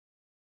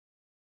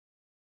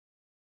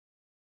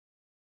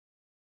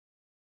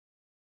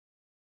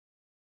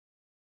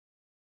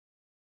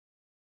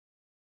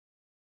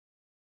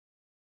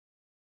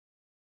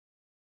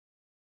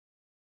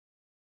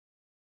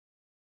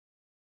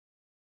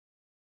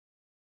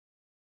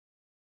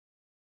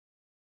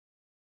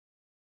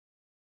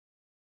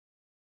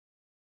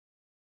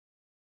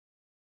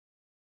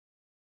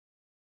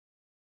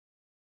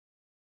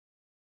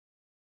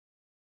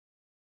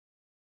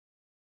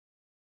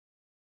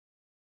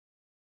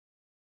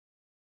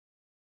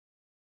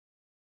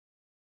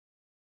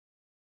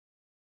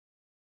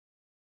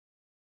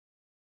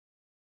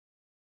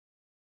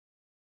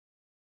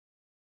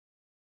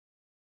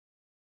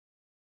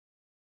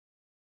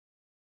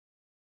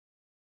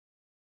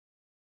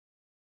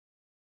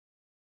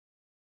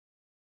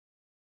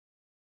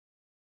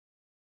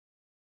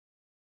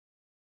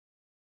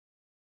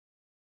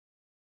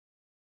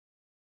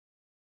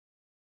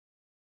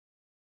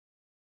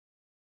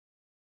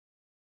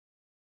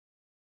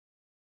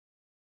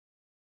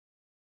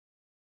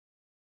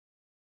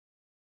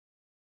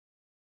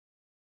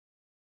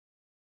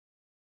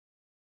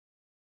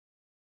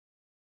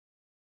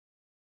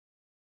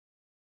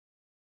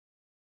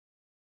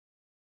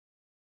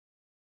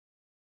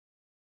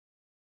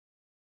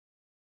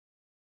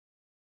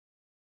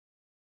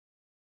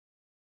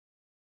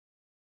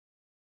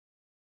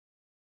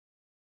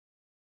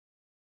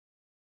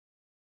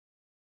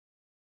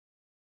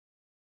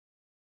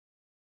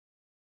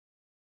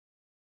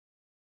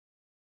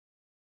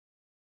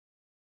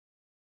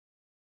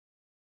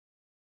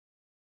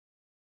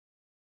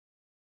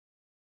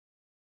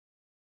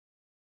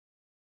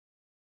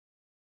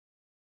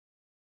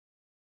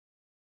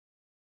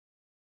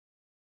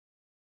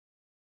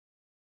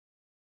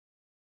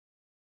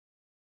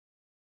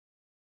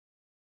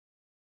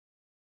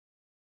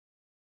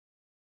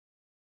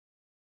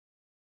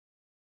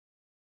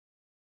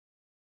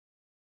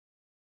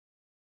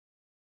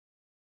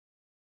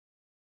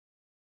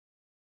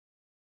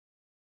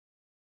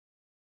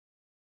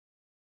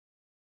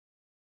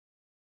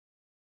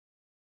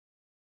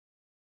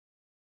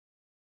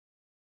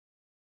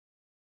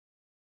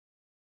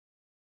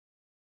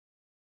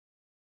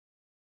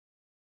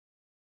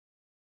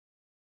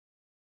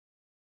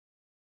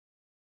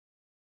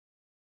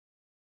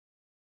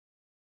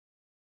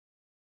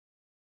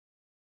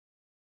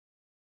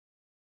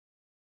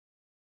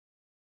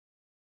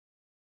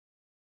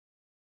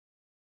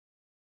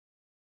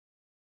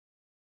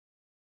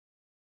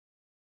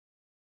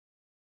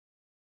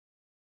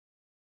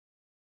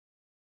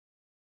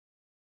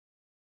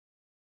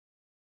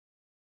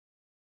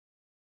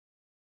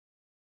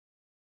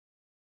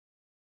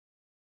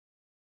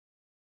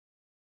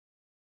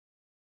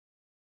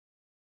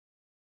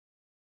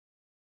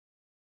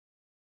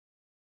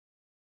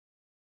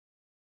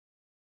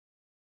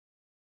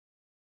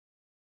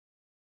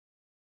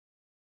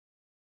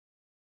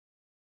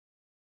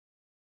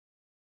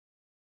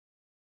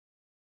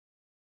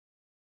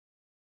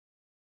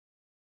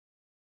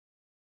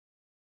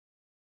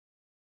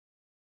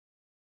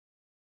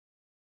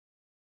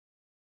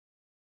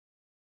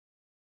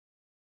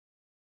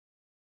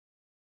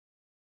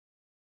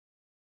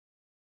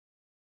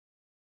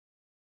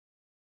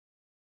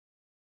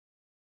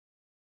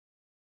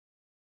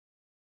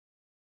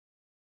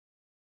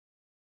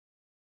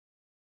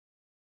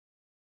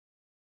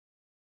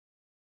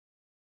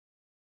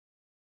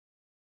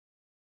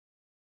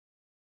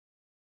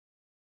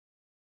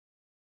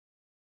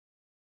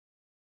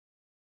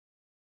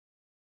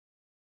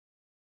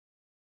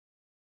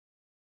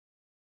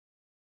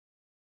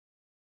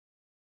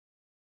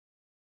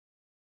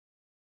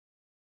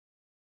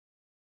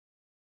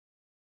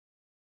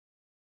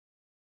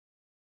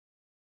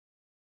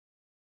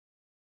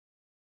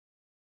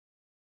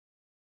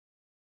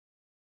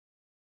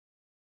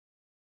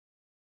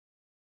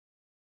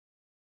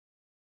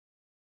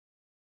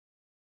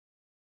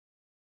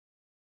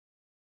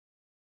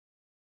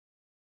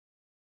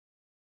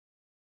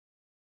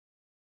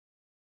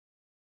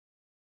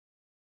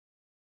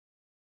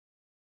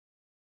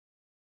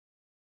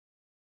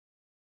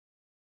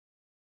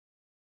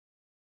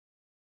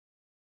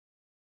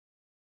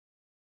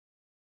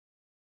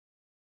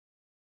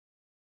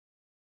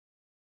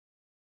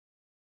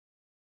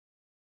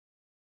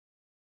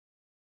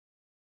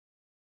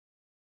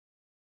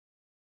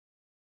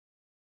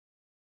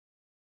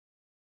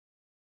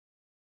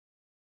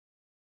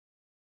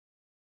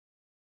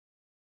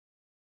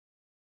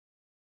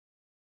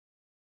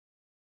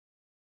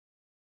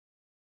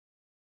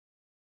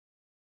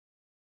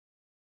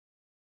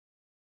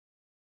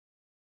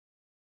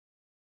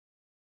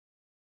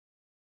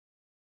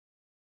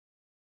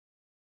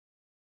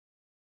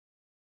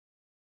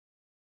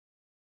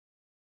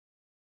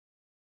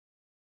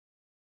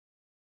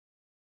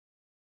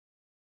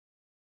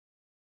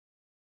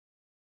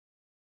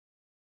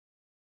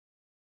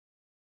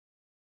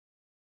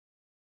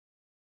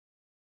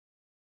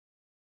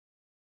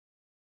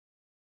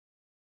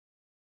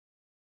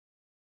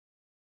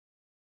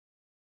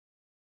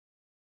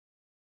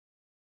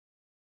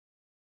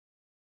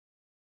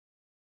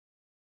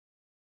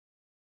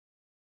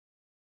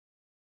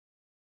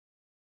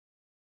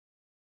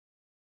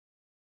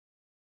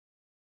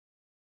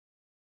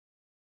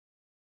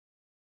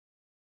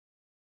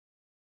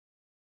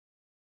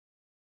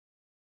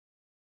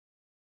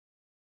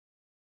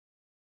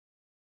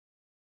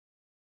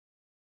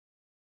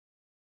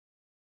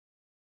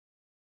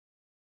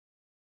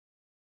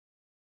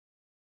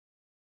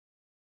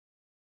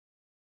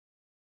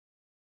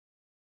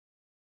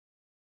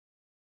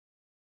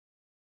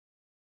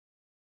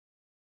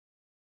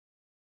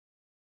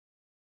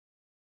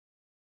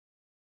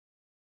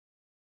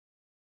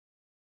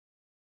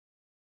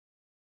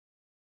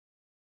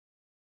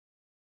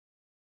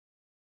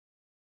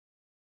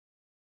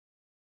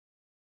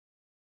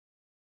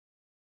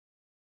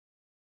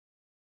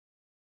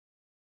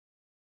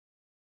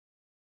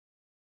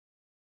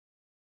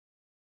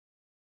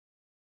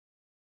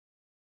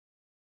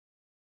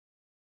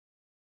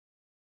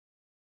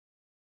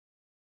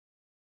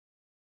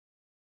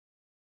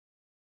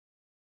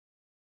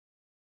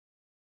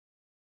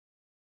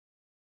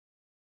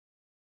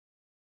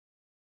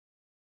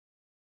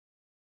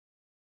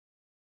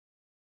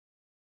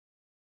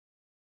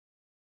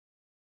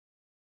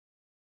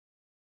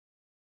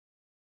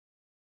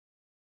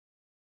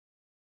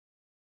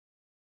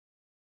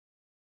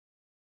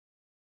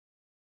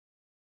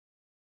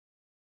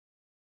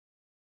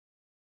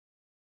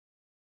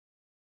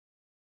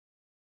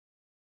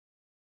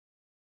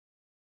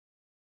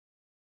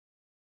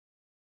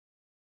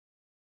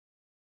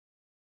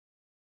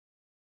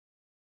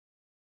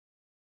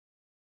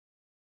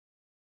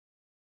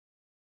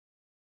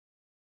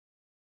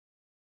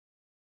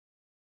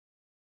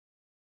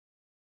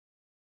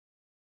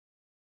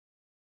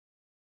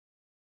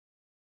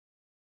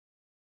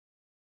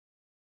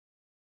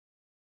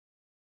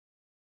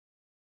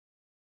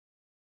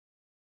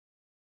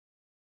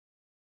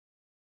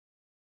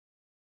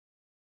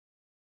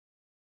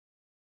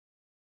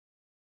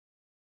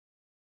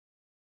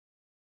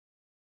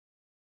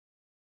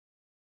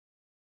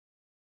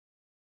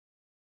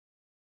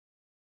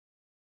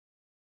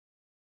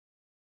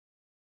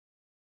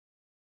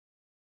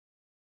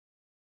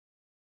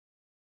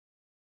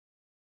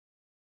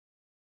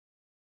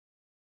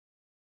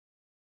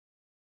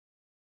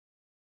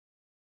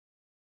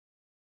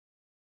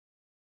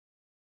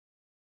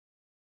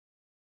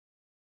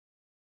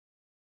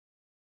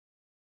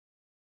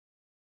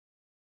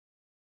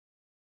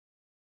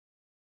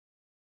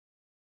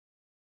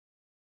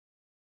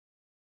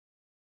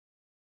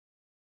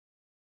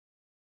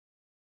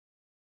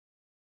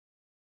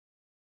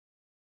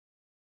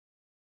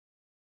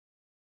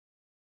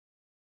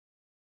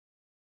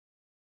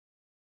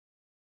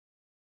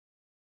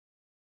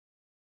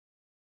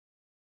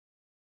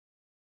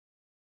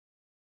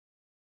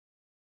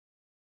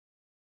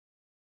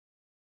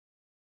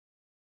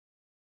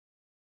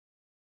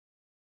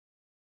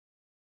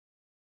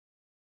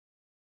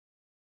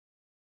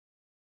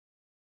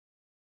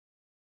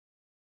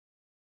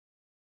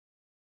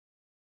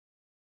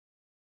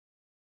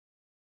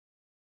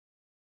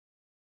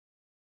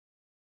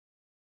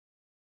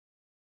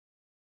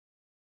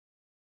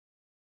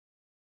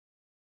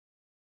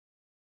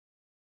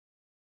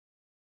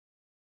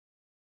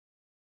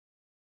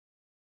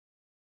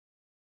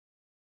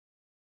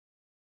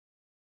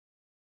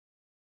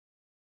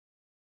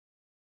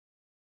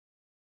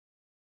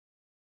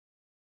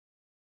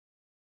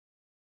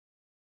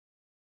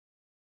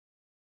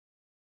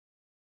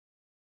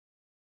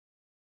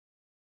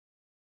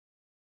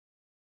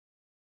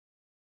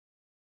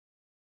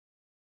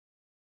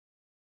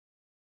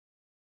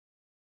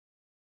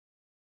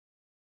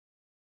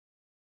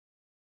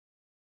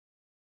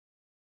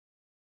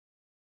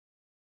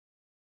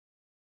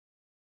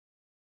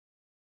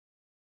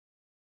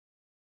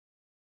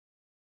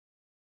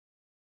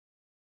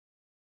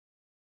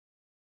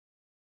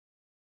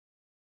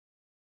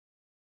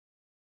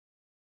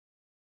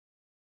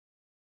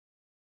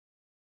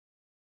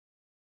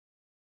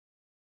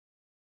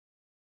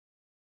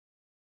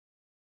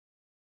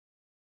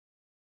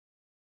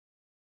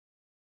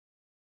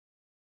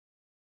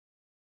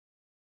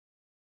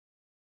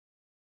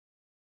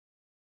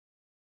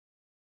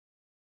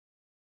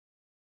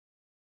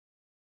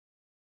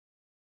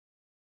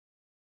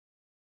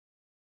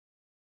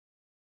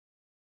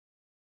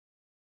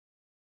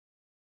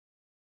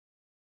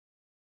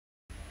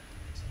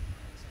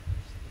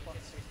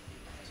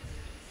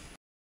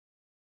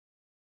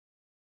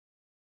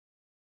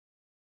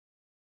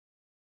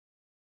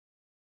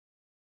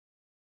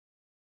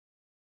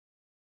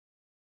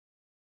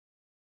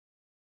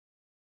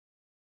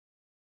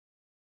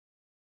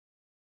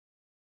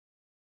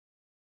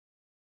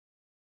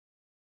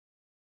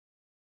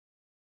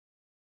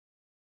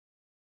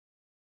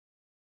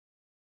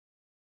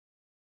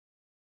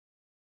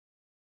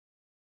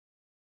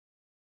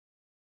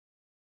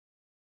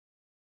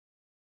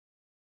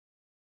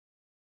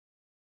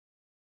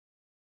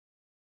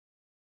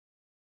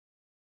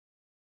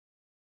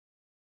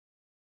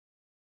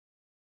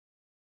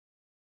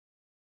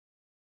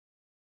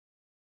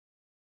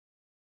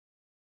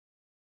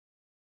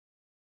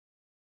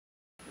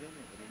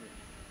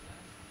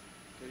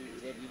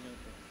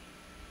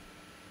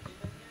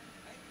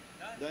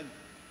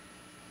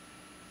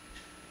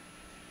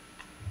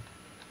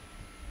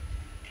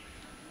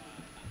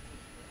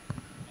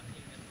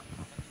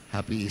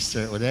Happy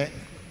Easter ulit.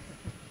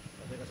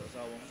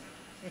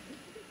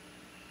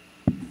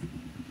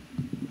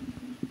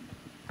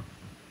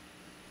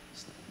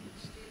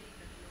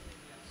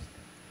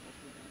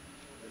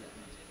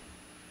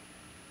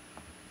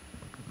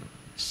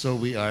 So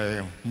we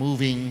are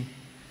moving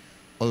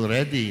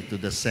already to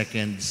the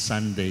second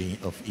Sunday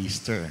of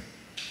Easter.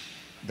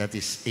 That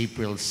is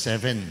April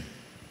 7.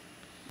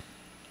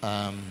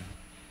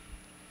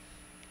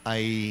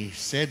 I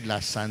said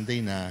last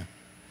Sunday na it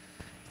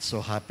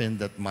so happened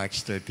that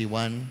March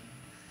 31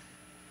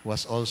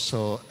 was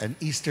also an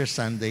Easter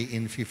Sunday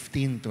in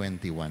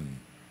 1521.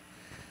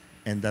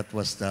 And that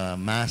was the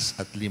Mass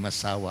at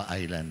Limasawa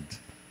Island.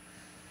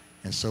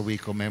 And so we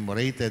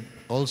commemorated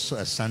also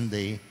a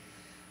Sunday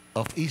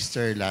of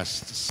Easter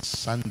last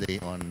Sunday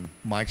on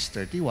March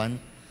 31,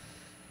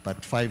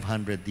 but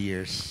 500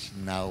 years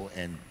now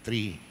and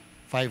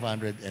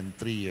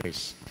 503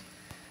 years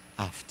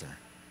after.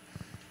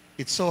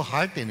 It's so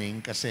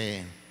heartening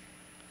kasi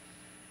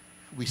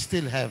we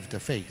still have the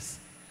faith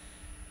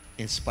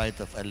in spite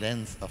of a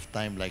length of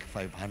time like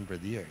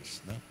 500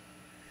 years. No?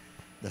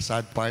 The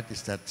sad part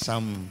is that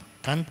some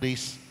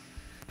countries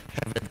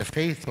have the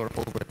faith for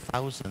over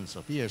thousands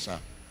of years,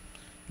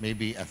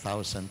 maybe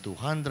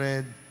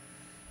 1,200,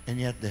 and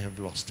yet they have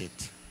lost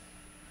it.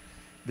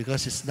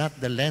 Because it's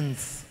not the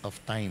length of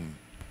time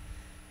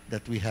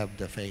that we have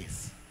the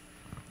faith.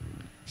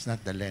 It's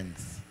not the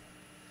length.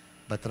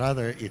 But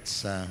rather,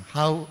 it's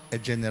how a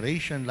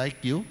generation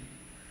like you,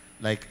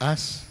 like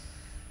us,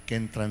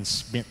 can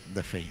transmit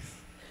the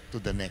faith to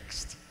the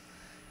next.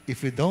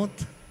 If we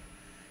don't,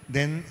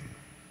 then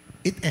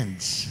it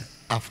ends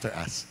after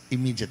us,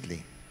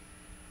 immediately.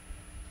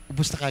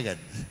 Ubus na kagad.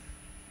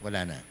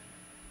 Wala na.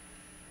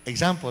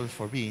 Example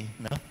for me,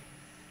 no?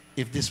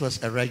 If this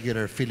was a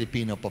regular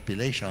Filipino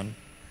population,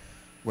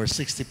 where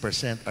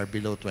 60% are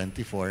below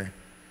 24,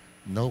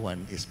 no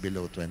one is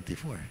below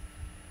 24.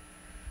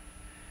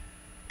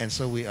 And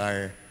so we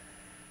are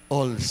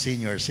all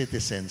senior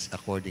citizens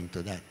according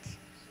to that.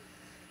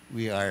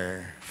 We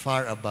are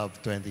far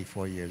above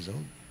 24 years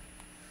old.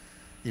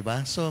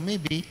 Diba? So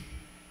maybe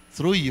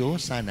through you,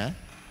 sana,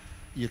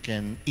 you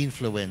can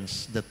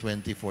influence the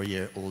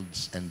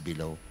 24-year-olds and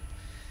below.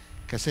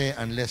 Kasi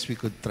unless we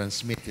could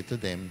transmit it to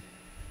them,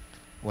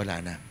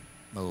 wala na,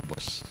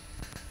 maubos.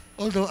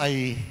 Although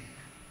I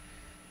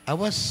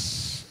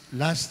was,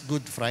 last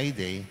Good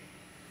Friday,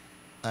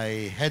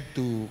 I had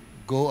to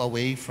go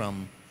away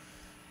from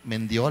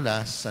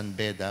Mendiola, San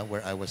Beda,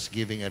 where I was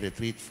giving a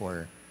retreat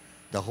for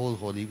the whole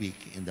Holy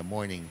Week in the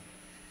morning.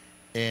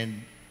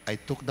 And I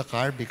took the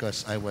car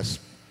because I was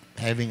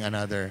having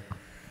another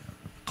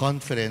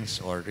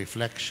conference or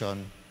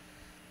reflection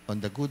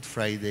on the Good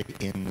Friday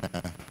in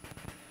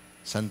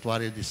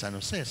Santuario de San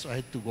Jose. So I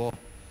had to go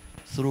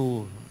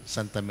through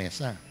Santa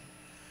Mesa,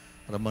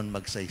 Ramon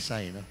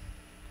Magsaysay. No?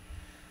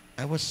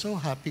 I was so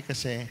happy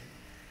kasi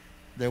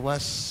there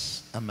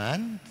was a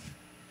man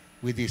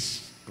with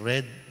his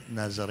red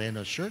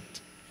Nazareno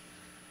shirt.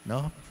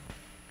 No?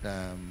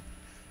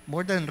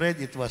 More than red,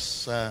 it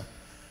was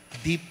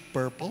deep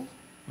purple.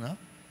 No?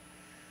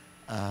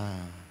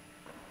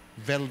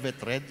 Velvet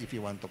red, if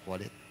you want to call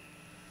it.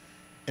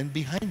 And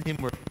behind him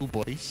were two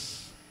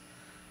boys,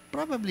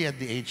 probably at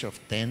the age of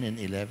 10 and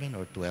 11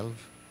 or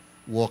 12,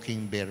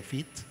 walking bare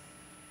feet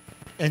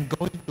and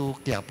going to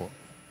Quiapo.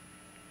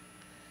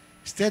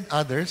 Instead,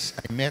 others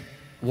I met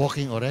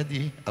walking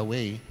already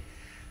away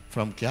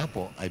from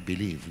Quiapo, I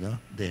believe. No?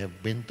 They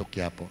have been to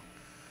Quiapo.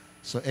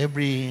 So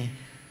every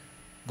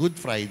Good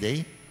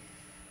Friday,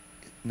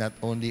 not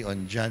only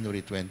on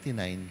January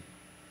 29,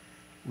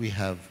 we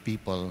have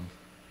people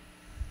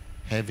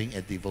having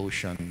a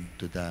devotion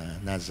to the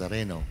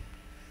Nazareno.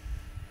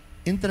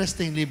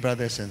 Interestingly,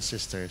 brothers and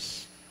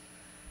sisters,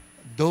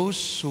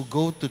 those who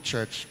go to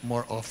church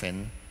more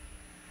often,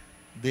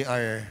 they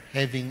are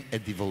having a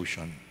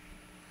devotion.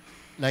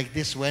 Like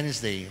this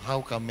Wednesday,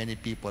 how come many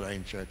people are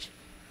in church?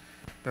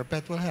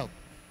 Perpetual Help.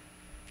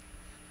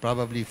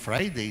 Probably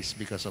Fridays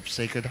because of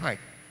Sacred Heart.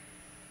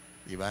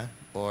 Diba?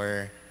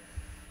 Or,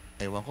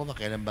 ewan ko,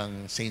 makailan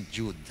bang St.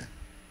 Jude?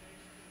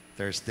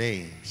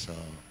 Thursday. So,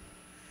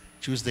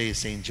 Tuesday is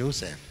St.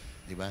 Joseph.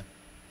 Diba?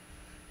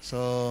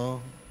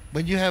 So,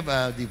 when you have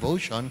a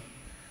devotion,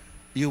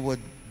 you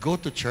would go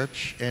to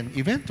church and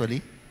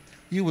eventually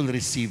you will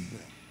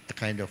receive a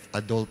kind of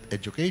adult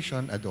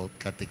education, adult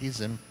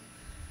catechism,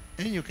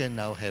 and you can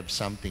now have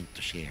something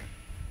to share.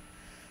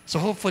 So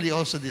hopefully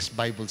also this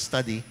Bible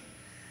study,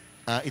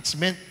 it's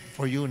meant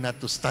for you not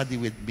to study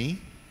with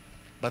me,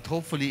 but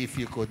hopefully if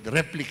you could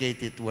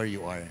replicate it where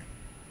you are.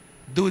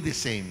 Do the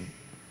same.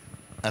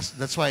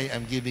 That's why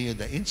I'm giving you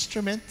the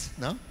instrument,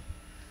 no?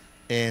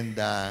 And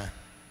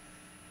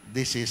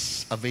this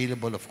is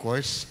available, of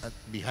course.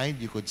 Behind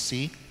you could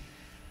see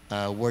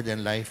Word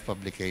and Life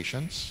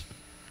publications.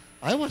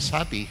 I was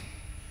happy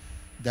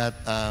that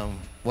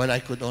while I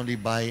could only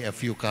buy a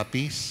few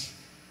copies,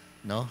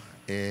 no,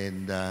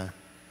 and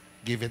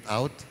give it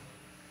out,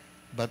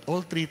 But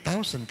all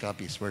 3,000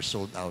 copies were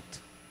sold out.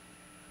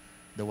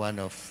 The one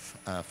of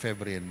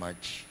February and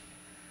March.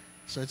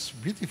 So it's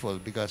beautiful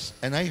because,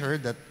 and I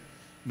heard that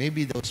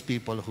maybe those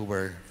people who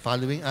were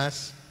following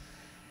us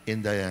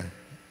in the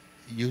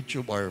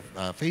YouTube or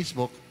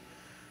Facebook,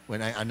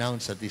 when I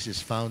announced that this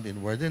is found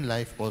in Word and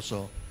Life,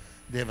 also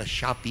they have a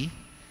Shopee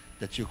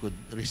that you could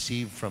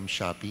receive from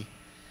Shopee.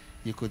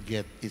 You could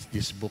get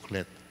this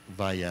booklet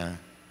via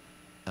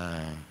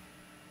that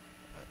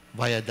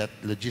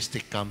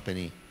logistic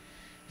company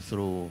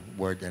through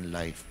Word and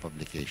Life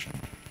publication.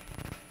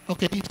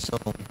 Okay, so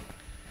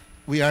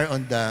we are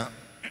on the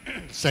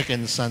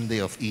second Sunday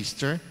of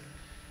Easter.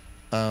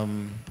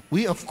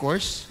 We, of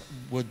course,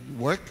 would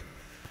work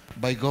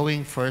by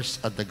going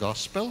first at the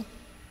Gospel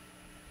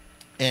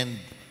and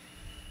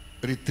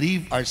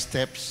retrieve our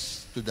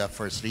steps to the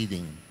first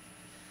reading.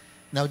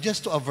 Now,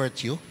 just to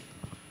avert you,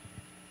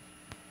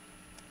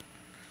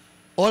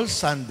 all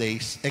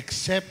Sundays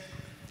except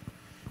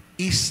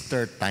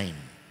Easter time.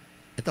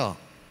 Ito,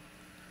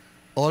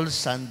 all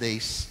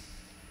Sundays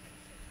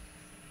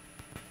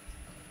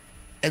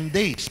and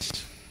days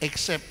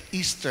except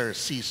Easter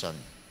season.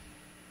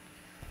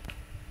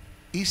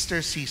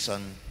 Easter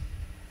season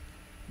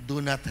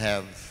do not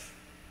have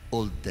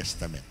Old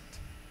Testament.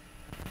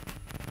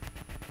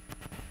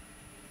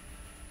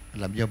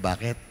 Alam niyo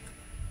bakit?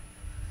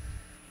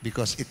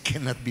 Because it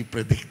cannot be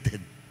predicted.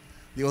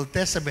 The Old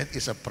Testament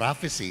is a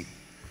prophecy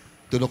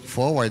to look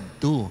forward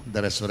to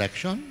the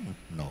resurrection?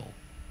 No.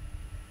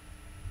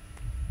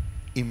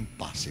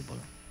 Impossible.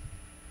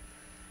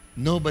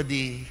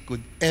 Nobody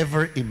could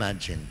ever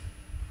imagine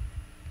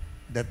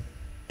that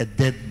a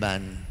dead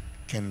man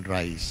can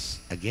rise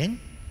again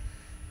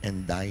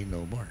and die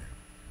no more.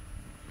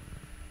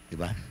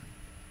 Diba?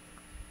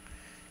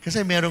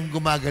 Kasi merong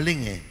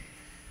gumagaling eh.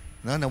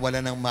 No?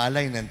 Nawala ng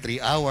malay ng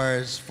 3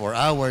 hours, 4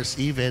 hours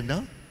even,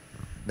 no?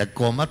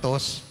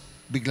 Nagkomatos,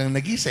 biglang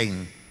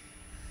nagising.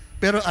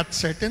 Pero at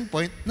certain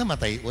point,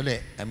 namatay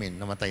uli.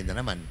 Namatay na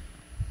naman.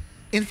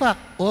 In fact,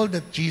 all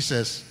that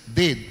Jesus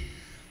did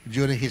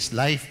during His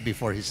life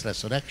before His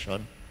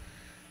resurrection,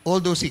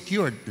 all those He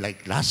cured,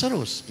 like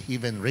Lazarus, He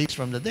even raised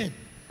from the dead.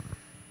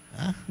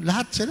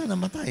 Lahat sila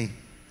namatay.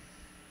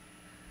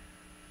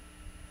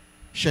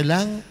 Siya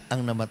lang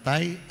ang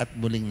namatay at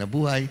muling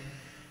nabuhay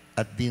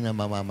at di na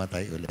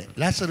mamamatay uli.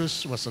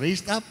 Lazarus was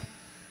raised up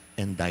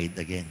and died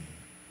again.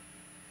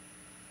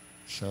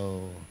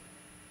 So,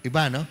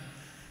 iba, no?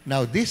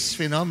 Now, this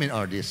phenomenon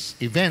or this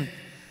event,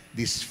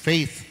 this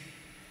faith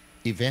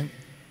event,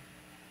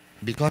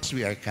 because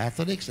we are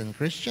Catholics and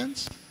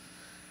Christians,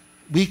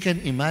 we can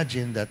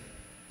imagine that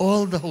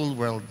all the whole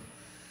world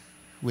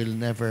will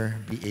never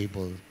be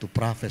able to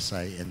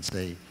prophesy and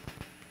say,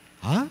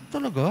 ha?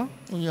 Talaga?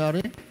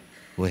 Nangyari?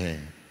 Well,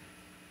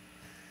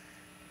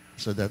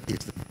 so that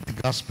is the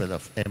gospel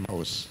of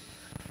Emmaus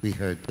we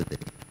heard today.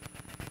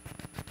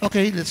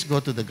 Okay, let's go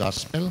to the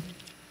gospel.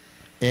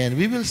 And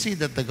we will see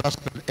that the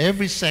gospel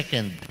every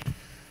second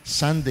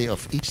Sunday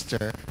of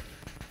Easter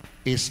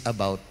is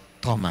about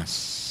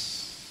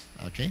Thomas.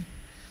 Okay?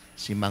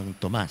 Si Mang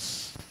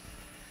Tomas.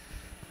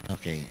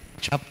 Okay.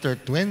 Chapter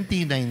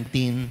 20,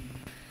 19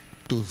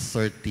 to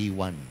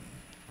 31.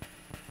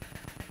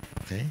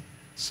 Okay?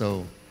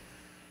 So,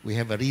 we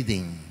have a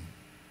reading.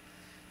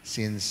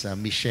 Since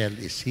Michelle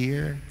is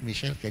here.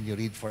 Michelle, can you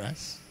read for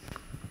us?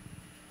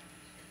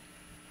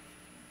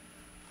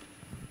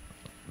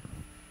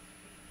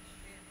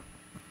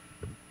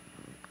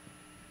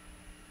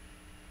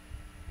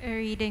 A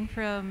reading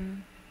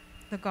from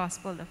the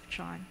Gospel of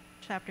John,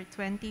 chapter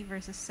 20,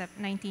 verses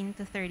 19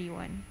 to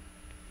 31.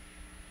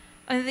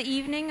 On the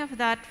evening of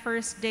that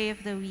first day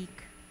of the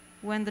week,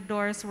 when the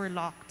doors were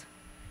locked,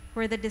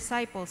 where the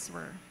disciples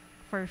were,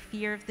 for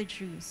fear of the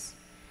Jews,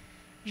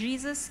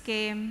 Jesus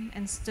came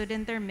and stood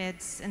in their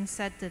midst and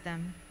said to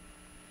them,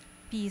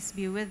 "Peace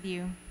be with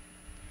you."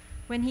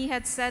 When he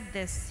had said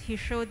this, he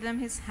showed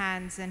them his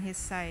hands and his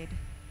side.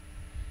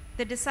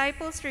 The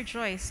disciples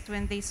rejoiced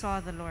when they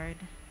saw the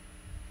Lord.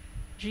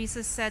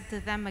 Jesus said to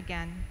them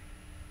again,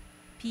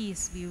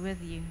 "Peace be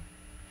with you.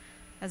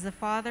 As the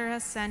Father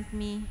has sent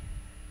me,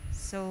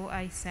 so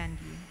I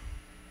send you."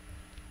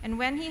 And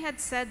when he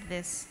had said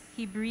this,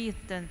 he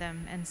breathed on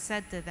them and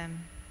said to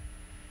them,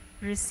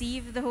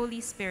 "Receive the Holy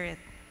Spirit.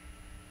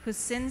 Whose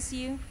sins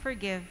you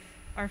forgive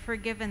are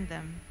forgiven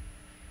them,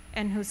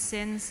 and whose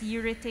sins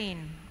you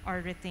retain are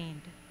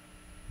retained."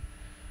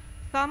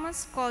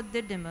 Thomas, called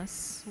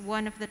Didymus,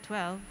 one of the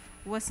 12,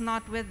 was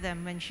not with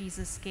them when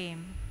Jesus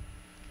came.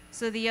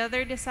 So the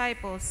other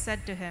disciples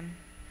said to him,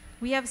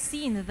 "We have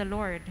seen the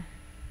Lord."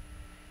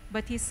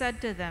 But he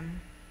said to them,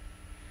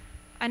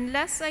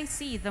 "Unless I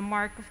see the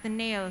mark of the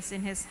nails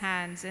in his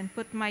hands, and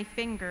put my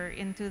finger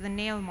into the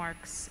nail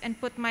marks,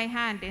 and put my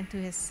hand into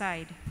his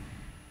side,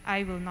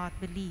 I will not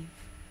believe."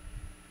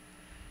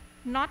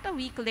 Not a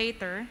week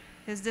later,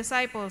 his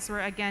disciples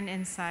were again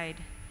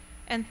inside,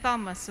 and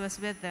Thomas was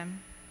with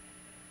them.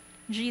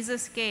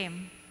 Jesus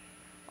came,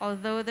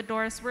 although the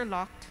doors were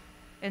locked,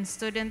 and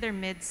stood in their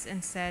midst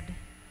and said,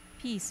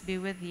 "Peace be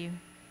with you."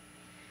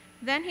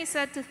 Then he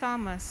said to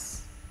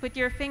Thomas, "Put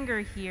your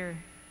finger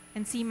here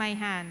and see my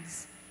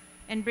hands,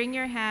 and bring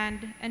your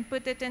hand and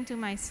put it into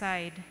my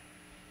side,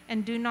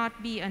 and do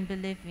not be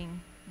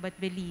unbelieving, but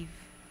believe."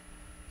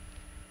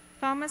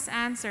 Thomas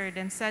answered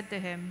and said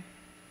to him,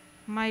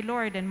 "My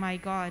Lord and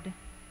my God."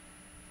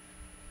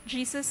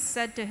 Jesus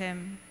said to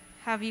him,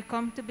 "Have you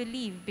come to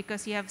believe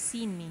because you have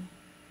seen me?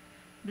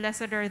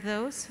 Blessed are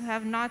those who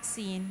have not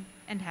seen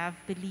and have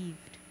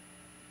believed."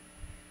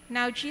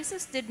 Now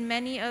Jesus did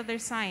many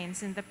other signs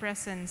in the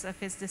presence of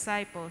his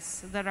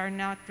disciples that are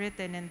not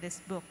written in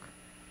this book.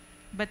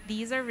 But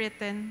these are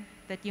written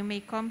that you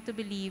may come to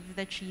believe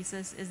that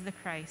Jesus is the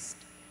Christ,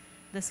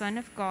 the Son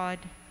of God,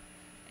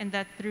 and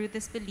that through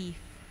this belief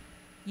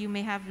you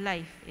may have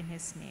life in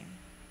his name.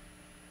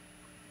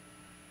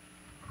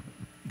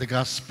 The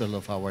gospel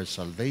of our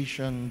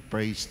salvation.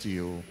 Praise to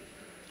you,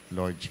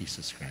 Lord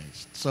Jesus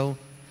Christ. So,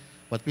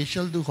 what we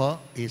shall do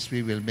is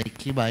we will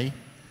make himay.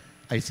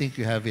 I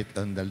think you have it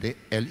on the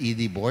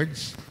LED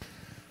boards,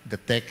 the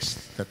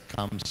text that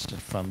comes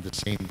from the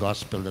same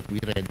gospel that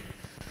we read,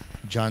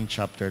 John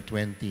chapter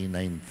 20,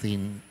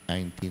 19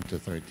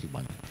 to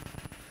 31.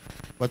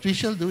 What we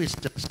shall do is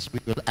just,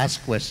 we will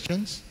ask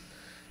questions,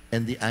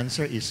 and the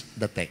answer is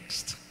the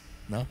text.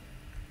 No?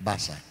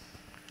 Basa.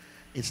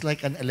 It's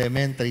like an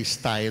elementary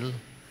style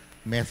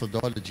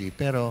methodology,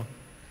 pero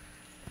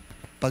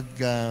pag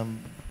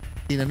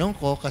tinanong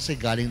ko, kasi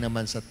galing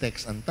naman sa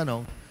text ang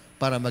tanong,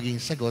 para maging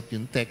sagot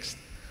yung text.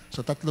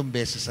 So, 3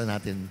 beses na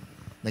natin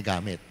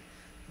nagamit.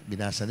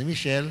 Binasa ni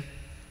Michelle,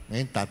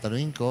 ngayon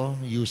tatanungin ko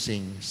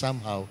using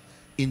somehow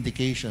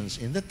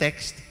indications in the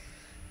text,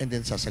 and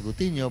then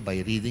sasagutin nyo by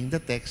reading the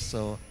text.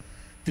 So,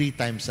 3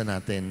 times na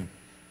natin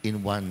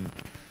in one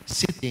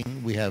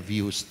sitting, we have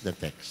used the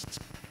text.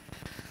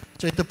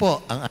 So, ito po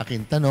ang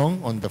aking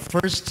tanong on the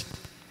verse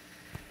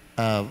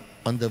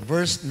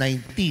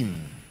 19.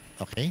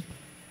 Okay?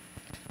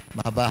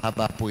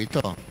 Mahaba-haba po ito.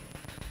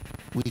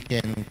 We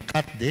can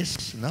cut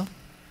this, no?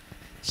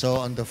 So,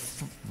 on the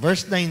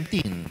verse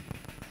 19,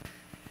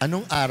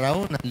 anong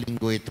araw ng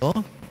linggo ito?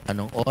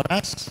 Anong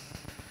oras?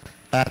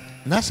 At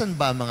nasan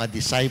ba ang mga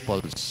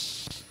disciples?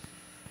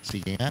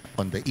 Sige nga,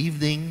 on the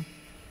evening.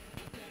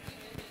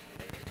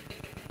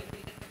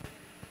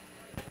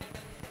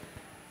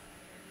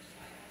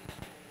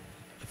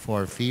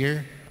 For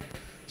fear.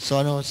 So,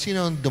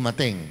 sino ang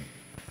dumating?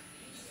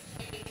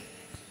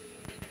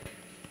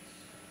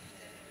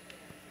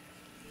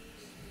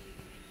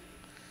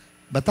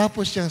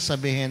 Matapos siyang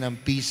sabihin ng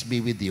peace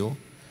be with you,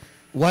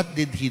 what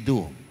did he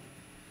do?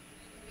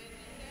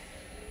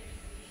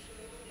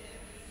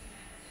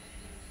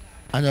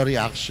 Ano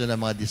reaction ng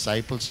mga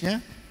disciples niya?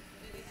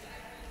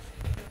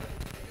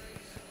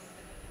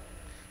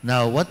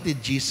 Now, what did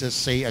Jesus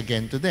say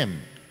again to them?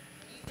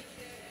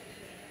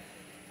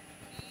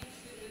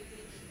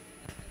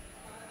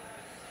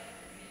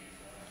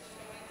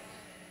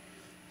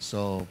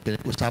 So,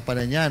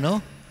 pinag-usapan na niya,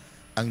 no?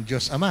 Ang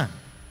Diyos Ama.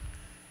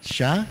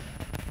 Siya,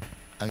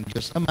 ang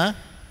Diyos Ama.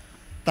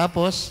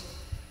 Tapos,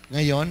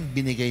 ngayon,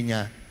 binigay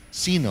niya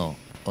sino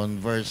on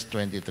verse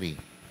 23.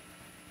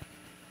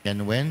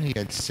 And when he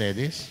had said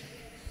this,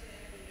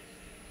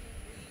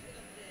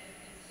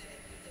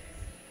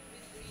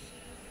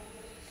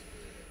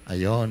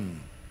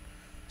 ayon.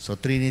 So,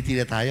 Trinity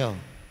na tayo.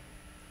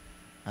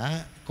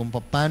 Kung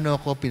paano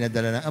ako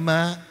pinadala ng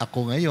Ama,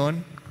 ako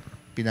ngayon,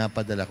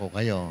 pinapadala ko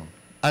kayo.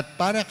 At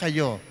para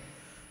kayo,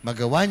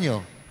 magawa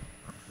nyo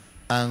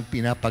ang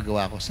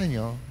pinapagawa ko sa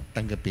inyo,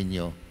 tanggapin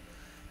nyo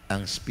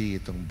ang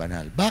Spiritong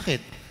Banal.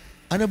 Bakit?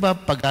 Ano ba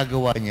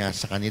paggagawa niya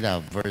sa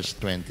kanila? Verse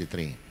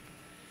 23.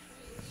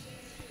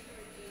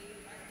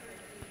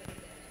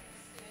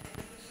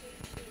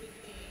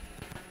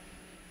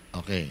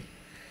 Okay.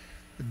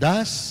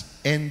 Thus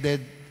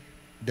ended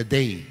the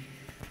day,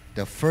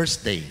 the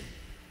first day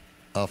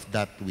of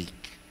that week.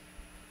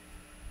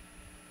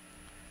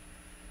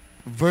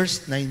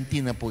 Verse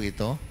 19 na po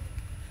ito.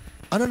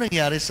 Ano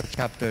nangyari sa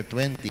chapter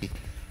 20?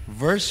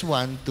 Verse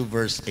 1 to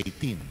verse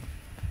 18.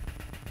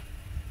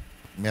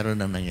 Meron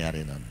nang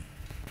nangyari nun.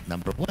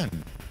 Number 1,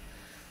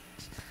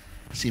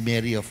 si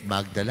Mary of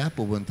Magdala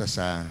pumunta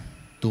sa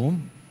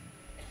tomb.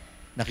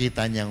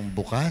 Nakita niyang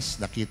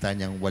bukas, nakita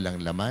niyang walang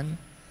laman.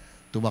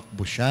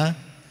 Tumakbo siya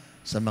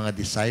sa mga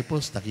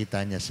disciples.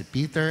 Nakita niya si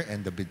Peter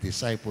and the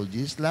disciple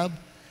Jesus loved.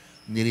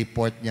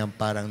 Nireport niyang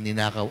parang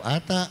ninakaw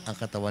ata ang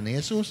katawan ni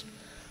Jesus.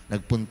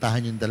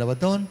 Nagpuntahan yung dalawa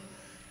doon.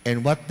 And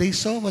what they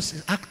saw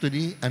was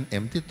actually an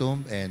empty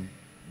tomb and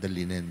the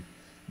linen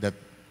that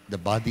the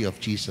body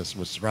of Jesus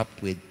was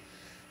wrapped with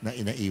na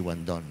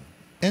inaiwan doon.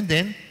 And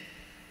then,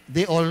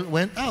 they all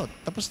went out.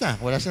 Tapos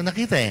na, wala silang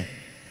nakita eh.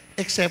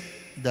 Except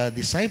the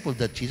disciple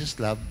that Jesus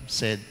loved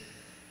said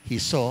he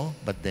saw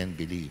but then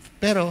believed.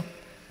 Pero,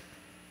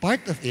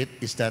 part of it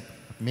is that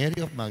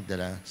Mary of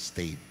Magdala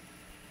stayed.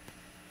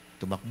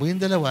 Tumakbo yung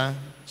dalawa,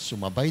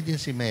 sumabay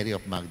din si Mary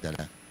of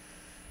Magdala,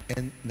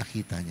 and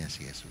nakita niya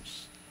si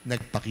Jesus.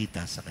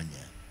 Nagpakita sa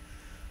kanya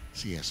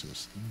si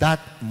Jesus.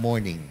 That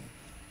morning,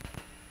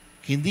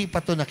 hindi pa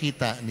to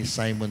nakita ni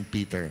Simon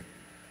Peter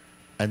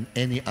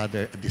any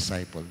other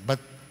disciple. But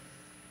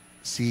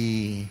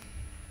si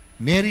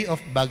Mary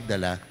of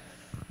Magdala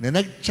na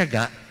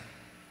nagtiyaga,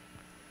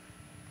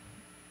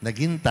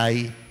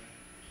 naghintay,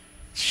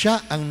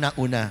 siya ang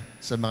nauna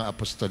sa mga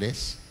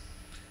apostoles.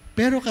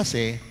 Pero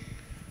kasi,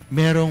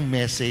 merong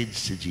message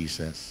si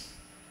Jesus.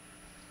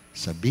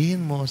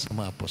 Sabihin mo sa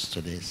mga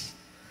apostoles,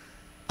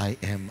 I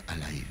am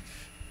alive.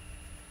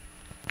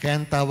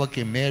 Kaya ang tawag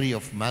kay Mary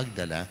of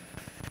Magdala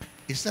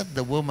is not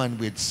the woman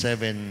with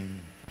 7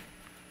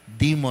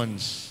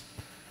 demons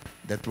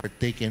that were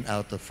taken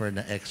out of her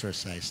na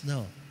exorcise.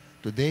 No.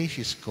 Today,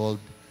 she's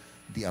called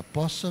the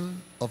Apostle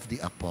of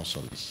the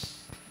Apostles.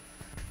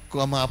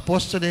 Kung ang mga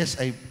apostoles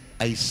ay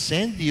I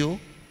send you,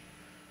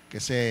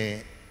 kasi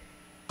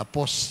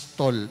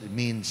apostol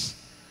means,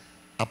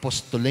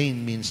 apostolane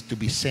means to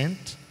be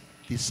sent.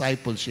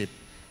 Discipleship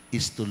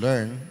is to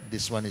learn.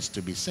 This one is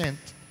to be sent.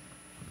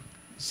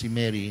 Si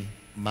Mary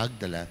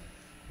Magdala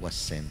was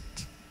sent.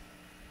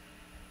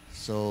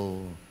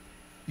 So,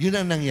 yun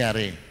ang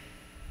nangyari.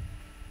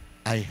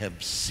 I have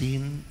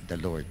seen the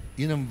Lord.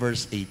 Yun ang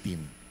verse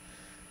 18.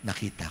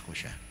 Nakita ko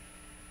siya.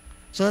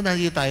 So,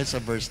 nandito tayo sa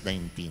verse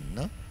 19,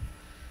 no?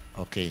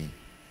 Okay.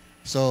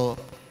 So,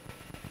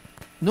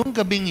 nung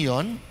gabing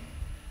yon,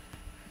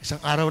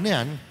 isang araw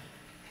na yan,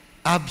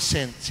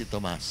 absent si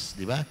Tomas,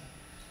 di ba?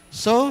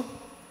 So,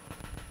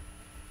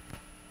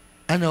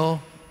 ano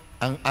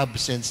ang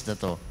absence na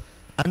to?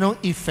 Anong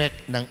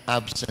effect ng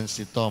absence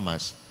si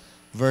Thomas?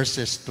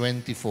 Verses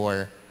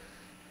 24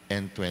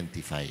 and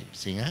 25.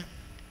 Sige nga,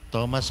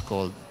 Thomas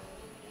called.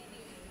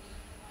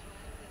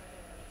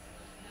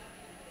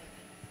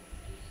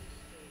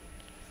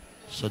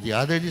 So the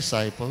other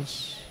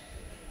disciples,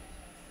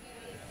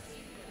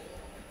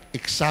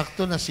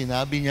 eksakto na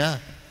sinabi niya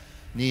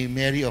ni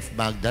Mary of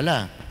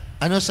Magdala.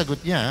 Ano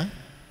sagot niya?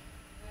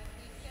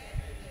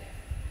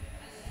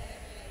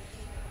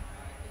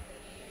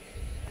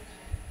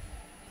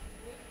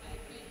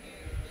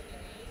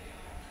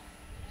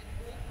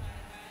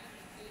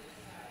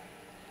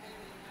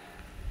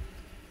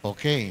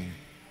 Okay.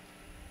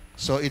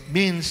 So it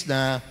means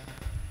na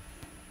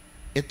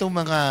itong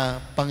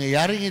mga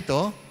pangyayaring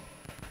ito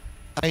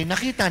ay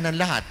nakita ng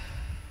lahat.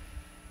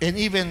 And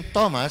even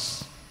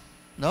Thomas,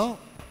 no?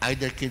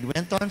 Either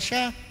kinwentuhan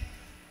siya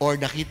or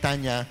nakita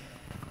niya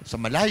sa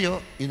malayo,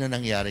 yun ang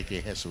nangyari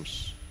kay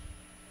Jesus.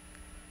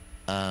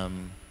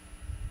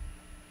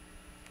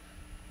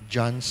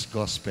 John's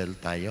Gospel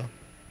tayo.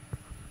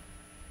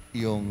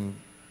 Yung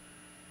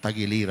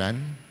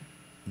tagiliran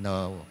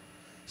na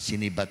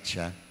sinibat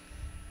siya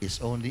is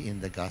only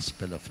in the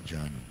Gospel of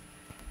John.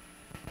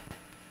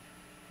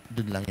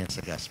 Doon lang yan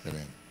sa Gospel.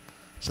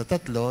 Sa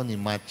tatlo, ni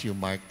Matthew,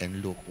 Mark, and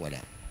Luke, wala.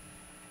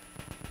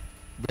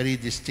 Very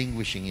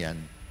distinguishing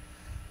yan.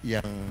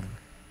 Yung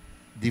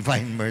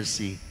divine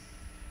mercy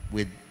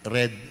with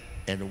red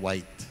and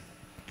white.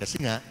 Kasi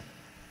nga,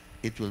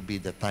 it will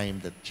be the time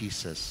that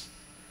Jesus,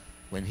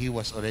 when He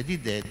was already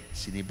dead,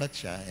 sinibat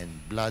siya and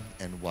blood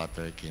and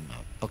water came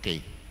out. Okay.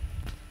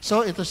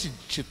 So, ito si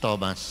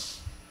Thomas.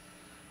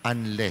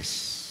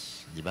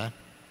 Unless, di ba?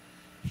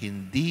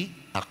 Hindi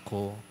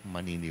ako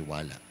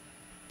maniniwala.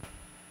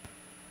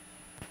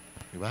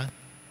 Di ba?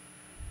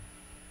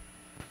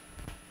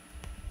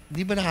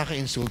 Di ba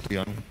nakaka-insulto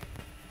yun?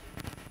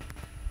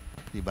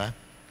 Di ba?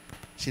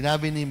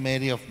 Sinabi ni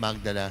Mary of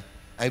Magdala,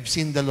 I've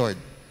seen the Lord.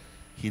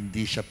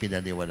 Hindi siya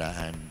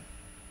pinaniwalaan.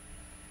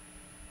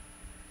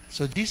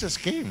 So Jesus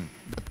came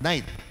that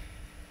night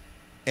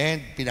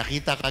and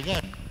pinakita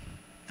kagad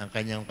ang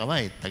kanyang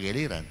kamay,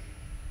 tagiliran.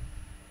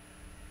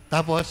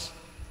 Tapos,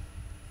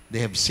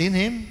 they have seen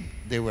Him,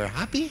 they were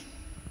happy.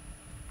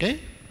 Okay?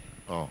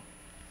 Oh.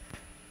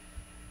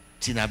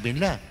 Sinabi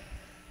nila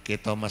kay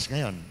Thomas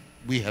ngayon,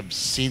 we have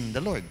seen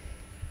the Lord.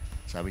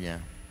 Sabi niya,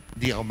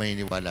 hindi ako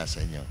maniniwala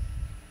sa inyo.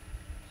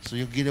 So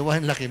yung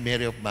ginawa nila kay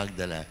Mary of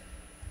Magdala,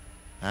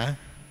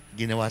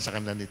 ginawa sa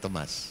kanila ni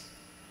Tomas.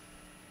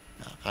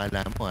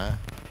 Akala mo,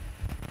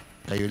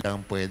 kayo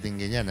lang pwedeng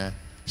ganyan,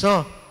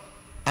 So,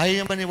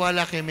 ayaw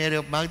maniwala kay Mary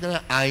of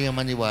Magdala, ayaw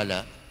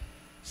maniwala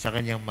sa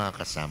kanyang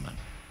mga kasama.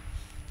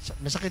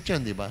 Masakit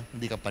yun, di ba?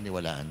 Hindi ka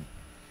paniwalaan.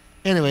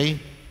 Anyway,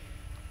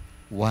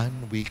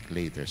 1 week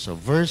later. So,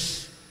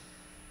 verse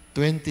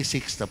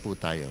 26 na po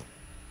tayo.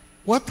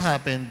 What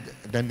happened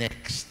the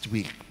next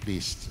week,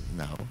 please,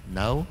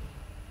 now?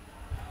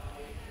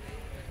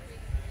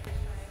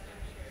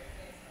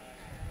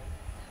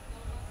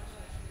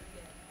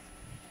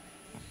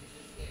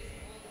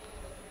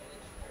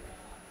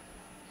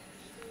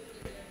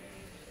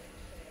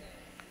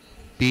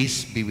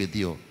 Peace be with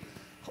you.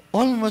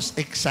 Almost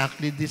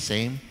exactly the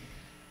same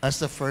as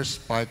the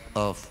first part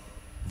of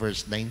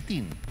verse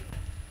 19.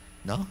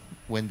 No?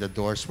 When the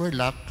doors were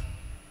locked,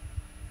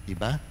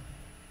 diba?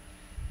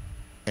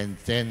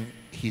 And then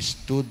He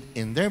stood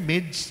in their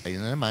midst.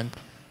 Ayun na naman,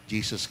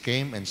 Jesus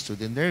came and stood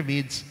in their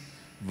midst.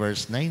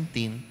 Verse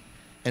 19.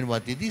 And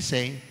what did He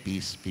say?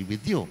 Peace be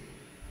with you.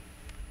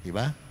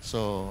 Diba?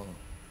 So,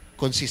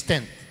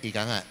 consistent.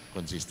 Ika nga,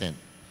 consistent.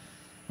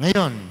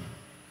 Ngayon,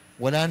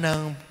 wala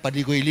nang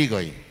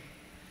paligoy-ligoy.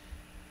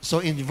 So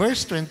in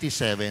verse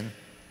 27,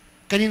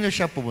 kanino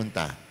siya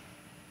pumunta?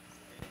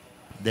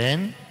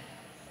 Then,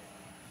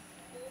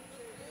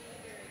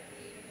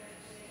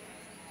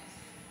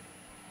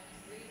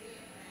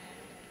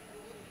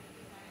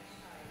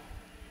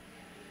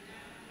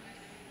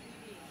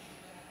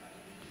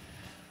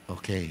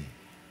 okay.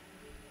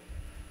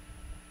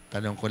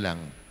 Tanong ko lang,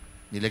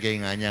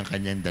 nilagay nga niya ang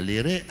kanyang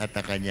daliri at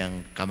ang kanyang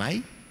kamay?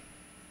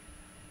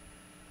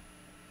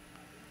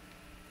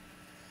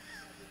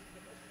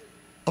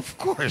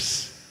 Of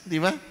course. Di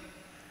ba?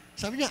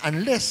 Sabi niya,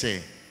 unless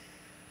eh.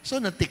 So,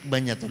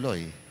 natikman niya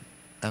tuloy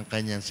ang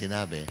kanyang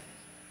sinabi.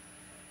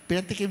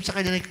 Pinatikim sa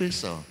kanya ni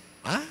Kristo.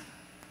 Ha?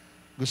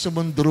 Gusto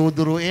mong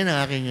duru-duruin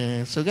ang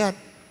aking sugat?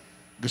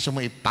 Gusto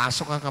mo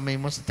ipasok ang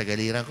kamay mo sa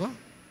tagalira ko?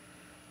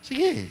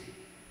 Sige.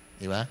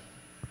 Di ba?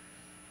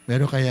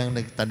 Meron kayang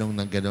nagtanong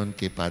ng gano'n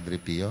kay Padre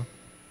Pio?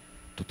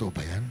 Totoo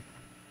ba yan?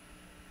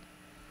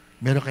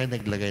 Meron kayang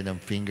naglagay ng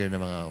finger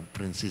ng mga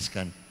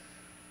Franciscan?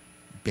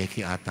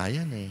 Peki ata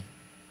yan eh.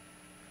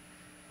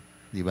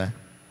 Di ba?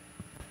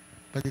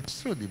 But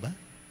it's true, di ba?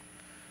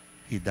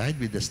 He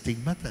died with the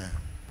stigmata.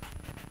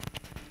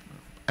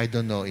 I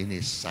don't know in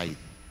his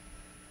side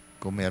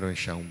kung meron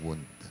siyang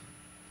wound.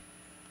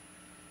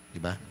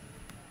 Di ba?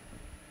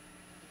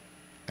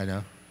 Ano?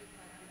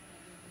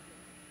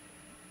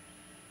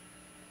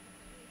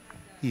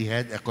 He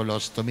had a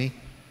colostomy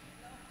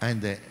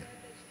and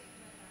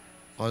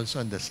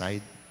also on the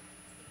side.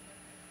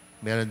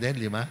 Meron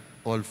din,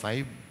 5? All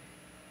 5?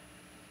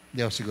 Hindi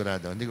ako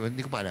sigurado.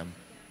 Hindi ko pa alam.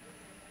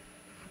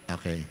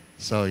 Okay.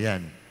 So,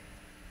 yan.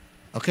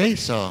 Okay,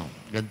 so,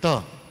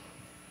 ganito.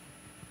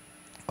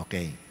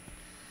 Okay.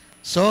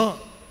 So,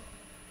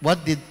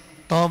 what did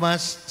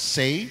Thomas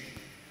say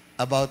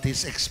about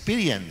his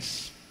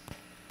experience?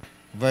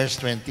 Verse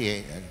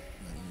 28.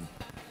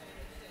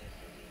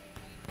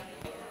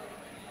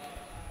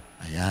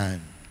 Ayan.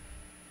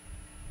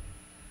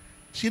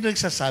 Sino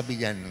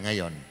nagsasabi yan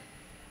ngayon?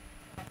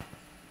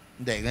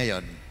 Hindi,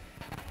 ngayon.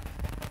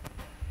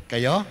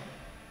 Kayo?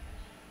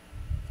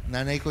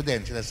 Nanay ko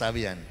din,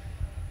 sinasabi yan.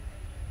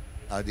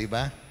 O, di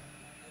ba?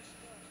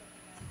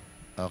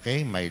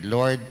 Okay, my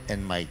Lord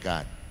and my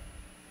God.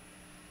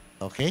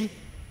 Okay?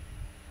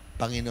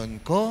 Panginoon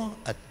ko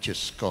at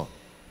Diyos ko.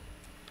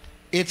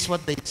 It's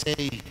what they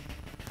say,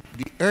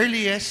 the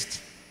earliest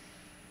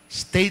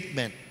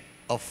statement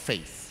of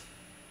faith.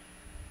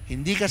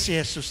 Hindi ka si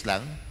Jesus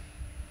lang,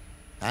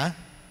 ha?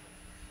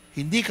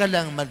 Hindi ka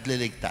lang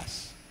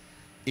magliligtas.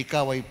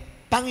 Ikaw ay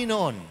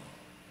Panginoon,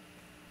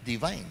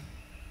 divine.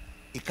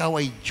 Ikaw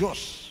ay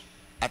Diyos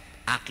at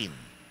akin.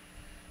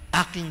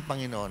 Aking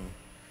Panginoon.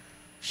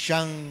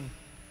 Siyang,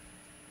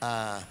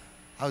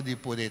 how do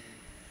you put it?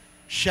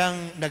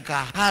 Siyang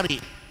nagkahari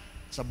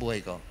sa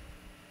buhay ko.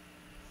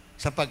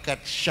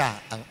 Sapagkat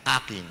siya ang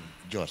aking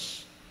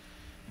Diyos.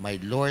 My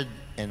Lord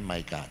and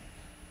my God.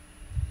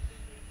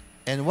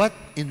 And what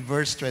in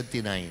verse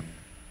 29?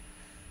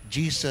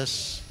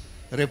 Jesus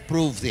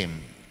reproved him.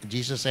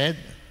 Jesus said,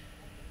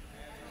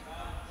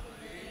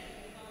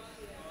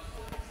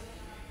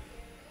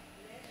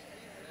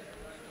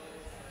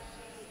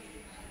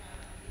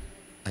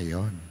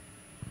 ayon.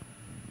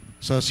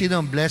 So, sino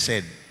ang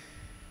blessed?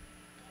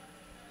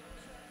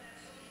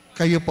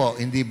 Kayo po,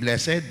 hindi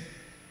blessed?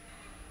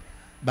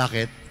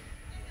 Bakit?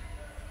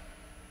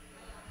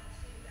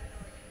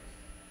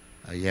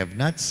 You have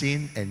not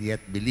seen and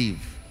yet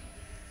believe.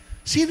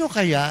 Sino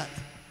kaya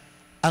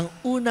ang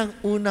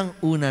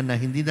unang-una na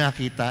hindi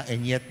nakita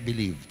and yet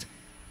believed?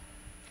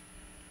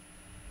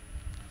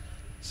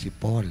 Si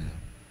Paul.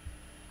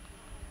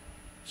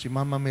 Si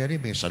Mama Mary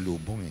may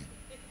salubong eh.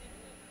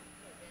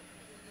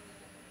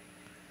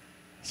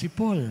 Si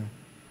Paul.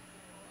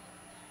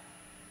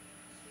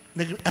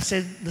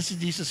 Nag-ascend na si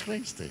Jesus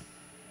Christ eh.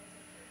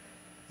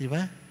 Di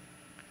ba?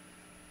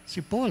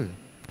 Si Paul.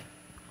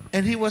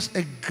 And he was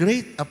a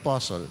great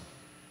apostle.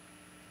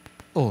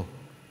 Oh,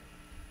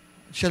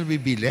 shall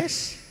we be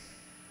less?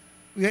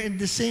 We are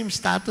in the same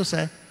status.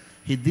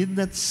 He did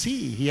not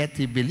see, yet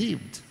he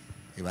believed.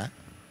 Diba?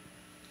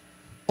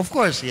 Of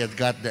course, he had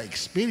got the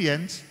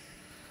experience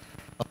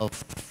of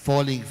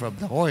falling from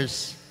the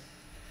horse.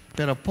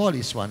 Pero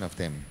Paul is one of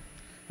them.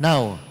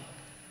 Now,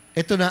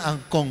 ito na ang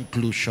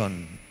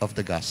conclusion of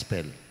the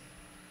gospel.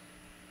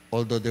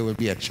 Although there will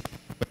be a chapter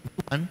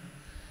 1,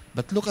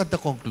 but look at the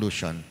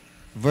conclusion.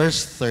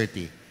 Verse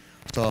 30.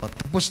 So,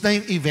 tapos na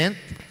yung event,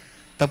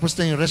 tapos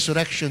na yung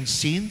resurrection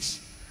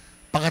scenes.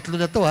 Pangatlo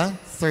na to,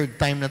 third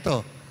time na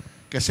to.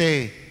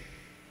 Kasi,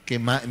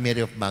 kay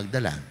Mary of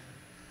Magdala.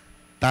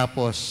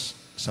 Tapos,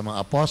 sa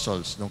mga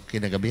apostles, nung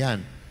kinagabihan.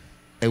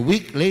 A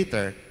week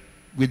later,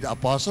 with the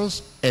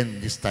apostles,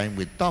 and this time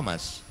with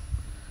Thomas.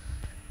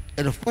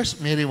 And of course,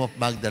 Mary of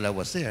Magdala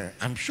was there.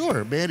 I'm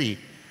sure Mary,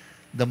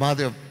 the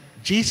mother of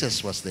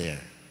Jesus, was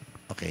there.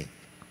 Okay.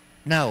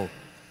 Now,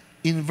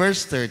 in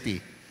verse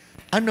 30,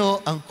 ano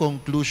ang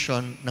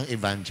conclusion ng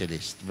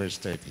evangelist? Verse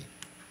 30.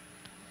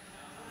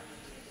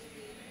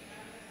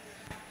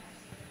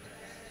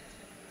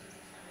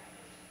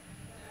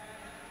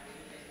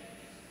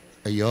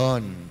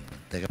 Ayon.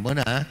 Teka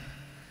muna.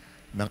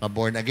 Mga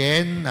born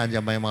again,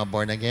 nandiyan ba yung mga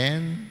born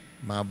again?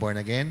 Mga born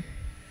again?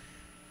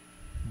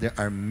 There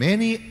are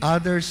many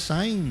other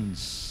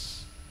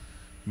signs,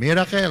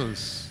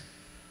 miracles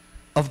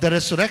of the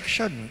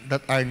resurrection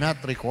that are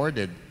not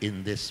recorded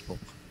in this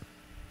book.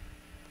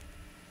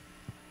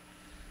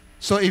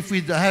 So if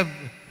we have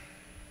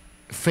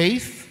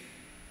faith,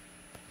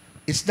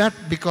 it's not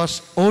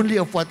because only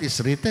of what is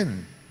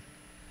written.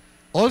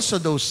 Also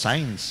those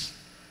signs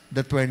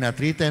that were not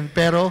written,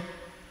 pero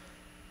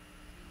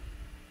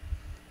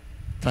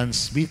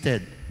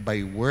transmitted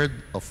by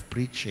word of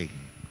preaching,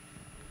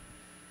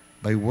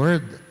 by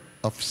word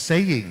of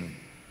saying,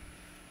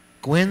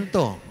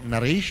 kwento,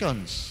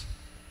 narrations.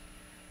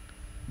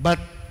 But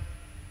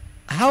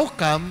how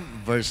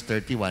come, verse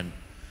 31,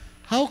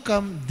 how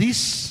come these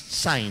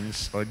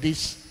signs or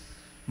these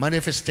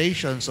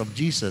manifestations of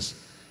Jesus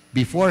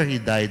before He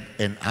died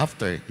and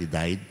after He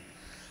died,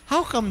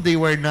 how come they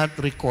were not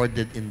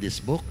recorded in this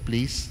book?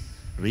 Please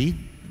read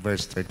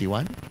verse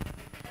 31.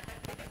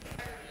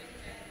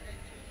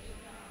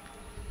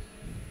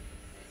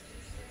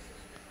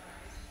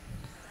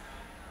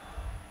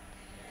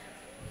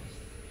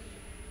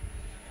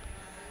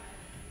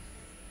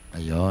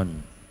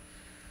 Ayon.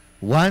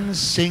 One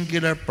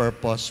singular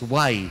purpose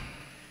why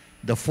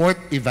the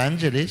fourth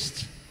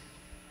evangelist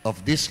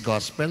of this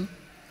gospel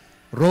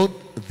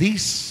wrote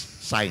these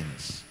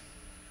signs.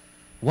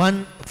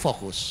 One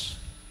focus,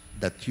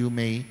 that you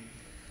may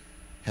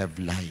have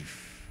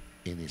life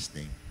in His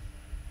name.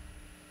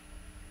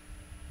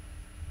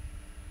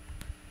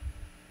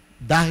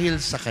 Dahil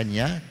sa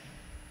Kanya,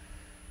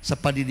 sa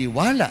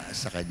paniniwala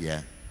sa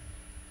Kanya,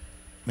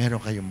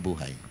 meron kayong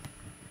buhay.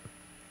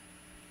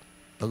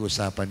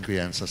 Pag-usapan ko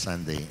yan sa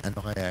Sunday.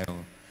 Ano kaya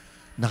yung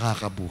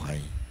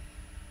nakakabuhay?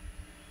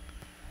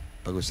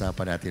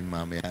 Pag-usapan natin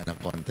mamaya ng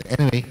konti.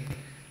 Anyway,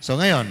 so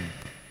ngayon,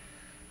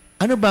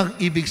 ano bang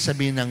ibig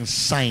sabihin ng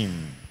sign?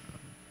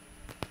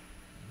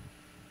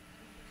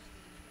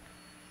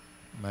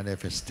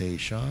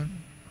 Manifestation.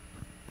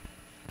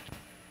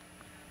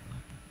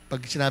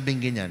 Pag sinabing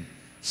ganyan,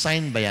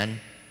 sign ba yan?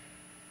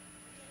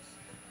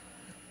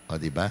 O,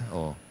 di ba?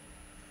 O.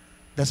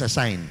 That's a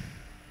sign.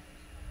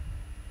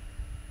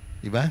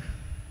 Di ba?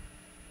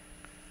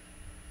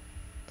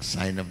 A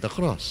sign of the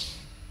cross.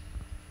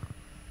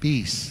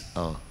 Peace.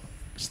 Oh.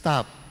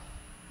 Stop.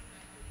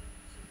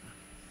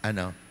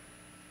 Ano?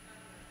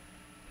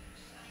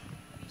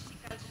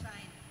 Physical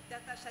sign.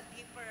 That has a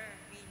deeper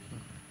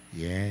meaning.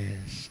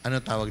 Yes. Ano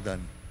tawag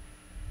doon?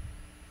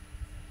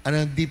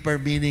 Ano ang deeper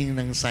meaning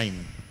ng sign?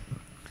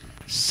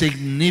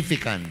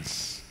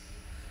 Significance.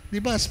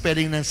 Di ba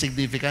spelling ng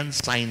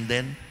significance, sign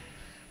din?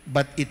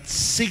 But it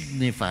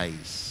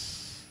signifies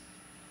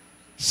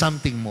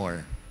something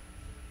more.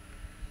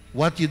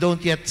 What you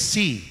don't yet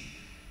see,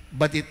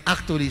 but it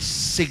actually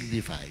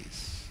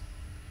signifies.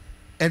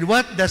 And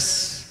what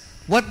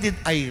did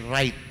I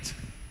write?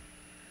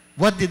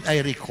 What did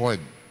I record?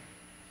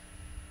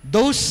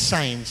 Those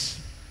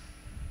signs,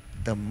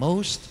 the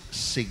most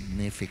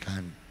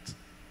significant,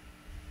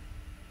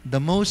 the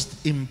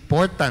most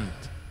important,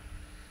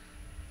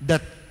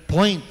 that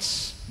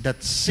points,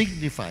 that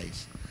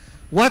signifies.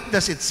 What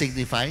does it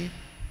signify?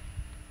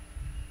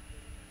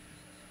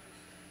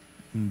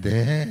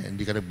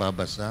 Hindi ka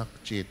nagbabasa.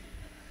 Cheat.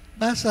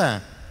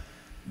 Basa.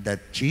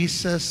 That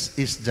Jesus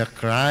is the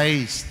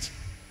Christ.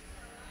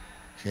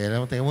 Kaya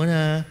naman tayo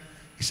muna.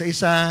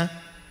 Isa-isa.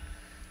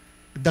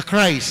 The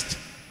Christ.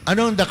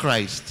 Anong the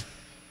Christ?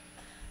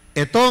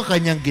 Ito ang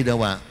kanyang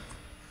ginawa.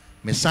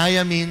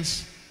 Messiah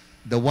means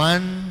the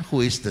one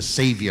who is the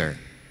Savior.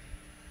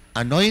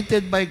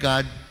 Anointed by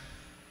God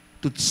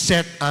to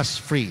set us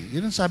free.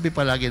 Yun ang sabi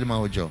palagi ng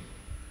mga Hudyo.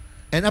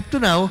 And up to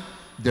now,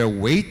 they're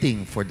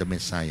waiting for the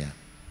Messiah.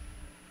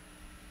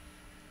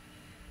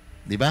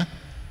 Di ba?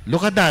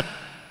 Look at that.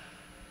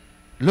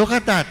 Look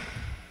at that.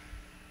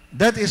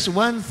 That is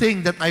one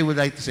thing that I would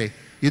like to say.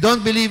 You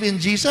don't believe in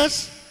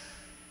Jesus?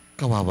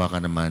 Kawawa ka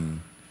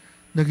naman.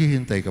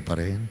 Naghihintay ka pa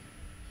rin.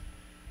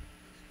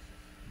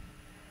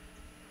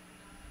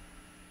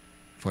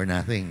 For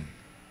nothing.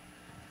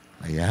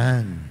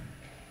 Ayan.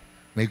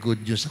 May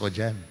good news ako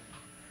dyan.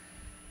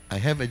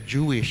 I have a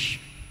Jewess,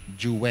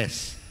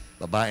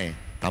 babae,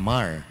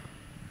 Tamar,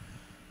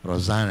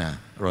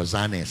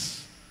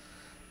 Rosanes.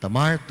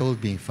 Tamar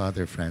told me,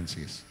 Father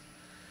Francis,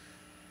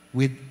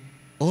 with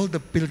all the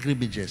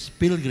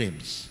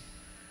pilgrims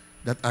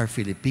that are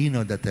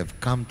Filipino that have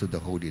come to the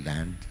Holy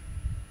Land,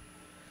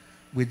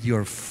 with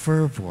your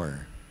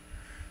fervor,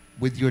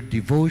 with your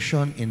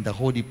devotion in the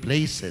holy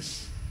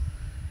places,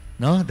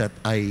 no, that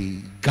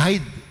I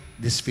guide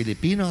these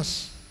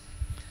Filipinos,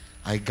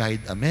 I guide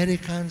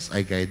Americans,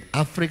 I guide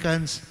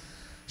Africans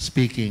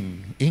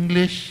speaking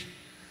English.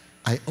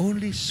 I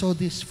only saw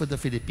this for the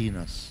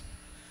Filipinos.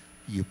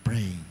 You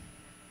praying.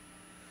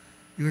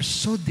 You're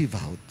so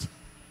devout.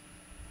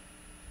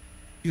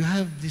 You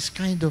have this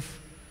kind of,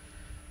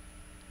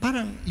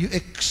 parang you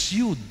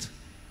exude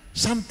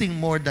something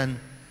more than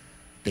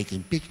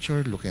taking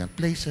picture, looking at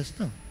places.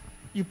 No.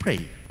 You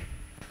pray.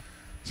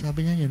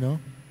 Sabi niya,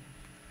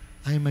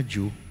 I'm a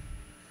Jew.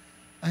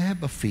 I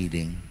have a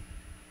feeling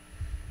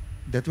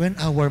that when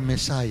our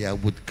Messiah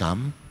would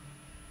come,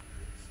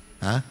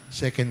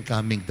 second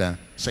coming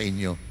sa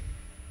inyo,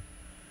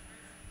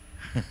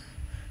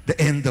 the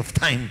end of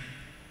time,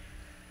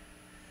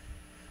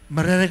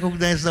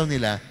 marirecognize daw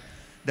nila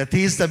that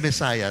He is the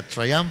Messiah,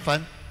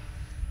 triumphant,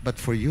 but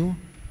for you,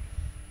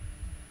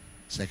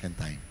 second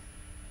time.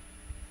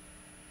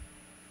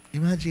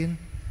 Imagine,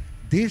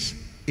 this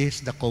is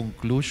the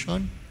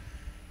conclusion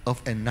of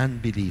a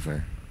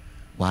non-believer.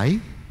 Why?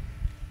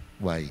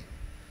 Why?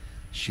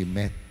 She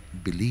met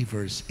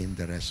believers in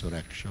the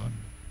resurrection.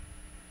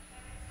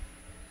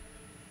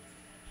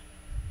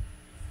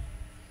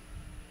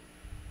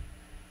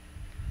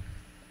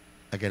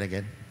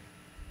 Again.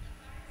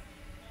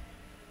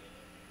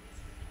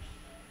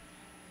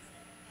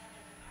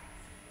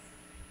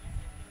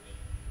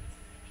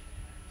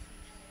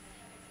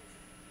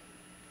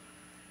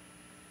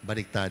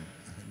 Baliktad.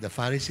 The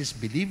Pharisees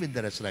believe in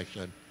the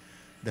resurrection.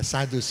 The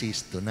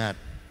Sadducees do not.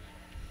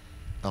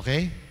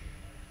 Okay?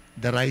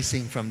 The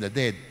rising from the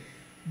dead.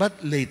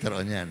 But later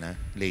on yan,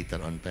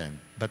 later on pa yan.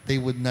 But they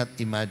would not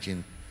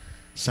imagine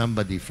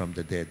somebody from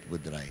the dead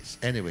would rise.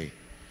 Anyway,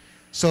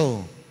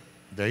 so,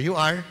 there you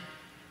are.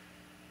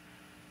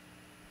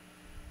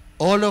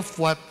 All of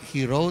what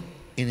he wrote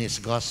in his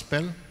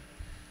gospel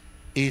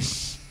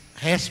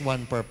has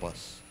one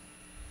purpose.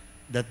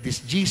 That this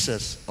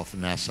Jesus of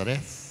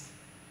Nazareth,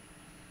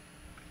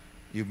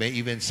 you may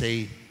even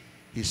say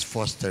his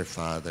foster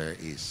father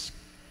is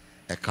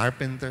a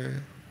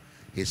carpenter,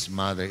 his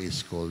mother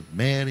is called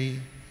Mary.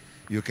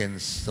 You can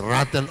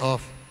rattle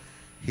off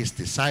his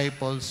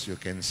disciples. You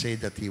can say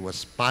that he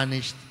was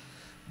punished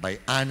by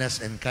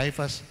Annas and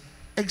Caiaphas.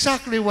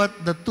 Exactly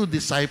what the two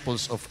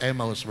disciples of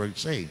Emmaus were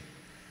saying.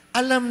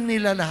 Alam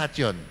nila lahat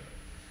yon,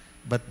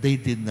 but they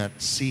did not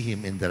see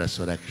him in the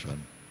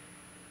resurrection.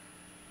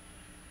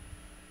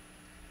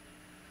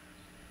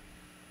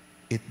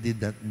 It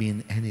did not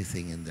mean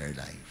anything in their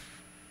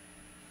life.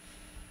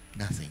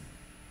 Nothing.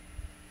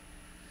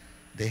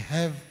 They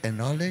have a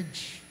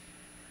knowledge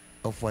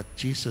of what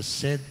Jesus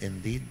said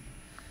and did,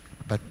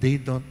 but they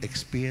don't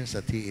experience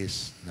that He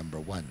is number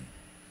one.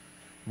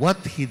 What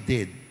He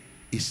did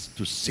is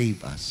to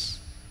save us.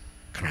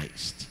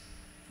 Christ.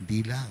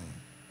 Hindi lang.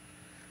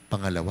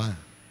 Pangalawa,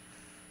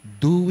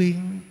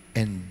 doing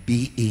and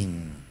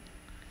being.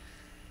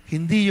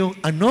 Hindi yung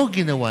ano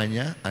ginawa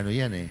niya, ano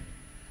yan eh.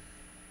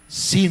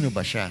 Sino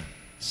ba siya?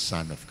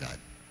 Son of God.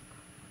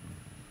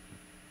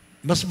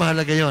 Mas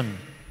mahalaga yon.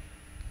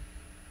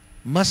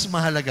 Mas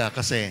mahalaga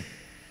kasi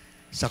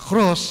sa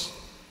cross,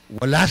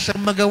 wala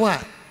siyang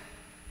magawa.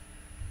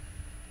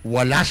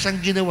 Wala siyang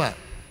ginawa.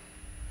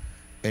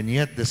 And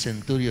yet the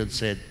centurion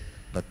said,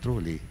 but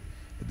truly,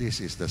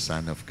 this is the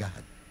Son of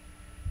God.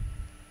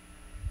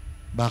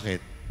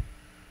 Bakit?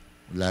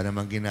 Wala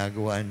namang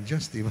ginagawa ang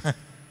Diyos, di ba?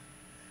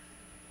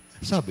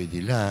 Sabi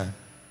nila,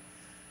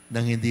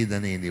 nang hindi na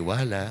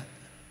naniniwala,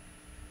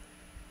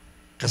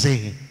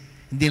 kasi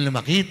hindi nila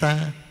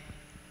makita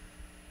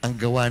ang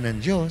gawa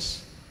ng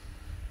Diyos,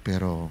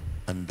 pero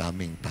ang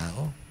daming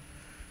tao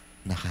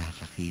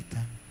nakakakita.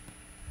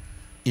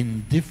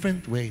 In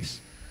different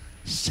ways,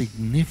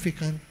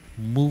 significant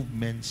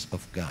movements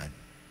of God.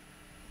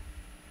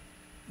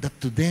 That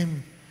to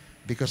them,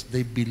 because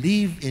they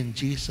believe in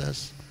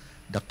Jesus,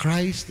 the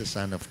Christ, the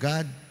Son of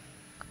God,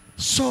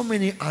 so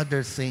many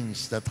other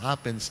things that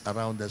happens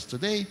around us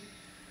today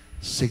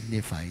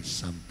signifies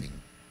something.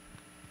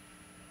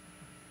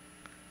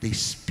 They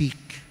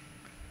speak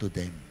to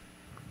them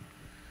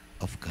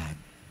of God.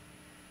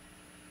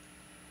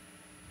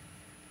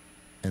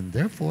 And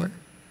therefore,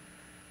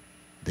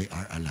 they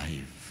are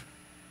alive.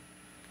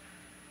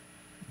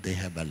 They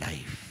have a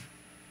life.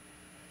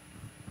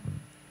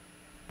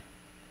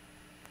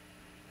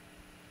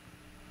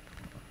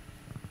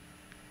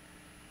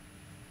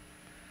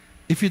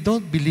 If you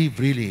don't believe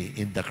really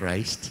in the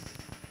Christ,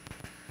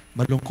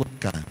 malungkot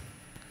ka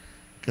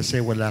kasi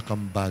wala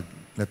kang bag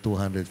na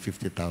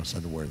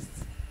 250,000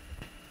 worth.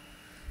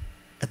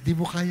 At di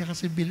mo kaya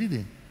kasi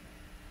bilhin eh.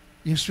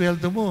 Yung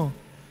sweldo mo,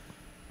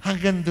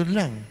 hanggang doon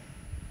lang.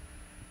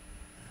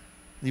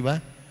 Di ba?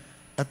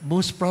 At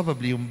most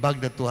probably, yung bag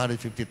na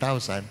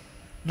 250,000,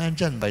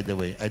 nandyan, by the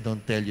way. I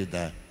don't tell you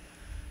the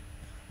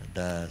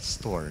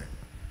store.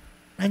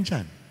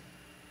 Nandyan.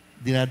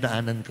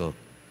 Dinadaanan ko.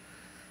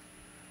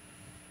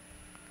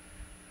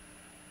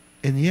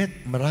 And yet,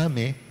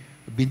 marami,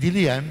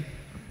 binili yan,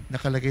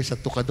 nakalagay sa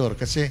tukador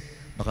kasi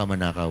baka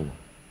manakaw.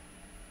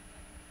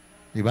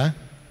 Di ba?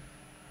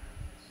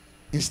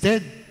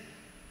 Instead,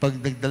 pag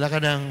nagdala ka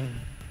ng,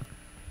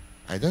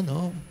 I don't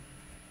know,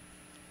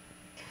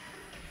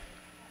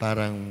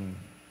 parang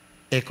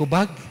eco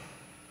bag,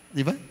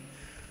 di ba?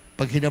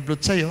 Pag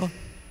hinablot sa'yo,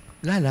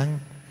 lalang,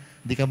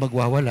 di ka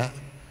magwawala.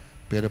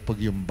 Pero pag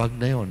yung bag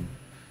na yon,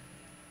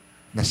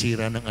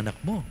 nasira ng anak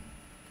mo,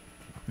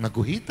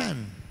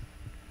 naguhitan,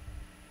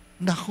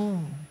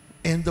 naku,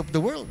 end of the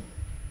world.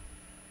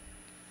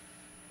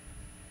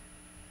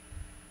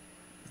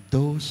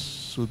 Those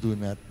who do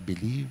not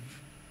believe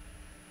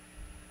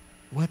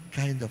what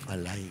kind of a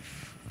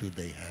life do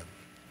they have?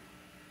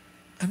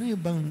 Ano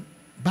yung bang,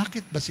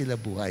 bakit ba sila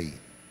buhay?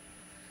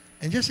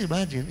 And just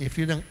imagine, if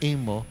yun ang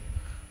aim mo,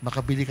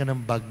 makabili ka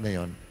ng bag na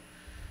yon,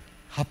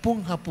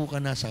 hapong-hapo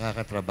ka na sa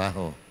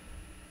kakatrabaho.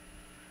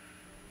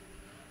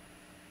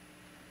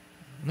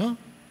 No?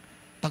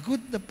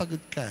 Pagod na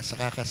pagod ka sa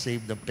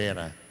kakasave ng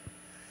pera.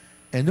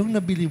 Eh, nung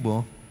nabili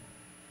mo,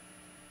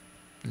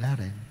 wala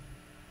rin.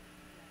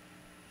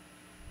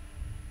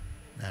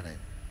 Wala rin.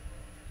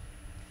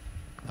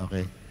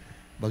 Okay?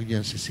 Huwag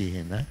niyo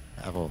sisihin, ha?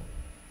 Ako,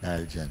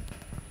 dahil dyan.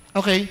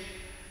 Okay,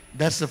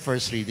 that's the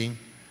first reading.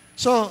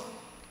 So,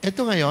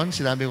 ito ngayon,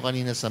 sinabi ko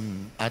kanina sa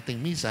ating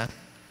misa,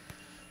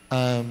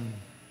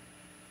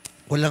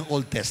 walang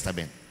Old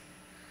Testament.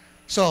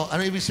 So,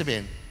 ano ibig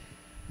sabihin?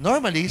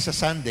 Normally, sa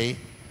Sunday,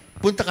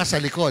 punta ka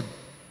sa likod,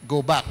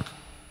 go back.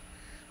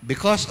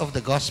 Because of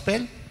the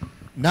gospel,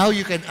 now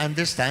you can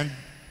understand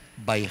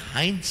by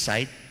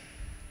hindsight,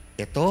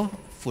 ito,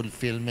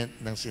 fulfillment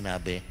ng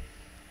sinabi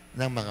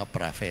ng mga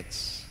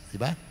prophets.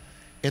 Diba?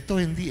 Ito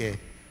hindi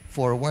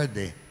forward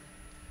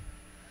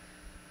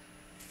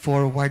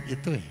Forward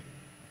ito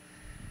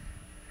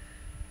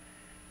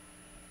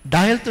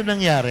Dahil ito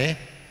nangyari,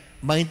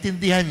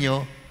 maintindihan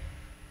nyo,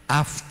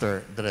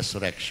 after the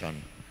resurrection,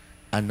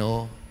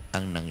 ano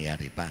ang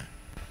nangyari pa.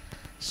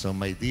 So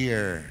my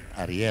dear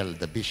Ariel,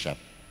 the bishop,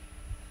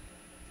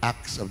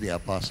 Acts of the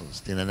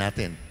Apostles, tingnan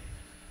natin,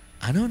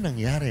 ano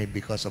nangyari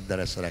because of the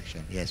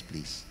resurrection? Yes,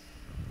 please.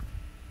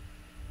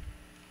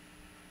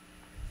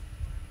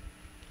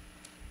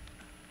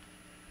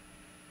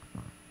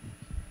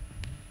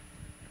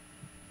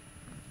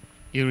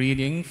 A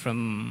reading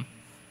from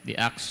the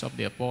Acts of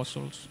the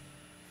Apostles,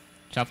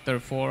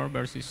 chapter 4,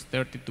 verses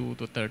 32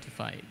 to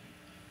 35.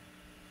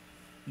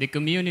 The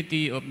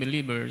community of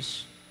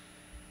believers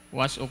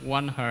was of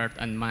one heart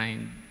and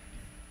mind,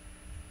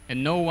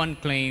 and no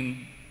one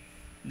claimed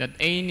that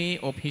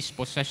any of his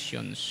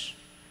possessions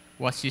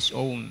was his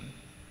own,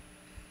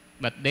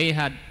 but they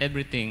had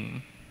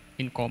everything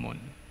in common.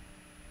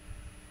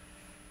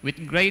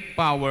 With great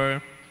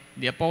power,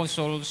 the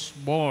apostles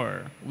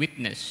bore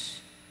witness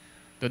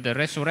to the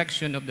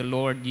resurrection of the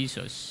Lord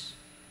Jesus,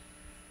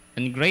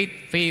 and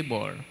great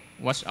favor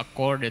was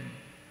accorded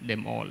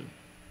them all.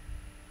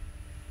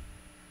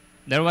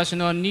 There was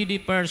no needy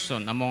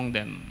person among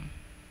them,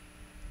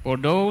 for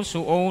those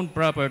who owned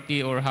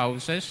property or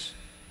houses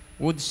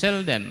would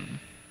sell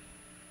them,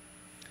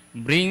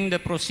 bring the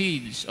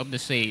proceeds of the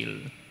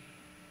sale,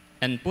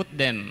 and put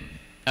them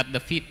at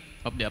the feet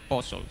of the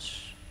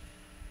apostles,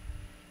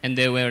 and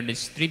they were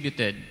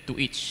distributed to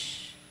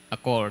each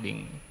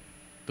according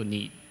to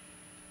need.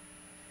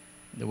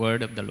 The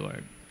word of the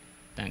Lord.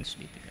 Thanks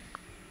be to God.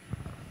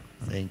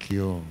 Thank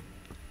you.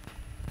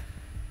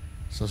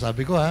 So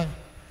sabi ko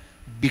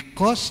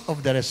because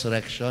of the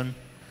resurrection,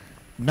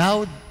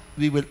 now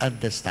we will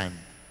understand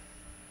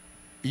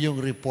yung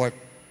report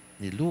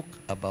ni Luke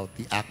about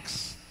the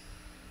acts,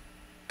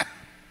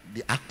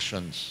 the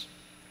actions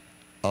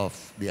of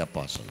the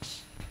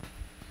apostles.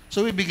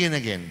 So we begin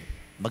again.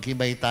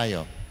 Maghimay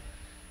tayo.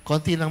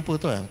 Konti lang po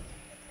ito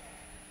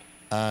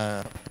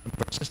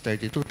verses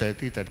 32,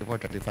 30,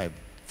 34, 35.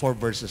 4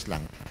 verses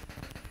lang.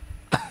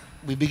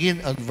 We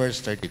begin on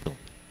verse 32.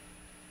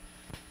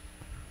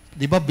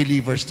 Di ba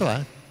believers to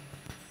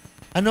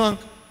Ano ang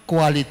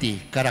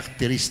quality,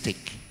 characteristic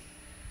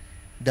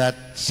that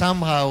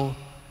somehow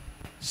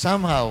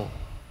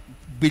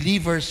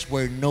believers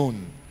were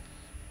known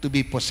to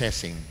be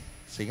possessing?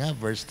 Sige nga,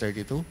 verse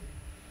 32.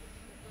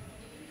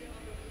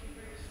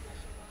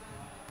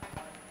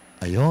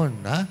 Ayun,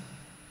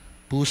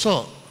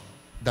 puso,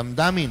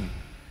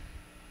 damdamin.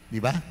 Di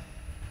ba?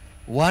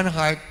 One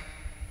heart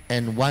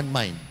and one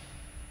mind.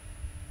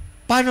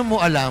 Paano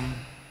mo alam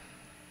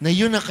na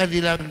yun ang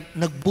kanilang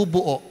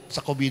nagbubuo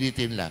sa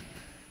community nila?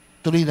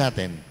 Tuloy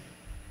natin.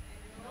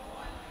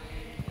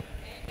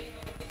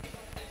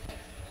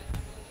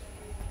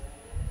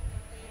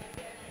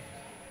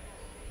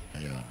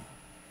 Ayun.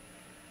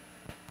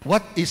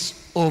 What is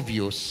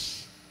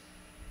obvious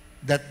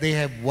that they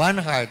have one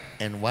heart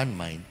and one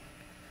mind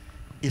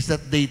is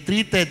that they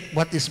treated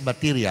what is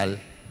material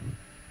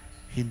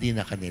hindi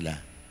na kanila.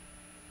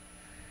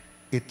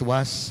 It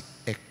was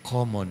a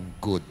common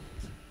good.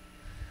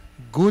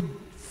 Good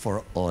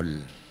for all.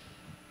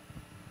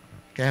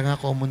 Kaya nga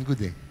common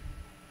good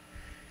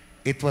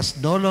It was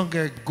no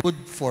longer good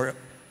for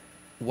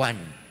one.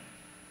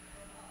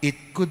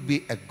 It could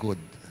be a good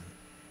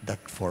that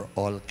for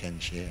all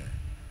can share.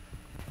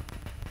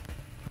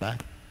 Diba?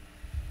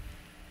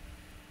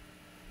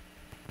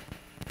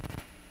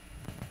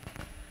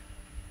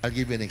 I'll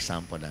give you an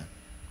example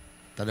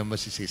Tanong mo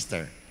si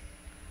sister.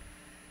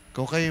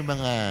 Kung kayo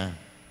mga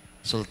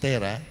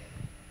soltera,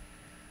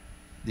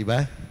 di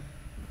ba?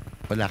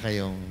 Wala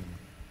kayong,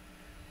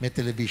 may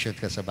television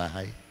ka sa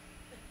bahay?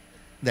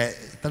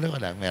 Tanong ko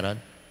lang, meron?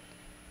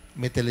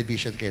 May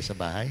television kayo sa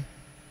bahay?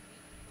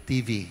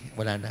 TV,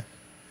 wala na?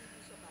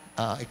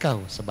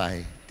 Ikaw sa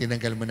bahay,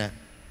 tinanggal mo na.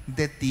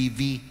 Hindi, TV,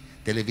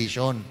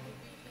 television.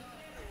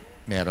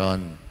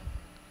 Meron.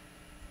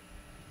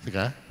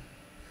 Sika?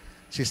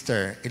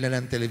 Sister,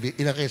 ilan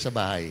kayo sa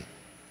bahay?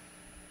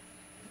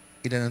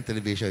 Ilan ang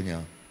television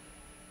nyo?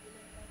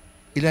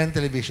 Ilan ang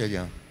television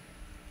nyo?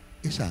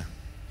 Isa.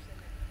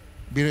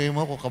 Biruin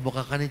mo, kung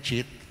kamukha ka ni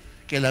cheat,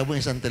 kailangan mo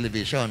isang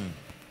television.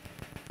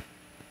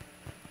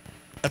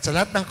 At sa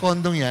lahat ng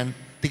kondong yan,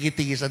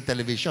 tiki-tiki isang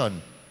television.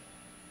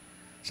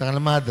 Sa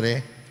kanila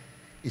madre,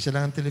 isa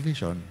lang ang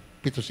television.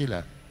 7 sila.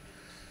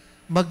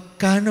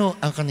 Magkano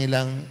ang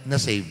kanilang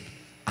na-save?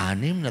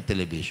 6 na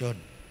television.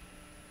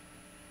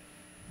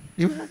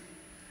 Di ba?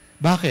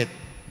 Bakit?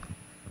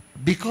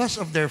 Because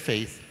of their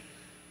faith,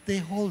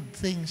 they hold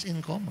things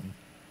in common.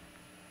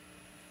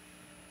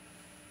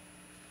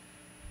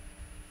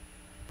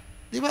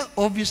 Di ba?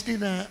 Obviously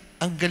na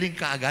ang galing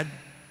kaagad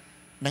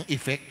ng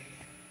effect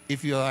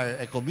if you are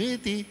a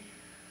community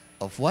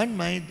of one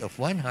mind, of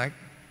one heart.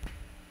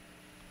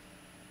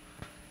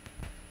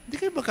 Hindi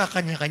kayo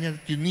magkakanya-kanya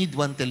that you need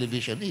one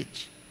television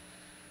each.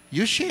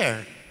 You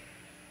share.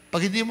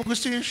 Pag hindi mo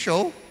gusto yung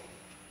show,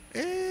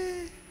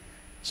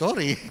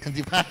 sorry,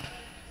 di ba?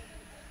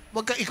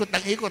 Huwag ka ikot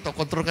ng ikot o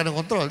control ka ng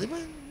control, di ba?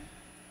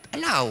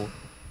 Allow.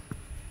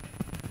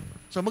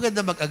 So maganda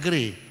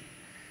mag-agree.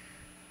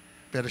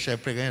 Pero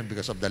syempre ngayon,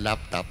 because of the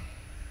laptop,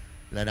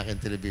 wala na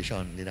kayong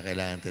television, hindi na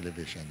kailangan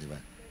television, di ba?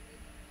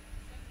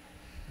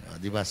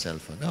 Di ba,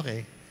 cellphone?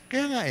 Okay.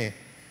 Kaya nga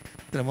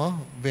tignan mo,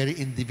 very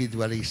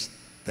individualist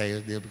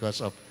tayo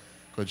because of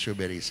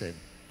consumerism.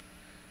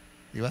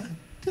 Di ba?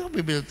 Hindi ako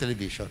bibili ng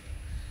television.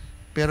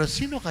 Pero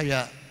sino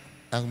kaya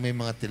ang may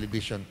mga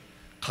television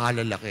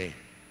kalalaki?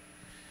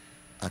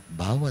 At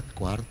bawat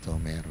kwarto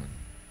meron.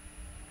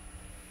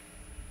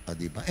 O,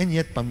 di ba? And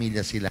yet,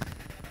 pamilya sila.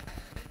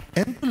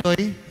 And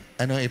tuloy,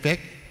 ano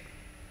effect?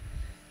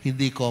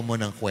 Hindi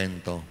common ang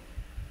kwento.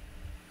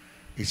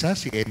 Isa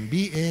si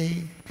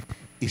NBA,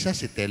 isa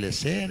si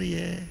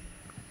teleserye,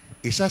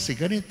 isa si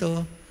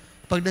ganito.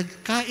 Pag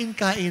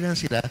nagkain-kainan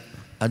sila,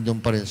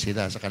 andun pa rin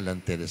sila sa kanilang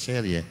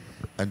teleserye,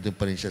 andun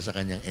pa rin siya sa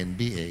kanyang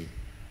NBA.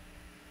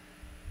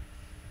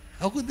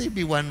 How could they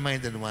be one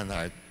mind and one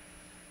heart?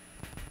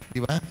 Di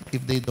ba?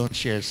 If they don't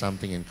share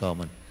something in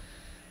common.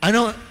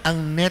 Ano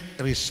ang net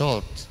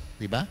result?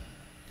 Di ba?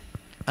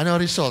 Ano ang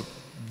result?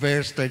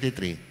 Verse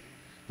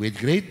 33. With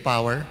great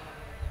power,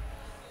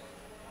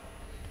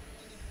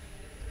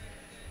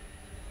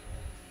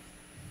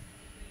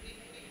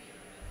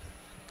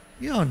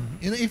 yun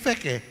ang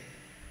effect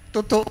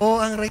Totoo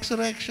ang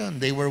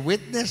resurrection. They were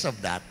witness of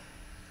that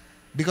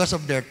because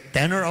of their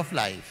tenor of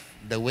life,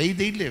 the way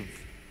they live,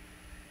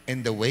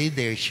 and the way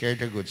they share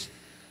their goods.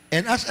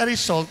 And as a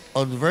result,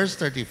 on verse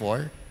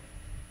 34,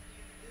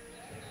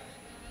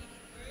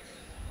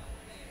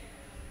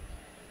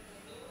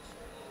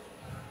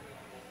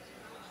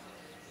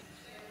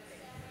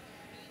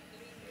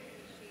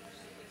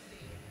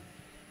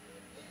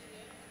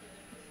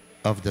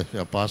 of the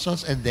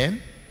apostles, and then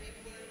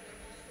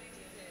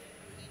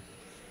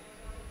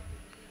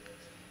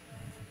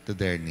to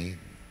their need.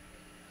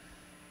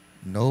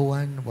 No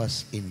one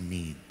was in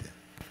need.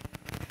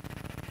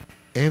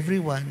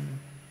 Everyone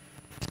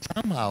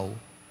somehow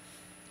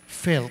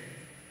felt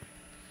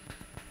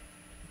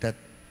that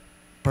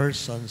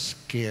persons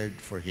cared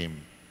for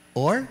him.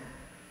 Or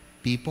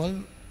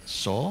people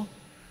saw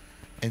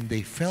and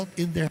they felt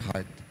in their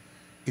heart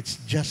it's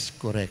just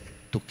correct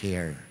to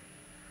care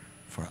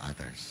for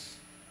others.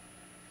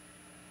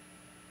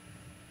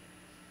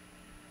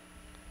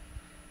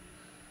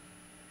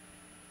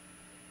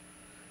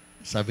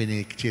 Sabi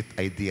ni Chit,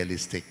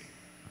 idealistic.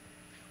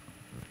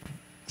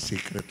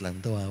 Secret lang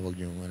to huwag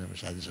niyo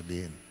masyadong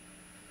sabihin.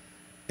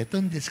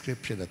 Itong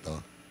description na to,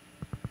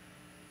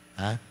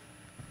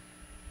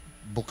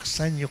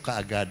 buksan niyo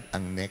kaagad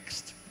ang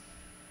next,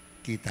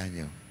 kita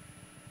niyo.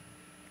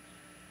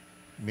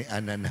 May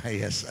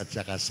Ananias at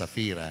saka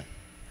Safira,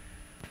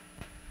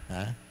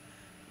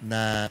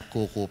 na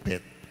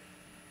kukupit.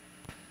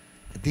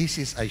 This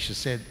is, I should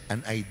say,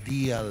 an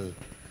ideal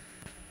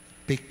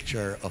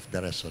picture of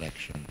the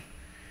resurrection.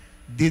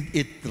 Did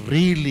it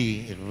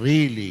really,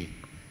 really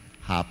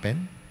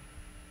happen?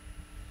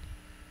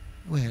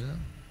 Well,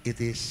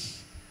 it is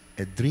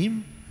a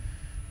dream,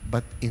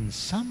 but in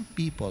some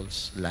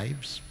people's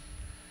lives,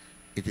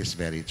 it is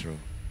very true.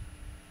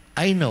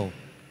 I know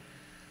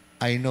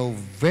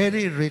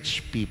very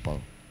rich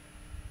people.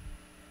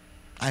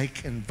 I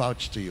can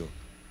vouch to you.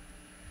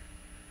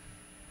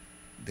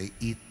 They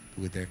eat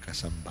with their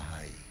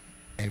kasambahay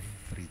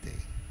every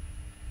day.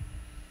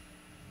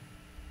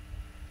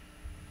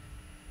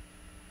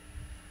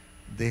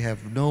 They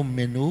have no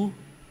menu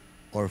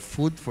or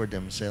food for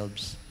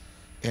themselves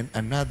and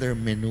another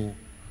menu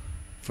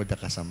for the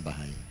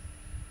kasambahay.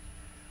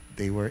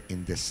 They are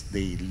in the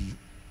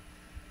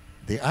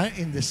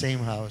same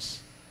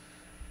house.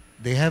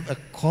 They have a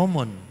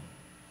common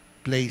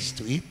place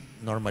to eat,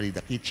 normally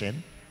the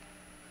kitchen.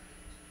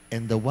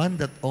 And the one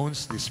that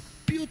owns this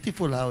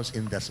beautiful house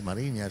in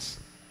Dasmariñas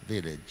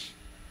village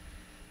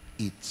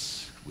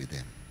eats with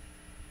them.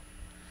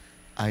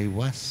 I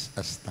was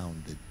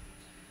astounded.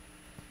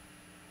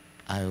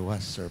 I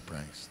was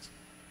surprised.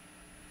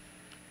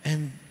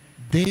 And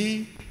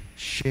they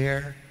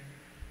share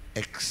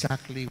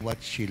exactly what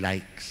she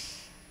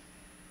likes.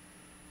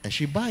 And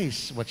she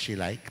buys what she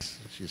likes.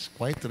 She's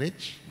quite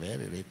rich,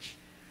 very rich.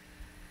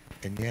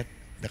 And yet,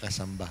 the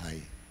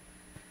kasambahay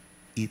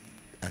eat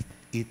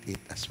it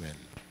as well.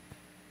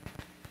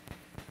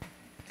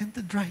 And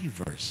the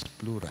drivers,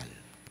 plural.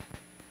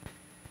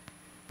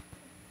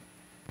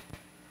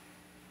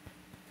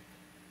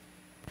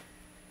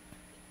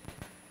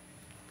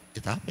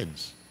 It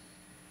happens.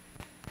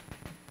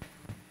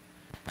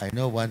 I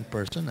know one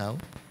person now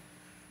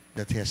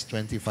that has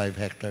 25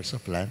 hectares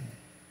of land.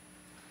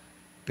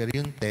 Pero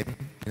yung 10,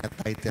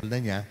 pinatitle na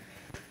niya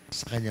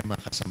sa kanya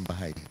mga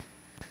kasambahay.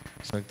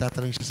 So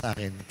nagtatanong siya sa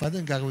akin, paano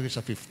yung gagawin ko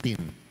sa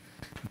 15?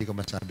 Hindi ko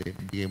masabi,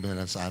 bigay mo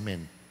na lang sa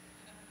amin.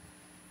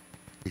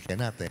 We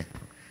cannot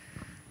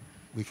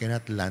We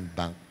cannot land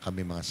bank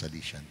kami mga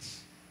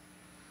Salesians.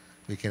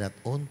 We cannot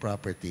own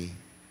property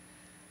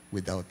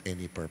without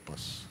any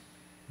purpose.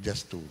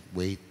 Just to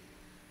wait,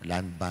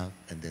 land bank,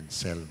 and then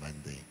sell one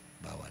day.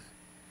 Bawal.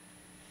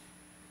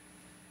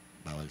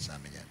 Bawal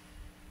sa amin yan.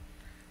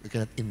 We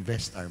cannot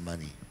invest our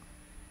money.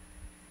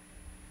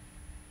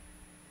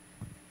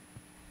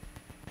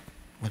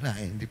 Wala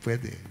hindi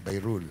pwede. By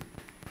rule.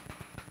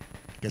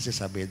 Kasi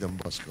sabi Don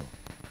Bosco,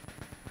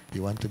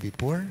 you want to be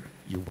poor,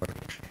 you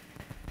work.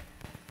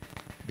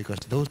 Because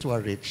those who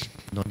are rich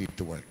no need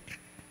to work.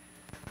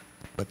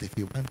 But if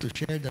you want to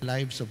share the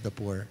lives of the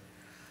poor,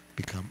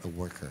 become a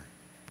worker.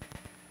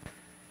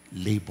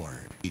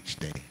 Labor each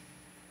day.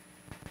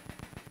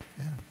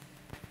 Yeah.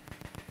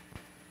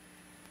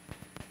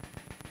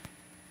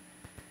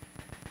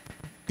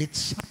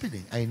 It's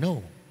happening. I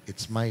know.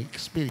 It's my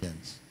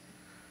experience.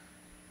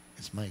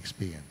 It's my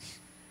experience.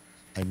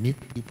 I meet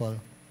people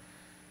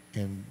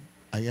and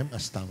I am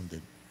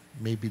astounded.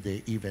 Maybe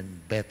they're even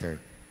better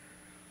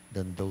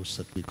than those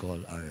that we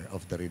call are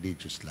of the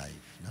religious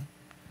life. No?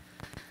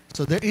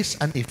 So there is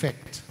an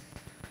effect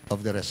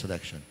of the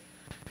resurrection.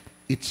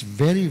 It's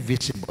very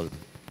visible.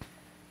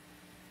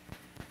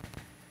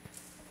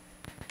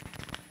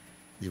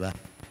 Di ba?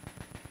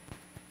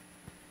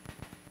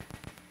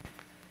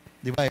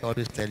 Di ba, I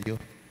always tell you,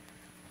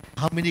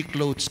 how many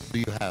clothes do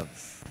you have?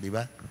 Di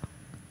ba?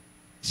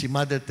 Si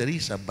Mother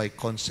Teresa, by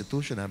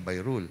constitution and by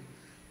rule,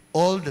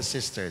 all the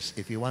sisters,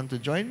 if you want to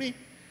join me,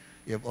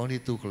 you have only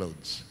 2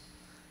 clothes.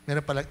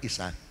 Meron palang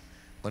isa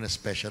on a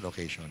special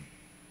occasion.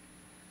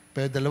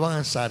 Pero dalawang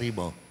ang sari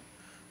mo,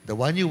 the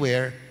one you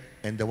wear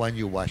and the one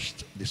you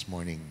washed this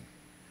morning.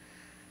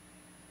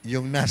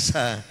 Yung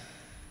nasa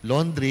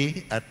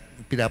laundry at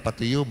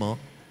pinapatuyo mo,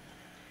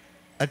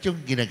 at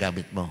yung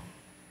ginagamit mo.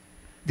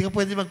 Hindi ka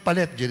pwede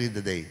magpalit during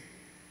the day.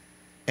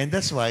 And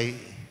that's why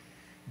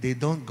they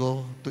don't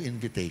go to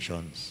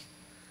invitations.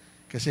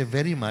 Kasi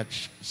very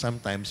much,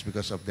 sometimes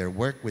because of their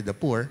work with the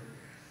poor,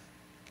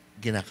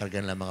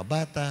 ginakargan lang mga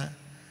bata,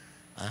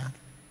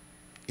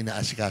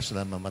 inaasikaso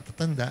lang mga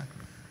matatanda,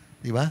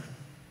 di ba?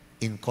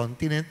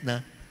 Incontinent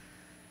na,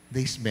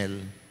 they smell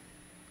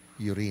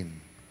urine.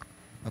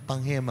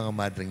 Mapanghi ang mga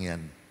madring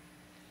yan.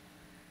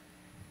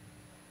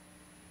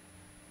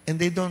 And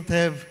they don't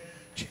have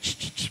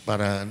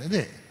para,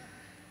 hindi.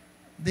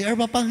 They are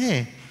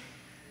mapanghi.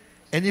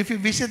 And if you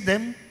visit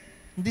them,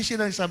 hindi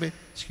sila sabi,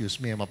 excuse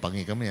me,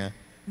 mapanghi kami ha.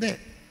 Hindi.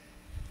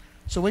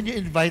 So when you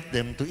invite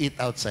them to eat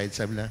outside,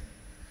 sabi na,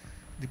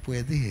 hindi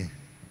pwede eh.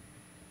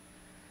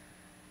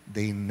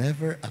 They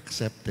never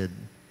accepted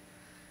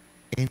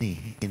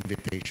any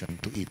invitation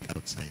to eat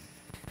outside.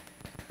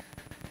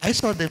 I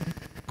saw them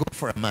go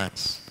for a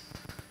mass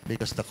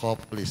because the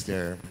couple is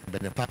their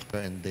benefactor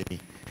and they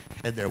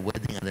had their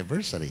wedding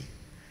anniversary.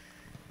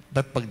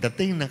 But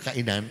pagdating ng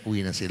kainan,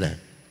 uwi na sila.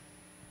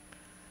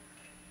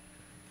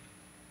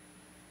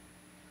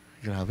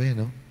 Grabe,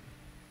 no?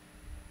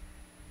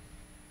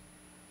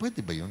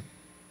 Pwede ba yun?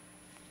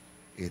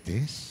 It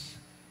is.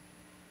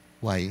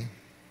 Why?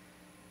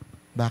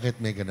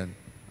 Bakit may ganun?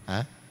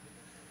 Ha?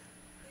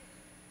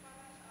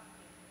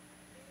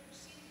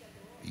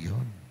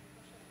 Yun.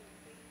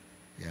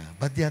 Yeah.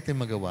 Ba't di natin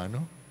magawa,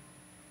 no?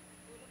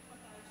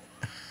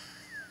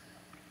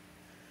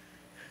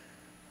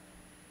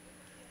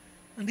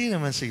 Hindi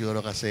naman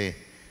siguro kasi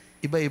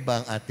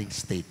iba-iba ang ating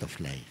state of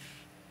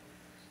life.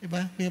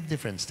 Diba? We have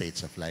different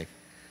states of life.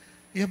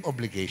 You have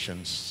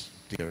obligations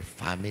to your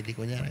family,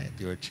 kunyari,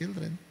 to your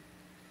children.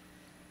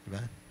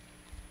 Diba?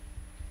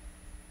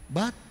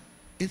 But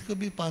it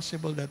could be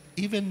possible that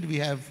even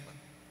we have,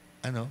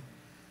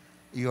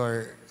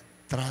 your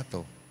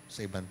trato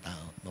sa ibang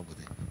tao,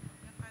 mabuti.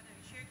 Father,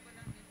 share ko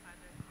lang din,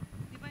 Father.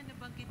 Di ba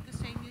nabanggit ko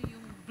sa inyo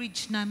yung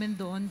bridge namin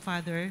doon,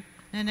 Father,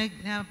 na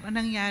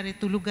nangyari,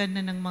 tulugan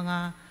na ng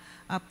mga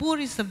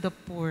poorest of the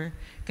poor.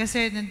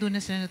 Kasi nandun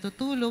na sila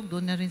natutulog,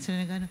 doon na rin sila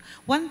nag-ano.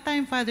 One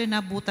time, Father,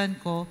 nabutan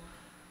ko,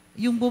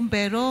 yung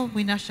bombero,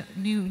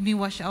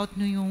 ni-wash out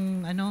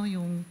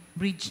yung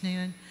bridge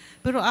na yun.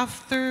 Pero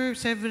after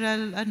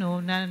several,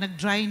 na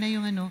nag-dry na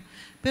yung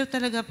pero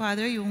talaga,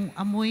 Father, yung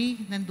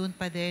amoy nandun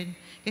pa din.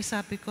 Kaya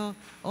sabi ko,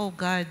 oh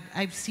God,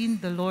 I've seen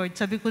the Lord.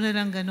 Sabi ko na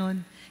lang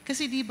ganun.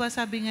 Kasi di ba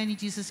sabi nga ni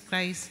Jesus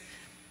Christ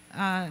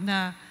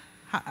na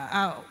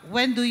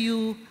when do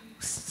you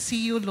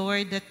see you,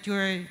 Lord, that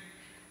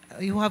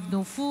you have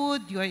no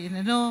food, you are in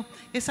ano.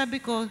 Eh sabi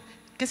ko,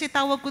 kasi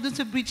tawag ko dun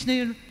sa bridge na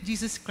yun,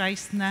 Jesus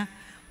Christ na.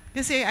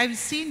 Kasi I've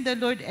seen the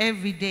Lord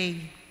every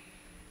day.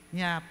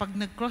 Yeah, pag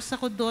nag-cross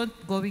ako doon,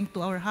 going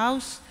to our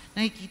house,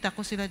 nakikita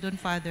ko sila doon,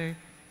 Father.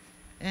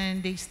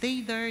 And they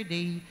stay there,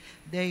 they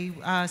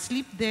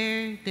sleep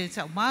there, then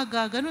sa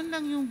umaga, ganun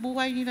lang yung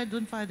buhay nila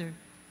doon, Father.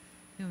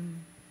 Yun.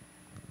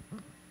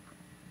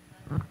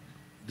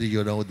 Do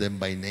you know them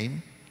by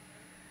name?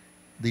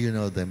 Do you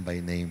know them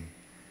by name?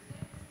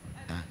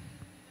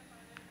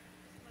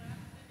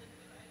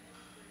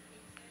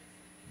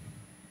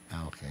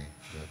 Okay,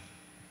 good.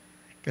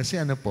 Kasi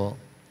ano po,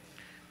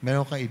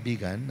 meron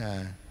kaibigan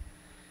na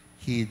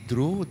he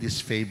drew this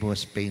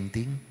famous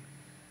painting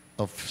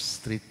of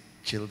street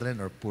children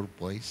or poor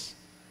boys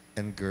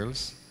and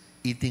girls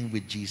eating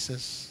with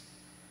Jesus.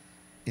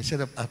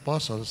 Instead of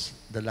apostles,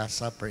 the Last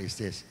Supper is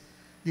this.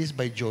 This is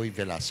by Joey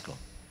Velasco.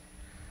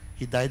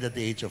 He died at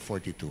the age of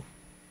 42.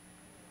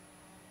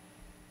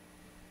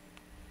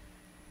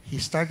 He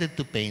started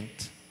to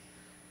paint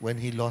when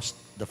he lost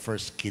the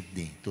first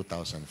kidney,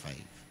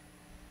 2005.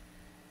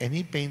 And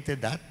he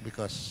painted that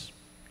because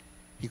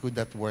he could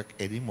not work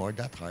anymore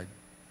that hard.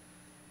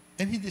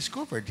 And he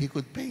discovered he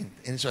could paint.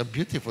 And it's a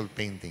beautiful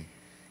painting.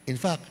 In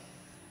fact,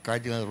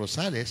 Cardinal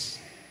Rosales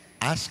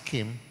asked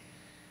him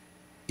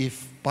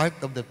if part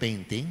of the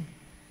painting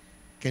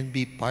can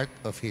be part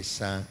of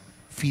his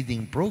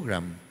feeding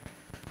program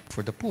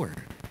for the poor.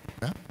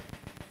 No?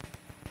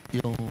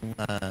 Yung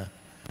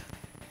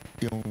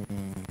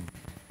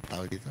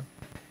tawag dito?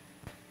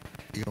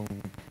 Yung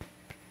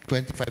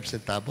 25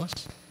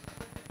 centavos?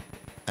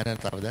 Ano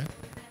tawag doon?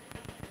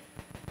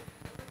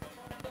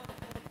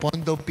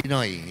 Pondong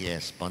Pinoy.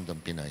 Yes, Pondong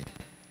Pinoy.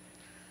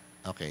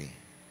 Okay.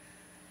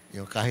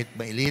 Yung kahit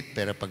mailit,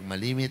 pero pag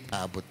malimit,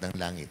 aabot ng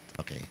langit.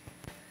 Okay.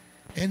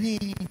 And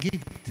he gave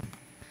it.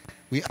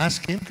 We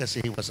asked him kasi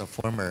he was a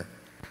former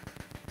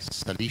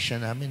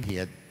Salesian namin. He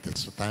had the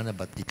sutana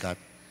but he got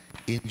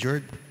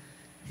injured.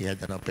 He had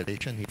an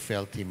operation. He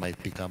felt he might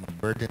become a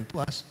burden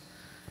to us.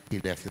 He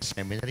left the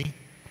seminary.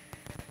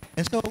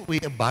 And so we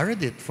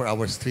borrowed it for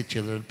our Street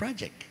Children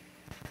project.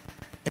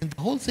 And the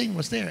whole thing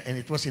was there. And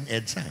it was in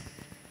EDSA.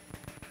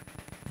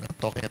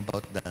 Talking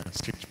about the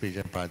Street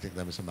Children project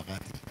namin sa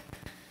Makati.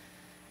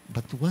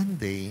 But one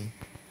day,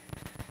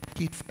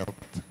 he felt,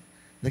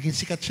 naging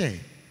sikat siya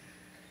eh.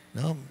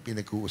 No?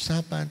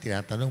 Pinag-uusapan,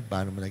 tinatanong,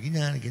 paano mo na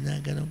ganyan,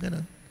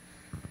 ganon.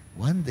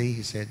 One day,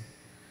 he said,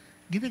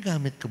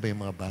 ginagamit ko ba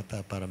yung mga bata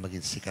para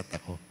maging sikat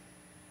ako?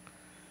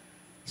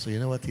 So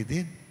you know what he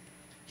did?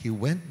 He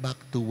went back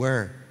to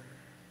where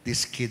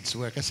these kids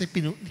were. Kasi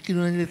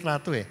kinuha niya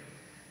litrato eh.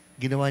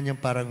 Ginawa niya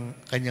parang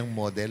kanyang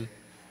model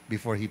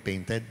before he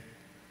painted.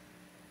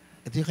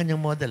 Ito yung kanyang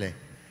model eh.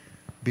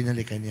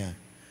 Binalikan niya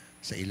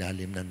sa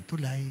ilalim ng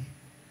tulay.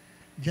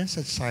 Diyan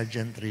sa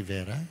Sergeant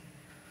Rivera.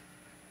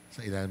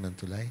 Sa ilalim ng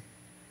tulay.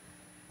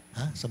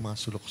 Sa mga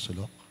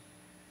sulok-sulok.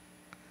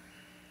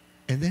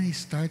 And then he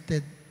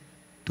started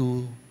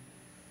to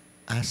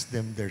ask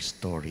them their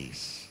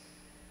stories.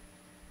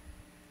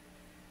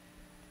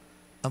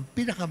 Ang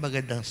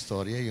pinakamagandang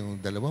storya, yung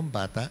dalawang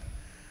bata,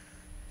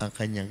 ang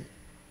kanyang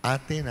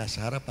ate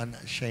nasa harapan,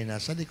 siya ay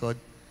nasa likod,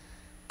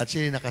 at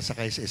siya ay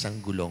nakasakay sa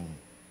isang gulong.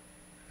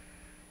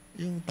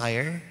 Yung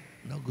tire,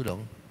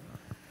 gulong.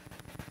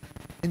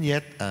 And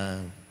yet,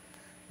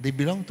 they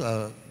belong to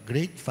a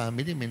great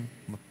family. I mean,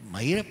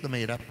 mahirap na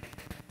mahirap.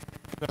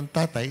 Pero ang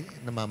tatay,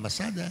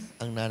 namamasada,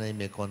 ang nanay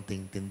may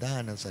konting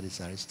tindahan ng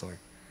sari-sari store.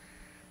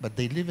 But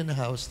they live in a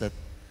house that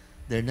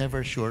they're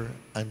never sure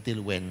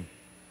until when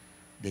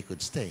they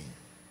could stay.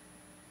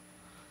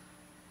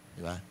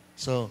 Diba?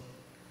 So,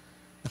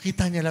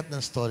 nakita niya lahat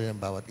ng story ng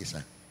bawat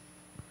isa.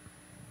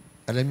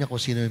 Alam niya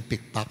kung sino yung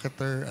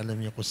pickpocketer, alam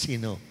niya kung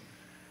sino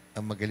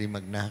ang magaling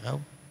magnakaw.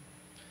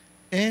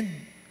 And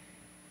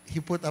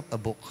he put up a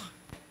book.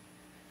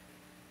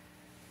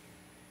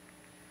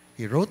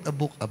 He wrote a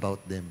book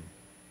about them.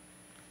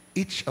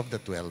 Each of the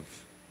 12.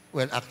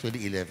 Well,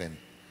 actually 11.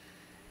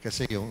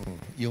 Kasi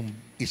yung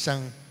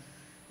isang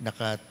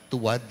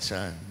nakatuwad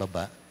sa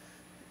baba,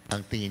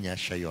 ang tingin niya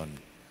siya yon.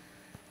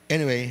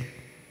 Anyway,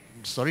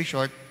 story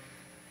short,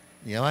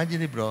 ginawa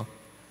niya libro,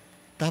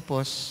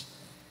 tapos,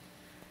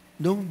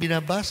 nung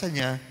binabasa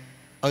niya,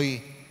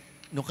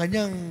 nung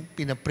kanyang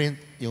pinaprint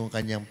yung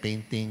kanyang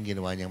painting,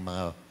 ginawa niyang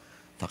mga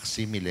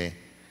facsimile,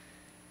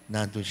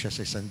 nandun siya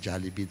sa isang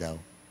Jollibee daw.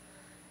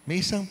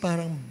 May isang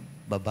parang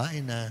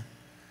babae na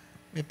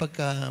may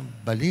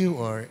pagkabaliw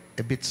or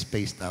a bit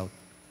spaced out.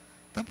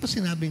 Tapos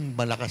sinabing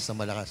malakas na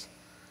malakas,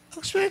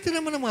 ang swerte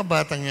naman ng mga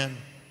batang yan.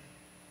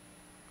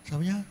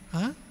 Sabi niya,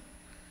 ha?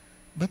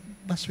 Ba't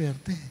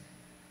maswerte?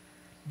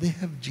 They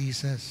have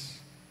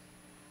Jesus.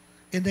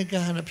 And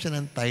naghahanap siya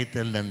ng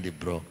title ng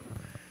libro.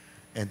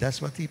 And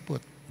that's what he put.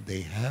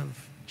 They have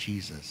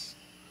Jesus.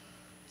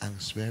 Ang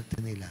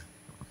swerte nila.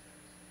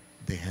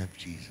 They have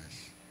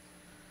Jesus.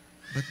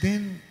 But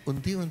then,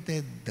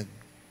 unti-unti,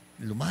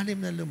 lumalim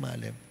na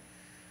lumalim.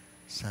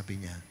 Sabi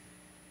niya,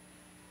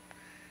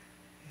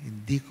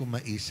 hindi ko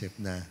maisip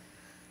na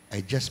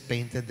I just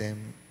painted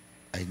them,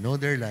 I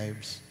know their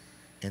lives,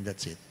 and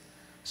that's it.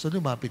 So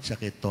lumapit siya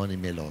kay Tony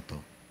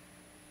Meloto.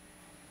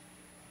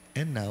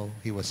 And now,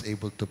 he was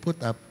able to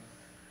put up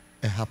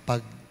a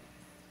hapag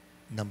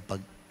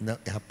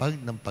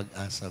ng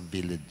Pag-asa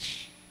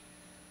village.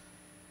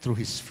 Through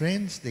his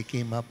friends, they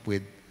came up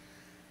with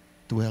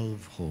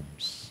 12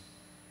 homes.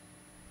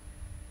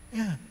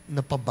 Yeah,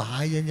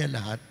 napabahayan niya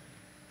lahat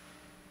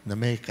na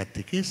may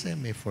catechism,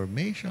 may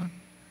formation.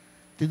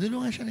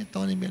 Tinulungan siya ni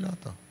Tony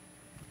Meloto.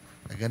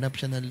 Naganap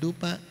siya ng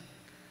lupa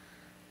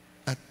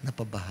at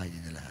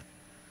napabahayan niya lahat.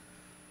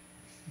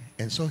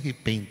 And so he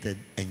painted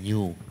a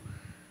new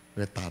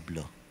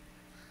retablo.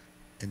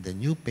 And the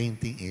new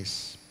painting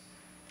is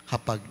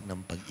Hapag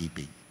ng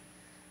Pag-ibig.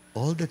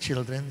 All the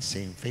children,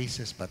 same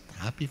faces but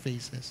happy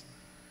faces,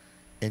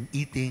 and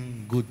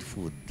eating good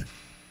food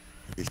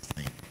this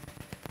time.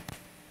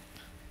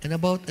 And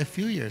about a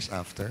few years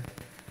after,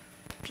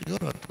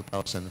 siguro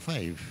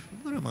 2005,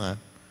 siguro mga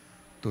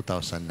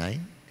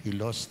 2009,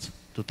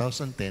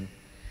 2010,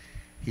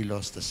 he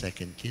lost a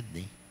second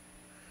kidney,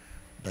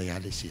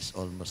 dialysis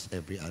almost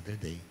every other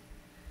day,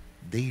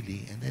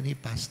 daily, and then he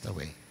passed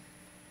away.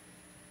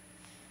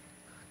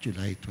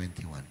 July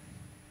 21.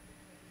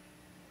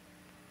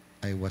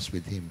 I was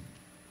with him.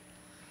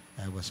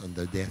 I was on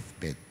the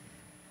deathbed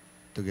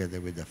together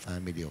with a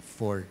family of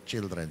 4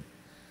 children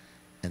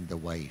and the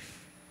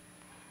wife.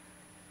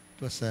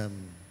 It was a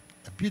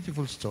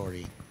beautiful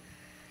story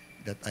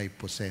that I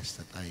possess,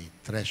 that I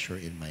treasure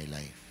in my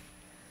life.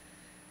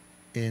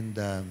 And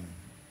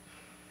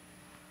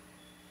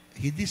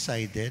he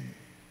decided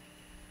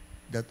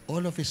that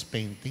all of his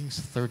paintings,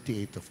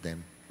 38 of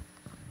them,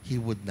 he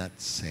would not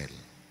sell.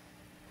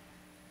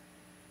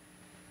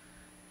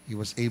 He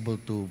was able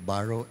to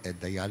borrow a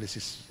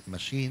dialysis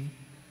machine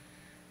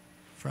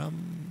from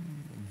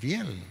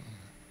Viel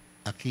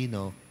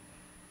Aquino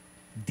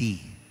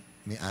D.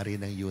 May-ari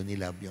ng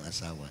Unilab yung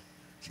asawa,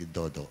 si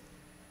Dodo.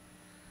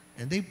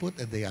 And they put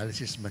a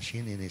dialysis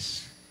machine in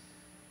his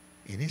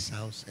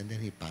house, and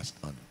then he passed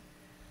on.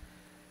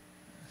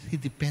 He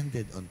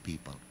depended on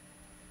people,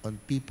 on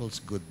people's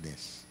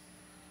goodness.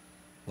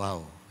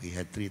 Wow, he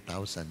had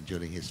 3,000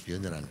 during his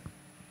funeral.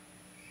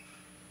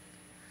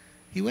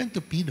 He went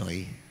to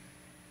Pinoy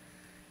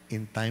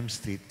in Times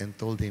Street and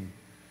told him,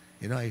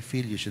 I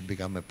feel you should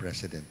become a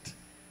president.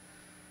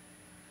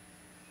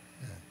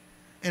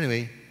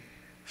 Anyway,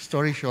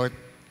 story short,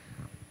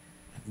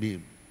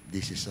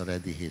 this is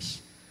already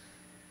his,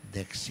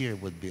 next year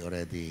would be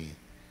already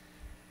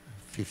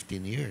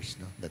 15 years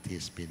that he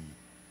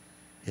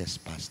has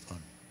passed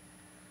on.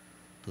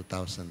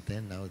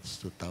 2010, now it's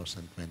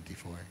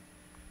 2024.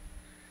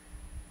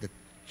 The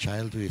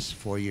child who is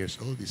 4 years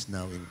old is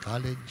now in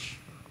college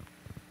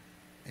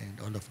and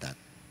all of that.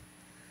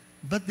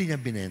 Ba't di niya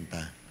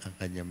binenta ang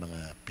kanyang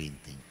mga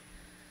painting?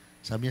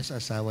 Sabi niya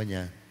sa asawa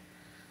niya,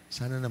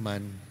 sana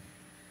naman,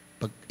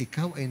 pag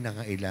ikaw ay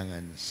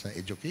nangailangan sa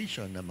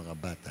education ng mga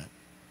bata,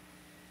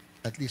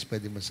 at least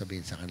pwede mo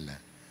sabihin sa kanila,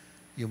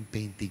 yung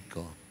painting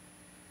ko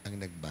ang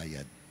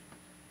nagbayad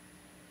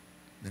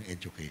ng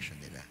education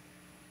nila.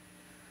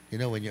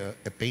 When you're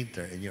a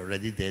painter and you're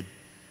already dead,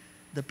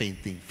 the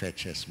painting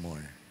fetches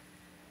more.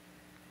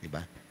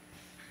 Diba?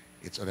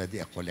 It's already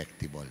a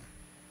collectible.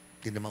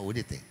 Hindi na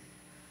maulit eh.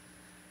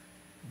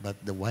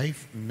 But the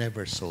wife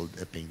never sold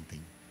a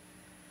painting.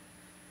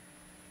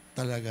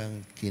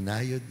 Talagang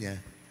kinayod niya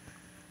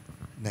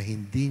na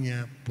hindi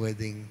niya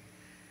pwedeng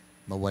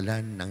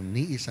mawalan ng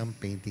ni isang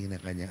painting ng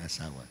kanyang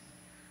asawa.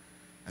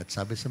 At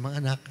sabi sa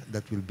mga anak,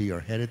 that will be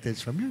your heritage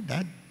from your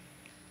dad.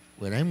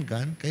 When I'm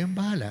gone, kayong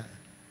bahala.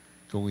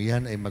 Kung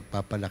yan ay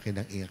magpapalaki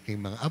ng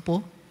aking mga apo,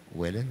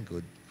 well and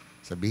good.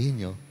 Sabihin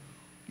nyo,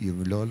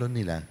 yung lolo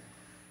nila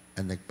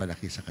ang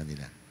nagpalaki sa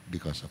kanila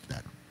because of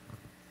that.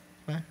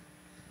 Diba?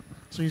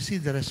 So you see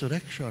the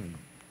resurrection.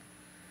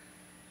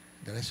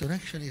 The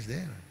resurrection is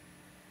there.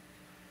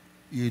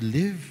 You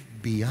live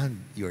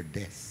beyond your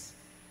death.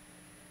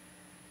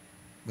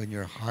 When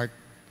your heart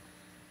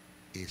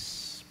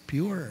is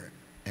pure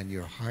and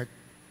your heart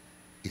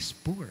is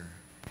poor.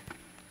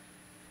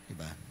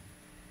 Diba?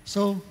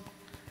 So,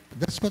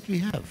 that's what we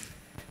have.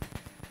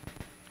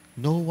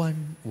 No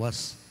one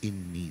was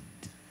in need.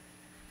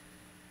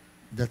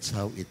 That's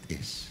how it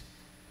is.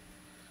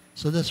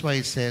 So that's why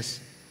it says,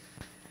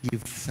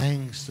 give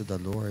thanks to the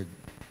Lord,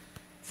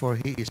 for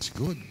He is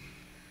good.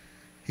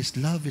 His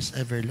love is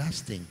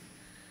everlasting.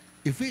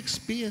 If we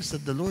experience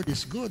that the Lord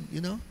is good,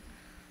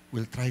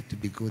 we'll try to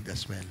be good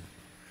as well,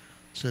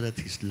 so that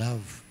His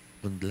love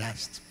won't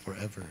last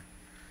forever.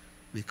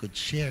 We could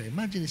share.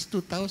 Imagine it's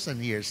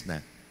 2,000 years na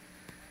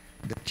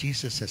that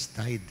Jesus has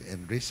died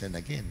and risen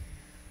again.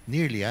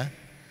 Nearly,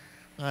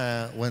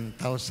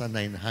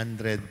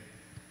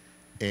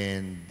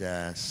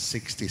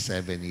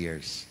 1,967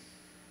 years.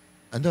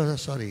 No,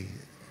 sorry.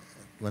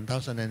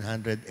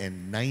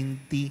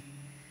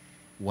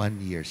 1,991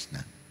 years na.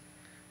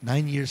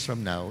 9 years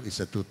from now is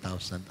the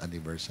 2000th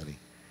anniversary.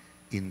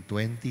 In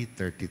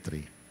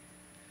 2033.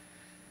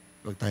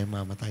 Huwag tayong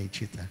mamatay,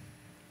 Chita.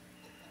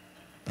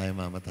 tayo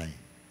mamatay.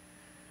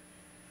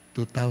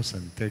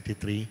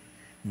 2033,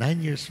 9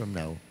 years from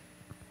now,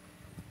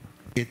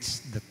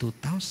 it's the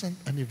 2000th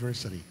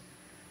anniversary.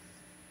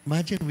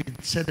 Imagine we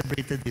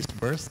celebrated his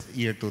birth,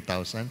 year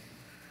 2000.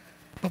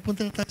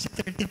 Papunta na tayo sa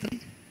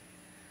 33.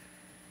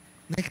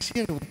 Next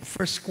year,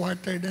 first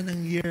quarter na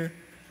ng year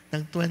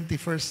ng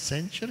 21st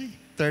century,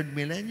 third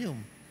millennium.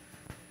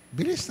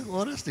 Bilis ng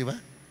oras, di ba?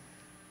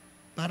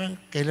 Parang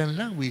kailan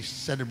lang we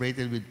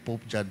celebrated with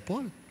Pope John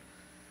Paul.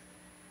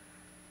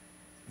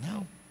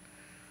 Now,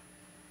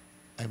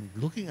 I'm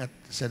looking at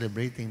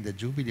celebrating the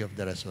Jubilee of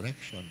the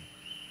Resurrection.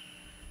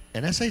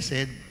 And as I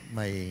said,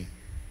 my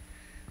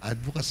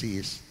advocacy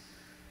is,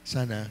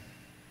 sana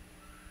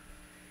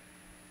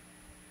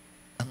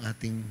ang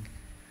ating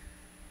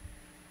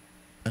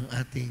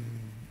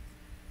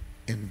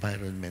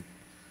environment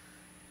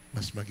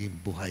mas maging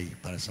buhay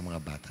para sa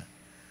mga bata.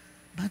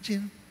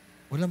 Imagine,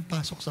 walang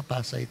pasok sa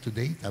Pasay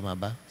today. Tama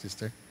ba,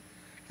 sister?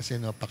 Kasi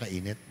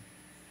napakainit.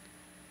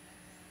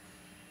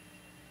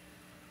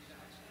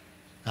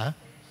 Ha?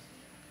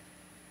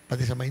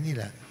 Pati sa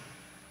Maynila.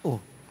 Oh,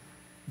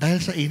 dahil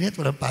sa init,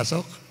 walang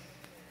pasok.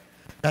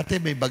 Dati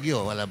may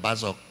bagyo, walang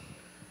pasok.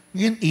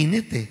 Ngayon,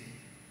 init eh.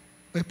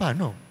 Eh,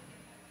 paano?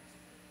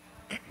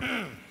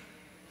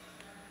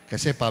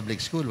 Kasi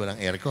public school, walang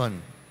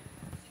aircon.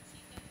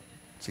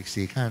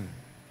 Siksikan.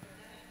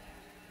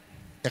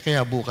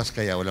 Kaya bukas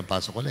walang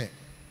pasok ulit.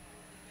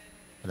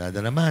 Wala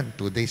na naman,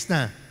 2 days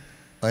na.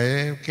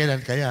 Eh,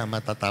 kailan kaya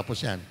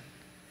matatapos yan?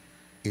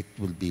 It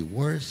will be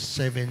worse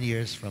 7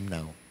 years from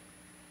now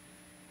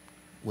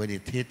when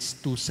it hits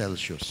 2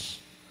 Celsius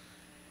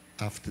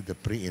after the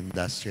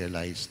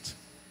pre-industrialized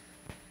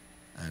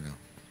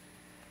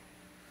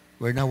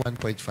we're now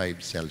 1.5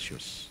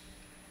 Celsius.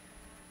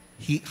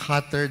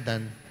 Hotter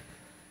than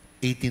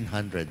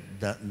 1800,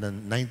 the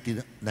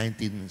 1900,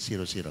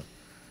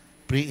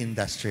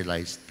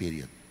 pre-industrialized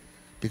period.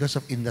 Because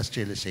of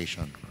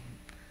industrialization,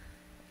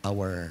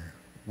 our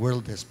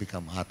world has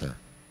become hotter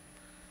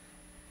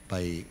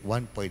by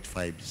 1.5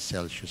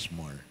 Celsius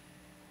more.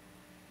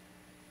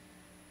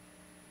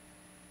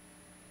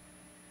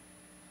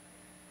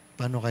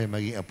 Paano kayo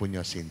maging apo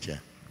nyo,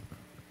 Cynthia?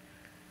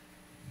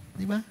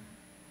 Di ba?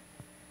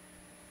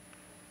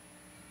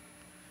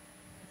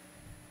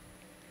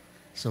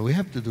 So we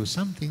have to do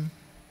something.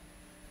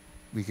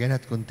 We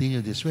cannot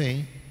continue this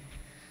way.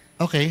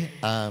 Okay,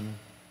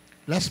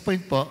 last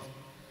point po,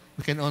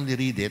 we can only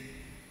read it.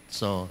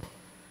 So,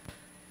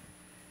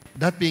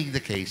 that being the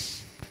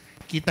case,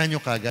 kita nyo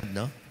kagad,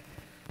 no?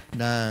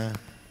 Na,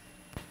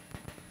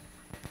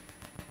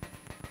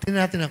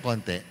 tingnan natin ng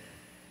konti.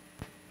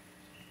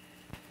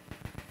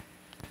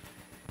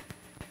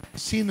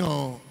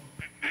 Sino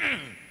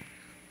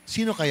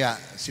kaya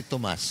si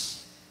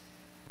Tomas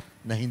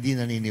na hindi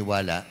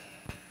naniniwala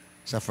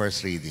sa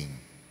first reading?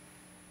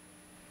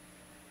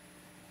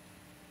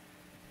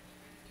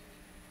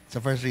 Sa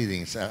first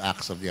reading, sa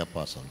Acts of the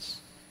Apostles.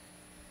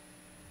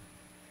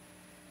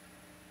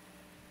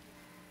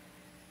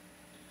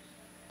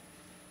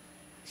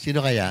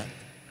 Sino kaya?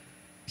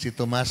 Si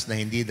Tomas na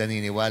hindi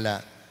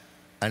naniniwala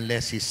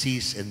unless he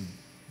sees and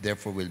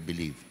therefore will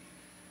believe.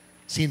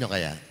 Sino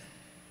kaya?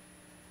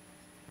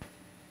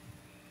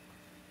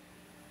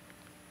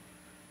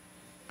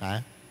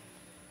 Ha?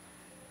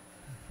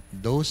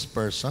 Those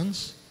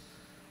persons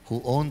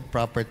who owned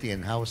property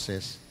and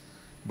houses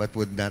but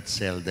would not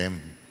sell them.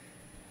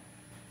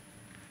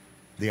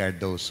 They are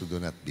those who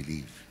do not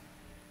believe.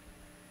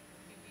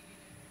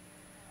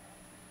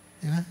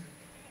 Diba?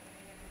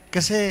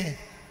 Kasi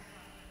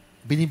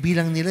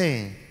binibilang nila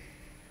eh.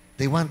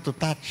 They want to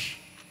touch.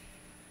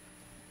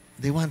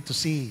 They want to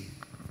see.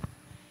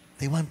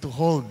 They want to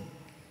hold.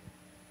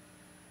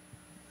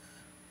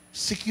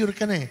 Secure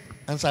ka na eh.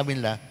 Ang sabi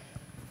nila,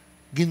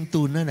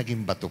 ginto na,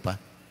 naging bato pa.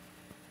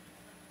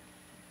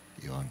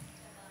 Yun.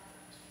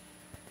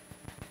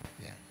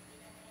 Yeah.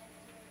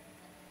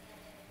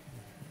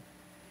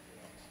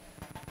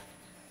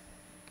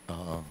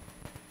 Oo.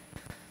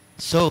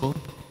 So,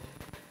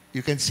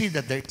 you can see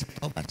that there is a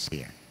Thomas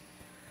here.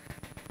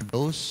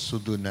 Those who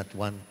do not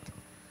want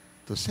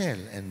to sell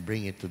and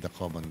bring it to the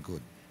common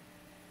good.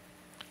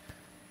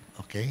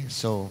 Okay,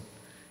 so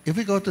if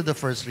we go to the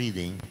first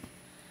reading,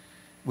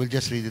 we'll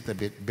just read it a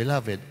bit.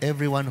 Beloved,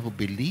 everyone who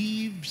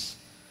believes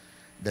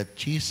that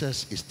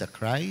Jesus is the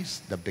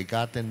Christ, the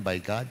begotten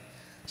by God.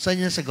 Saan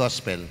yan sa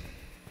gospel?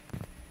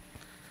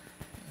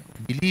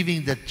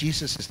 Believing that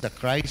Jesus is the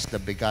Christ,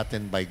 the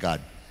begotten by God.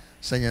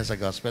 Saan yan sa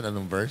gospel?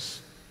 Anong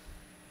verse?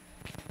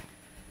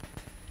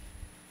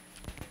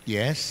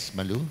 Yes,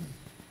 Malu.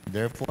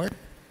 Therefore,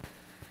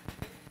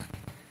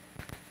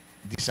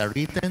 these are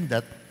written,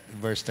 that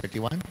verse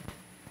 31.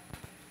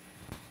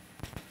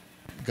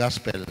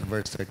 Gospel,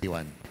 verse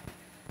 31.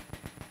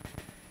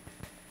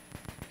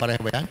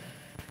 Pareho ba yan?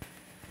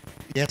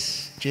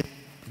 Yes, Chip,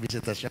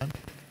 visitation.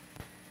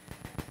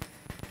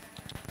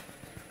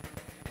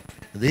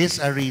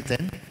 These are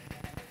written,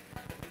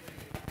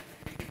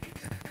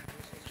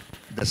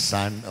 the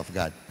Son of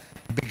God.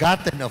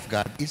 Begotten of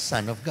God is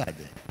Son of God.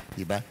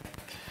 Diba?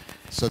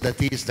 so that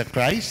he is the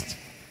Christ,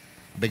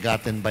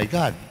 begotten by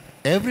God.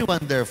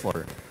 Everyone,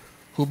 therefore,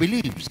 who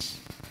believes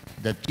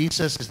that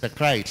Jesus is the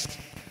Christ,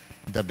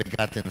 the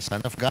begotten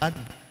Son of God,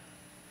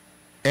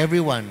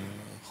 everyone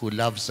who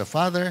loves the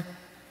Father,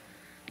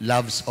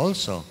 loves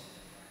also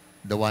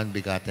the one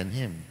begotten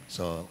him.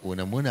 So,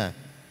 una muna.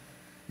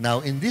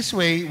 Now, in this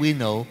way, we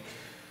know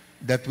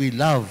that we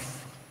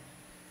love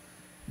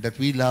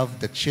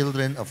the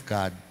children of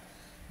God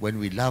when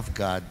we love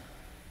God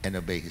and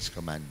obey His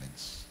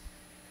commandments.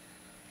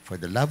 For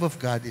the love of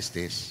God is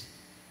this: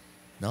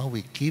 now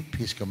we keep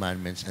His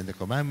commandments, and the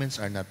commandments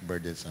are not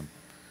burdensome.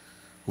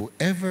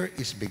 Whoever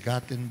is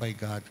begotten by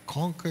God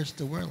conquers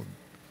the world.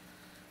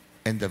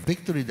 And the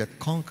victory that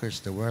conquers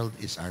the world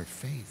is our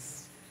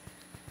faith.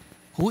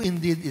 Who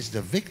indeed is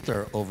the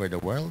victor over the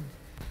world?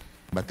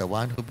 But the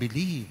one who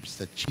believes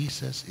that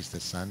Jesus is the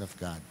Son of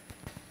God.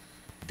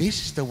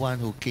 This is the one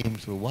who came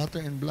through water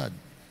and blood,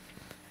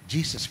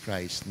 Jesus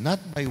Christ, not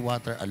by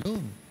water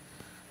alone,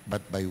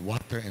 but by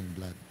water and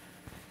blood.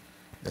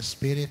 The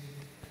Spirit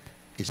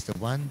is the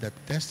one that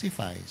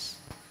testifies,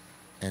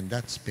 and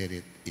that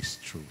Spirit is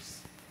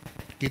truth.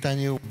 Kita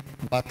niyo,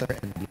 water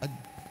and blood,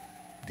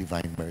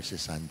 Divine Mercy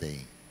Sunday.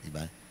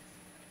 Diba?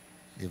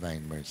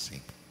 Divine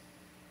Mercy.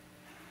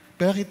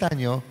 Pero kita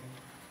niyo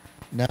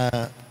na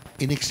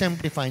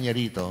in-exemplify niya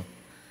rito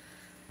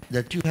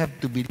that you have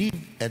to believe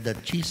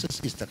that Jesus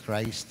is the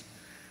Christ,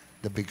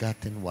 the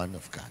begotten one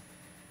of God.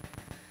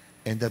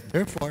 And that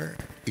therefore,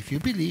 if you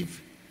believe,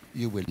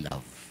 you will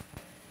love.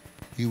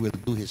 You will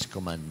do His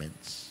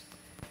commandments.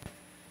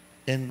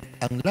 And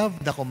ang love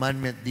na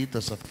commandment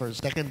dito sa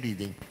second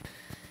reading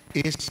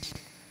is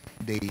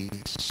they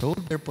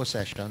sold their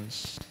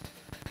possessions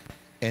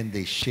and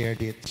they shared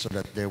it so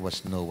that there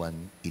was no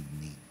one in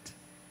need.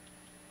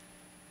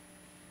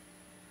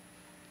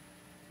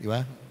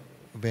 Diba?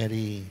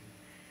 Very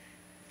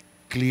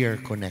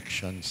clear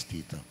connections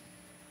dito.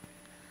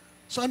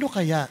 So ano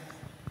kaya?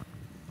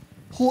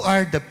 Who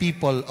are the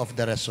people of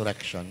the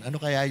resurrection? Ano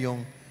kaya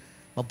yung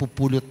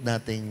mapupulot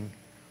nating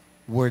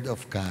Word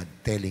of God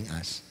telling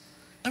us?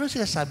 Ano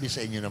sinasabi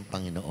sa inyo ng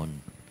Panginoon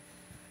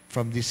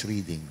from these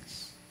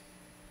readings?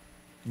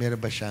 Meron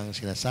ba siyang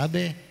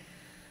sinasabi?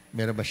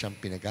 Meron ba siyang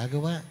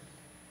pinagagawa?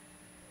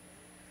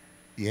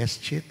 Yes,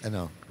 Chit?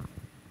 Ano?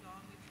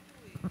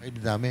 Ay,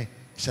 dami.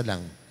 Isa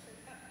lang.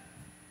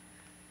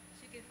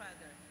 Sige,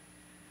 Father.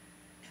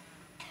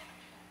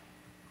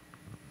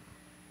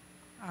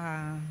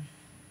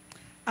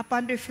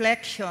 Upon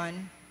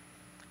reflection,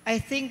 I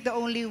think the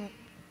only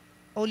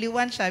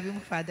one, sabi mo,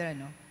 Father,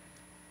 ano?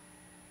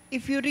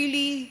 If you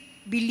really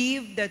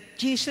believe that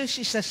Jesus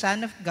is the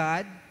Son of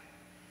God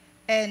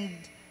and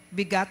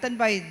begotten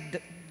by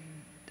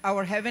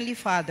our Heavenly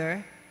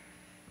Father,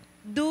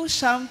 do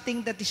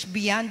something that is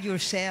beyond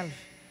yourself.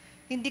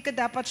 Hindi ka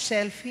dapat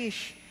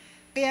selfish.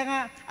 Kaya nga,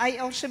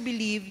 I also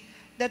believe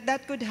that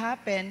that could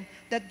happen,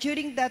 that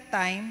during that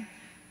time,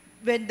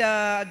 when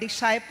the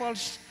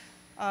disciples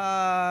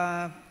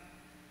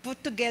put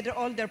together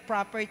all their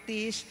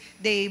properties,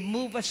 they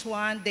move as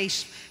one, they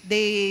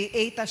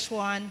ate as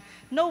one,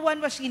 no one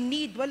was in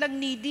need.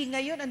 Walang needy.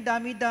 Ngayon, ang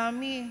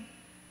dami-dami.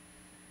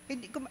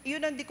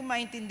 Yun ang hindi ko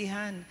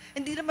maintindihan.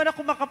 Hindi naman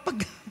ako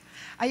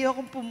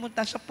ayokong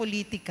pumunta sa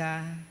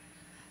politika.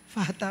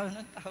 Father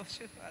ng tao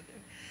si Father.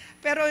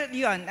 Pero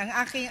yun, ang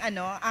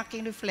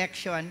aking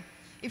reflection,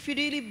 if you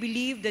really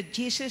believe that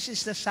Jesus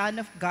is the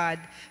Son of God,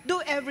 do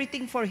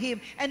everything for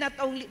Him. And not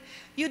only,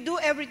 you do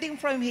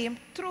everything from Him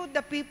through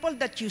the people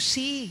that you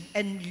see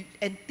and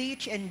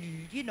teach and,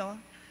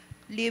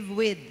 live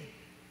with.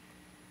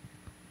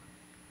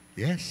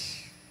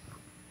 Yes.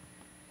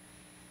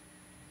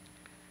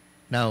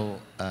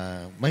 Now,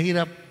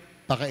 mahirap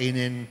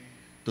pakainin,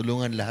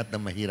 tulungan lahat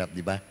ng mahirap,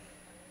 di ba?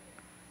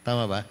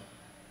 Tama ba?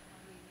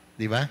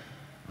 Di ba?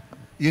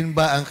 Yun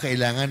ba ang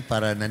kailangan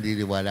para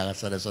naniniwala ka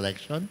sa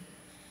resurrection?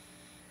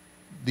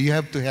 Do you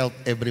have to help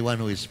everyone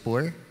who is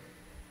poor?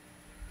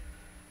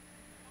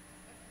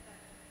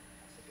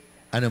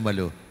 Ano,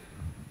 Malu?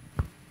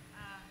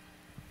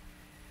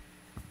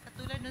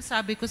 Katulad ng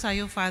sabi ko sa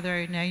iyo,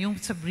 Father, na yung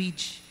sa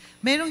bridge,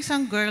 merong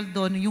isang girl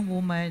doon, yung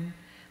woman,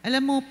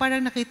 alam mo,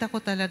 parang nakita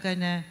ko talaga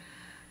na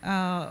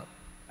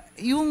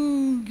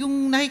yung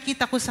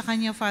nakikita ko sa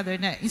kanya, Father,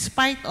 na in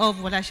spite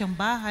of wala siyang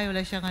bahay,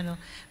 wala siyang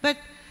but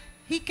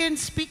he can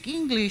speak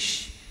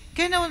English.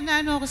 Kaya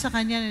naano ako sa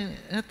kanya,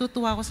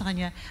 natutuwa ako sa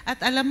kanya.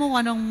 At alam mo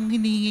anong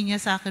hinihingi niya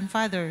sa akin,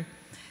 Father?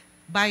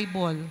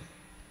 Bible.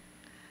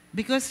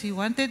 Because he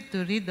wanted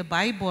to read the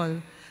Bible.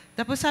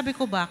 Tapos sabi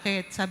ko,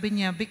 bakit? Sabi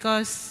niya,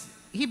 because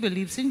he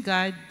believes in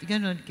God,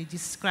 ganun, kay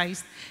Jesus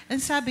Christ. And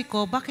sabi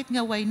ko, bakit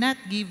nga, why not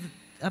give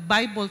a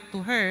Bible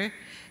to her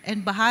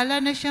and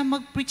bahala na siya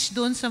mag-preach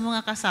doon sa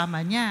mga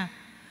kasama niya.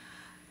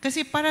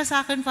 Kasi para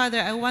sa akin,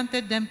 Father, I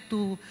wanted them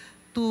to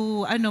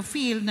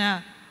feel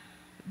na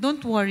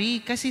don't worry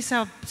kasi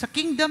sa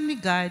kingdom ni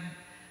God,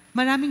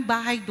 maraming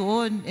bahay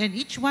doon and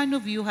each one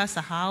of you has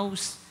a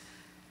house.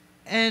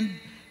 And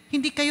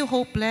hindi kayo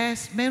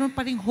hopeless. Meron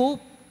pa ring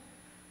hope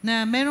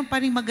na meron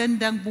pa ring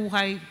magandang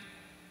buhay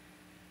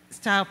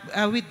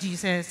with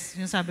Jesus,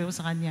 yung sabi mo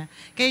sa kanya.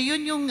 Kaya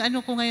yun yung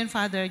ano ko ngayon,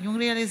 Father, yung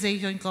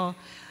realization ko,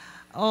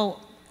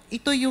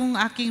 ito yung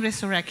aking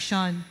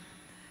resurrection.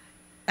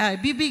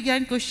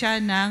 Bibigyan ko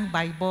siya ng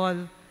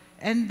Bible.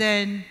 And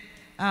then,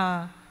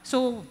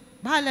 so,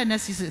 bahala na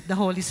the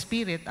Holy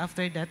Spirit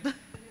after that.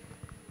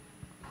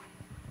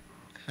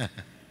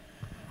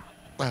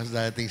 Tapos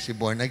dating si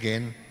born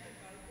again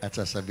at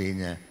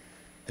sasabihin niya,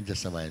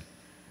 just a while,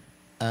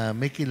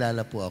 may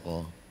kilala po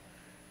ako,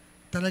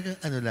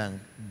 talagang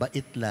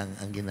bait lang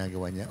ang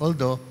ginagawa niya.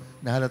 Although,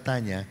 nahalata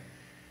niya,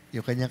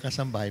 yung kanyang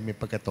kasambahay may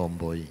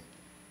pagka-tomboy.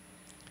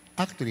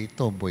 Actually,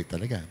 tomboy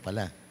talaga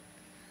pala.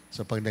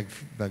 So pag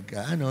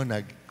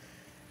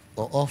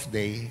off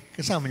day,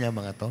 kasama niya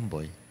mga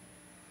tomboy.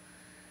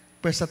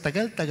 Pero sa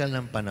tagal-tagal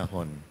ng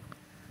panahon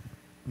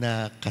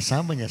na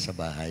kasama niya sa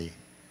bahay,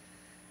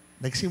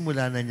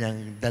 nagsimula na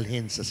niyang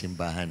dalhin sa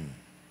simbahan.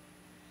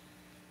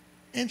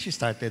 And she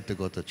started to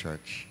go to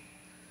church.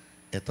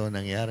 Ito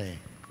nangyari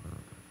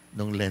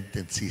nung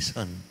Lenten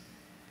season.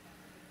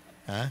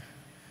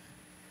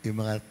 Yung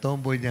mga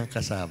tomboy niyang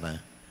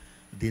kasama,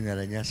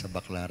 dinala niya sa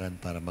baklaran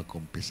para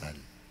magkumpisal.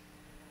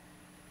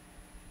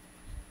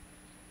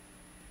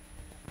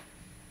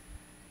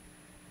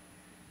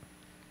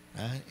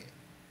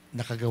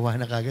 Nakagawa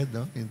na kagad,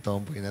 no? Yung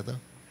tomboy na to.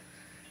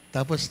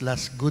 Tapos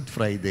last Good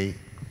Friday,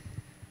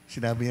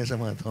 sinabi niya sa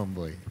mga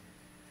tomboy,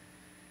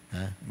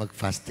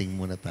 mag-fasting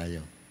muna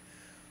tayo.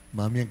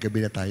 Mamayang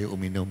gabi na tayo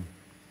uminom.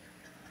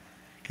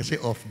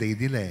 Kasi off day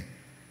nila eh.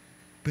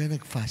 Pero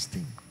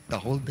nag-fasting the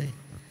whole day.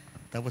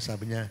 Tapos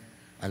sabi niya,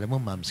 alam mo,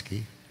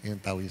 Mamski, yung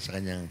tawag niya sa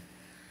kanyang,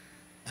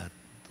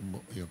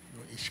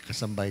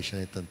 kasambay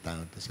siya nitong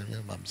tao. Tapos sabi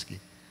niya,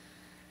 Mamski,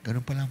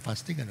 ganun pala ang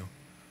fasting, ano?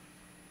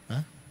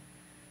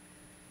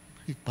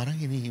 Parang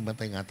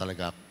hinihimatay nga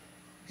talaga ako.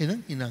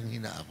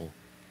 Hinang-hina ako.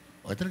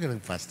 O talaga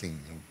nag-fasting.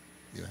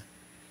 Di ba?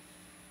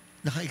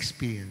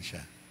 Naka-experience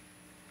siya.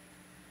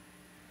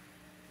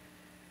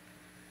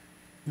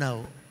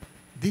 Now,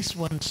 this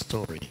one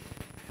story,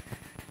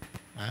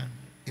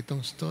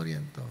 itong story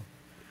to,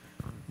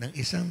 ng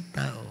isang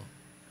tao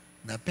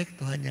na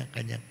apektuhan niya ang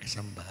kanyang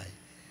kasambahay,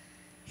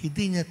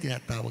 hindi niya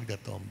tinatawag na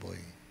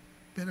tomboy,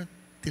 pero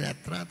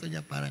tinatrato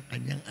niya parang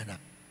kanyang anak.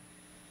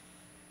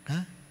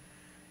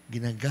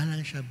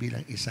 Ginagalang siya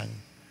bilang isang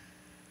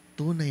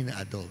tunay na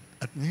adult.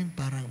 At ngayon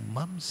parang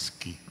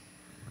mamski,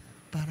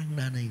 parang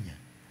nanay niya.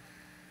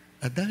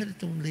 At dahil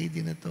itong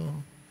lady na to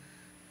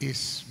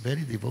is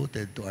very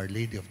devoted to Our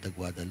Lady of the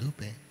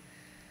Guadalupe,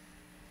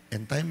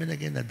 and time and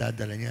again,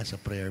 nadadala niya sa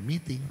prayer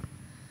meeting.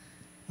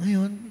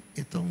 Ngayon,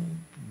 itong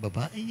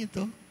babaeng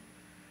ito,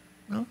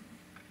 no,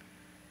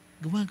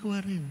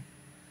 gumagawa rin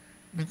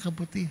ng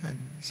kabutihan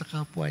sa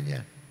kapwa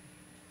niya.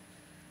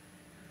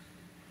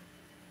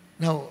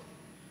 Now,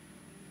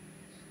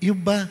 yung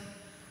ba,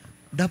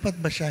 dapat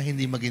ba siya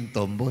hindi maging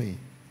tomboy?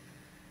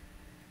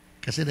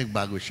 Kasi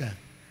nagbago siya.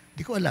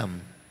 Di ko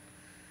alam.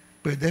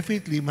 Pero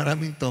definitely,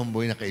 maraming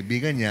tomboy na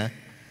kaibigan niya,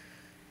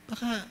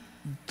 baka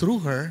through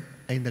her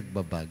ay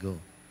nagbabago.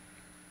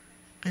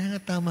 Kaya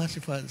nga tama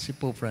si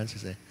Pope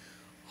Francis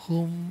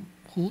who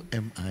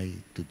am I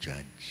to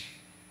judge?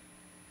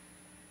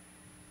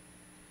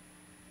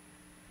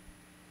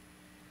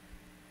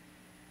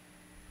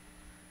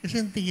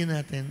 Kasi ang tingin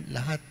natin,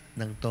 lahat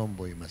ng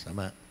tomboy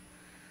masama.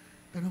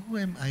 Pero who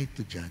am I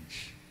to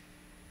judge?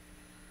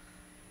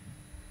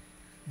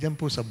 Diyan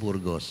po sa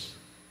Burgos,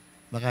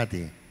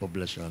 Makati,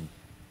 poblasyon.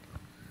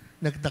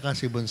 Nagtaka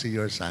si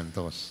Bonsignor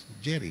Santos,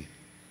 Jerry.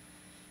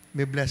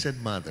 May Blessed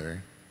Mother,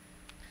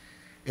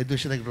 doon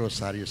siya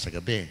nagrosaryo sa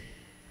gabi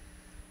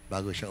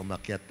bago siya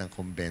umakyat ng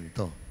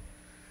kumbento.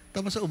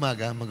 Tapos sa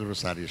umaga,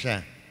 magrosaryo siya.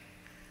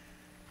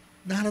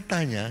 Nahalata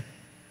niya,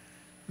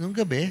 nung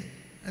gabi,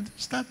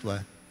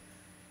 statwa,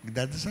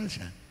 nagdadasal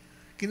siya.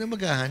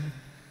 Kinamagahan,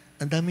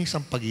 ang daming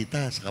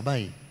sampagita sa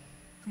kamay.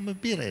 Ang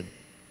mapirin.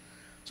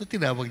 So,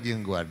 tinawag niya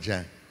yung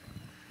gwardya.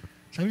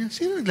 Sabi niya,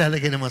 sino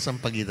naglalagay ng mga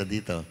sampagita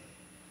dito?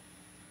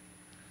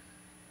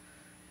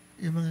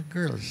 Yung mga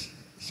girls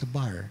sa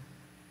bar.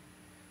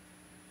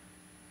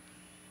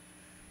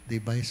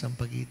 They buy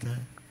sampagita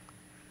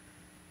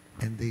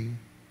and they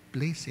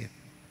place it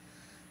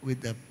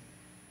with a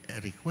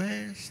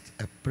request,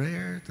 a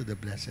prayer to the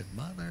Blessed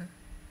Mother.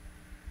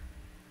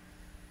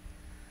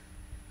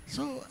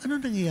 So, ano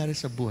nangyayari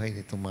sa buhay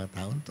nitong mga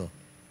taon to?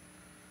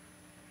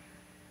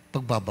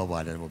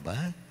 Pagbabawalan mo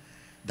ba?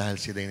 Dahil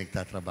sila yung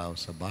nagtatrabaho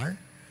sa bar,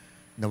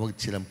 na huwag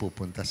silang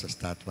pupunta sa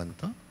statwan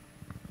to?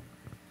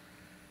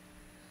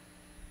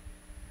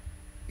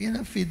 Yan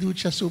ang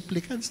fiducia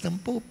supplicans ng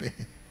Pope eh.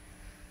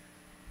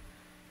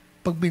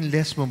 Pag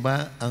binless mo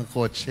ba ang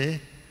kotse,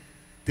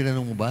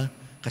 tinanong mo ba,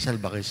 kasal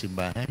ba kayo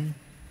simbahan?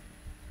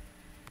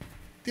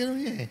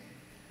 Tinanong niya eh.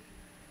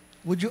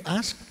 Would you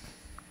ask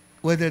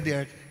whether they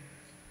are...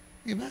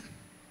 Diba?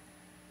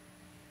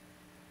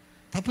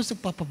 Tapos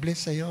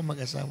nagpapabless sa'yo ang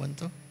mag-asawan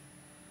to.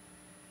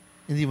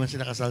 Hindi man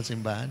sila kasal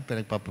simbahan,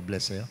 pero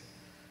nagpapabless sa'yo.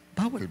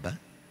 Bawal ba?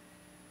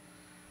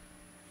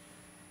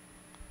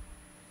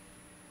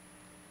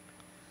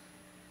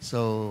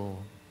 So,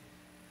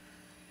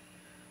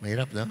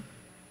 Mahirap, no?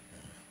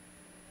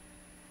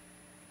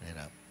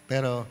 Mahirap.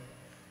 Pero,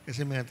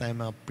 kasi meron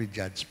tayong mga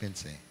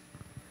prejudgments eh.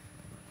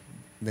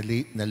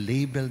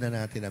 Na-label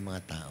na natin ang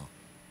mga tao.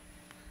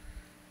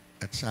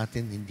 At sa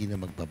atin, hindi na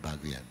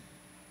magbabago yan.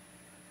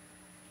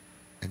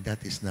 And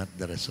that is not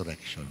the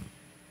resurrection.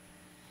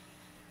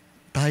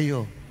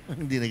 Tayo,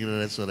 hindi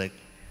nagre-resurrect.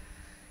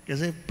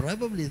 Kasi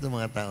probably itong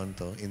mga taon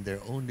to, in their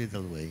own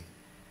little way,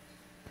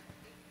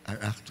 are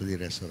actually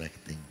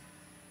resurrecting.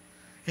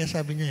 Kaya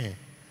sabi niya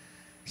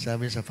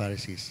sabi niya sa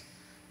Pharisees,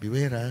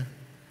 beware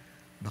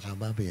baka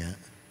mamaya,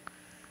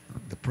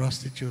 the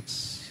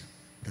prostitutes,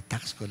 the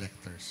tax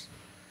collectors,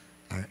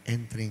 are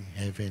entering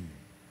heaven.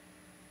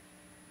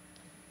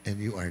 And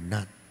you are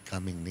not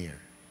coming near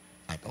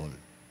at all.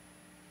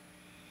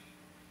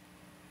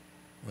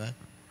 What?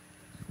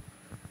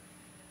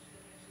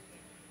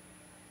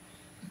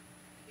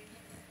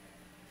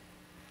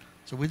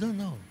 So we don't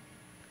know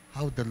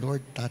how the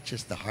Lord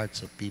touches the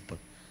hearts of people.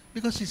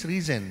 Because He's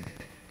risen.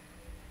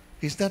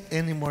 He's not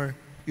anymore.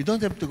 You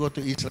don't have to go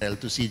to Israel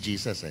to see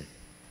Jesus.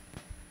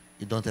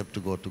 You don't have to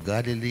go to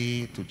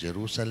Galilee, to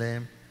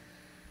Jerusalem.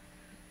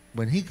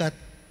 When He got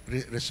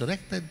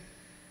resurrected,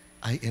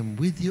 I am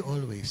with you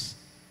always,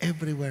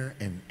 everywhere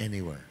and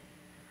anywhere.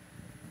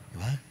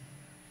 Diba?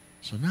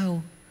 So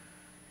now,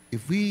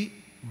 if we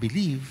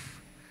believe,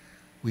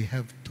 we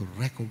have to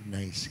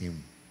recognize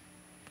Him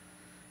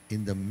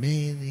in the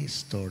many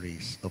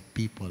stories of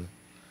people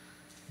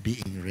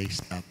being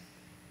raised up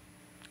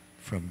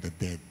from the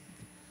dead,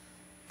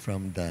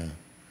 from the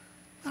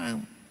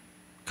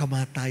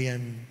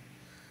kamatayan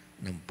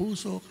ng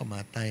puso,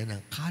 kamatayan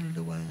ng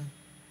kaluluwa.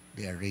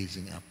 They are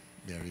raising up.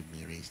 They are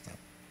being raised up.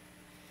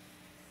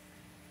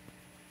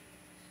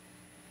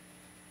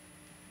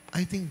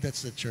 I think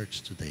that's the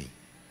church today.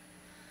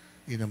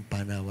 Yun ang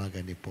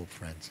panawagan ni Pope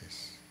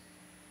Francis.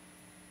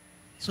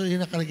 So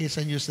yun nakalagay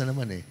sa news na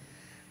naman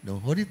Noong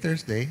Holy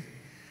Thursday,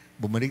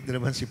 bumalik na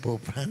naman si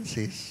Pope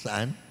Francis.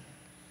 Saan?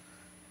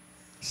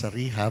 Sa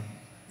rehab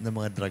ng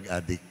mga drug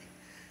addict.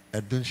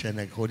 At doon siya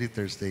nag-Holy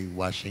Thursday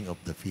washing of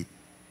the feet.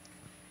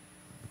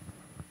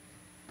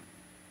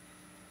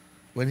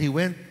 When he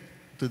went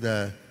to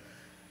the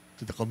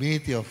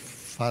community of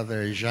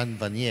Father Jean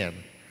Vanier,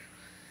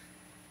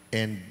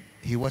 and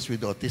he was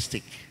with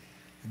autistic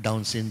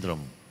Down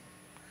syndrome.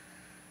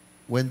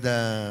 When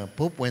the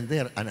Pope went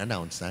there,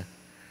 unannounced,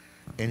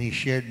 and he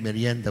shared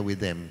merienda with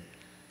them,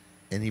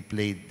 and he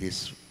played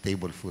this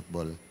table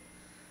football.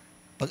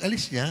 Pag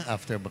alis niya,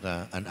 after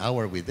baka an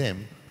hour with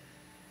them,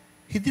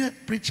 he did not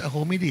preach a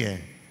homily.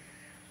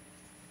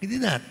 He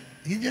did not.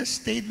 He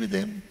just stayed with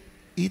them,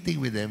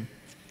 eating with them.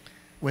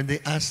 When they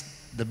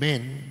asked the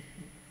men,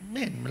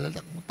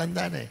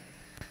 tanda na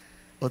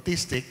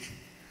autistic,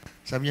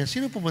 sabi niya,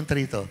 sino pumunta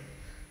rito?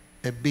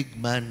 A big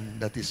man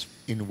that is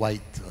in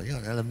white. O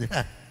yun, alam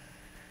nila.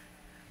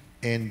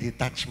 And he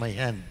touched my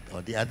hand.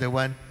 Or the other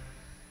one,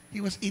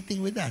 he was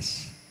eating with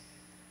us.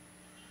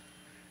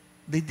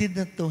 They did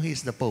not know he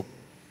is the Pope.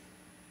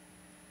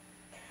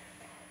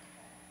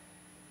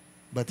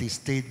 But he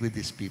stayed with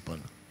these people.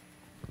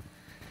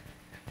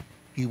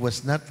 He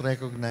was not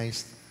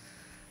recognized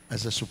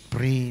as a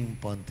supreme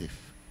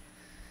pontiff.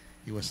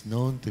 He was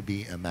known to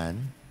be a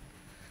man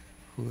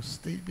who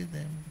stayed with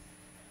them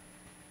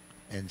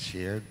and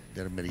shared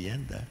their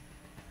merienda,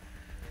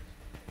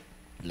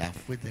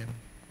 laughed with them.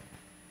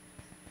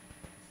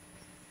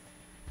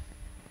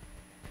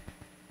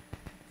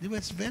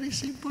 It's very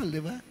simple, di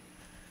ba?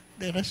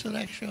 The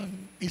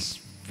resurrection is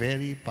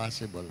very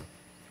possible.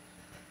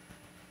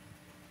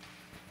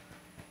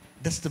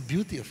 That's the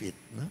beauty of it,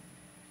 no?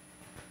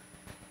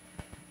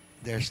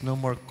 There's no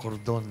more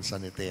cordon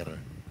sanitaire.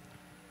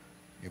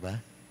 Di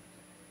ba?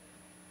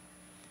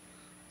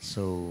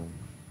 So,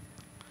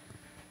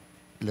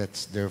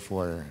 let's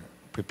therefore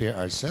prepare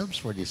ourselves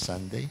for this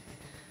Sunday.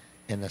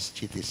 And as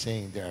Chit is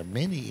saying, there are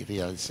many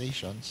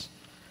realizations,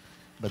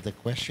 but the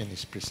question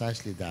is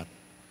precisely that.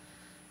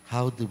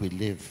 How do we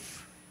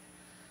live?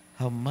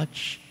 How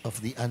much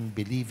of the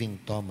unbelieving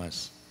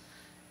Thomas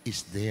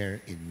is there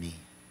in me?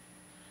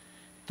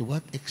 To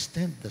what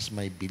extent does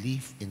my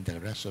belief in the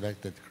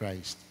resurrected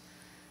Christ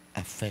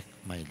affect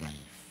my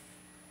life?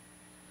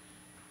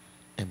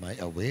 Am I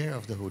aware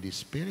of the Holy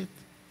Spirit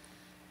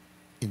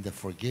in the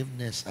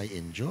forgiveness I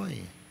enjoy?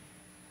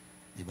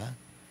 Diba?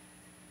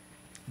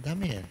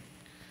 Dami yan.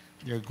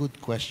 There are good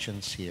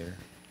questions here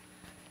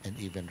and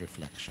even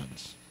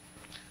reflections.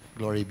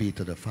 Glory be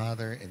to the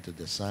Father, and to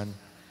the Son,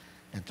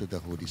 and to the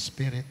Holy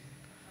Spirit.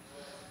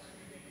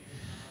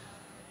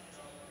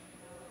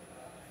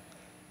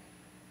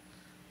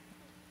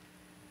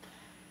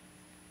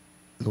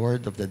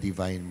 Lord of the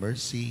divine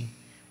mercy,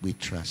 we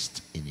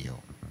trust in you.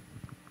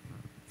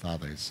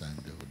 Father, Son,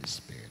 the Holy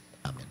Spirit.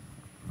 Amen.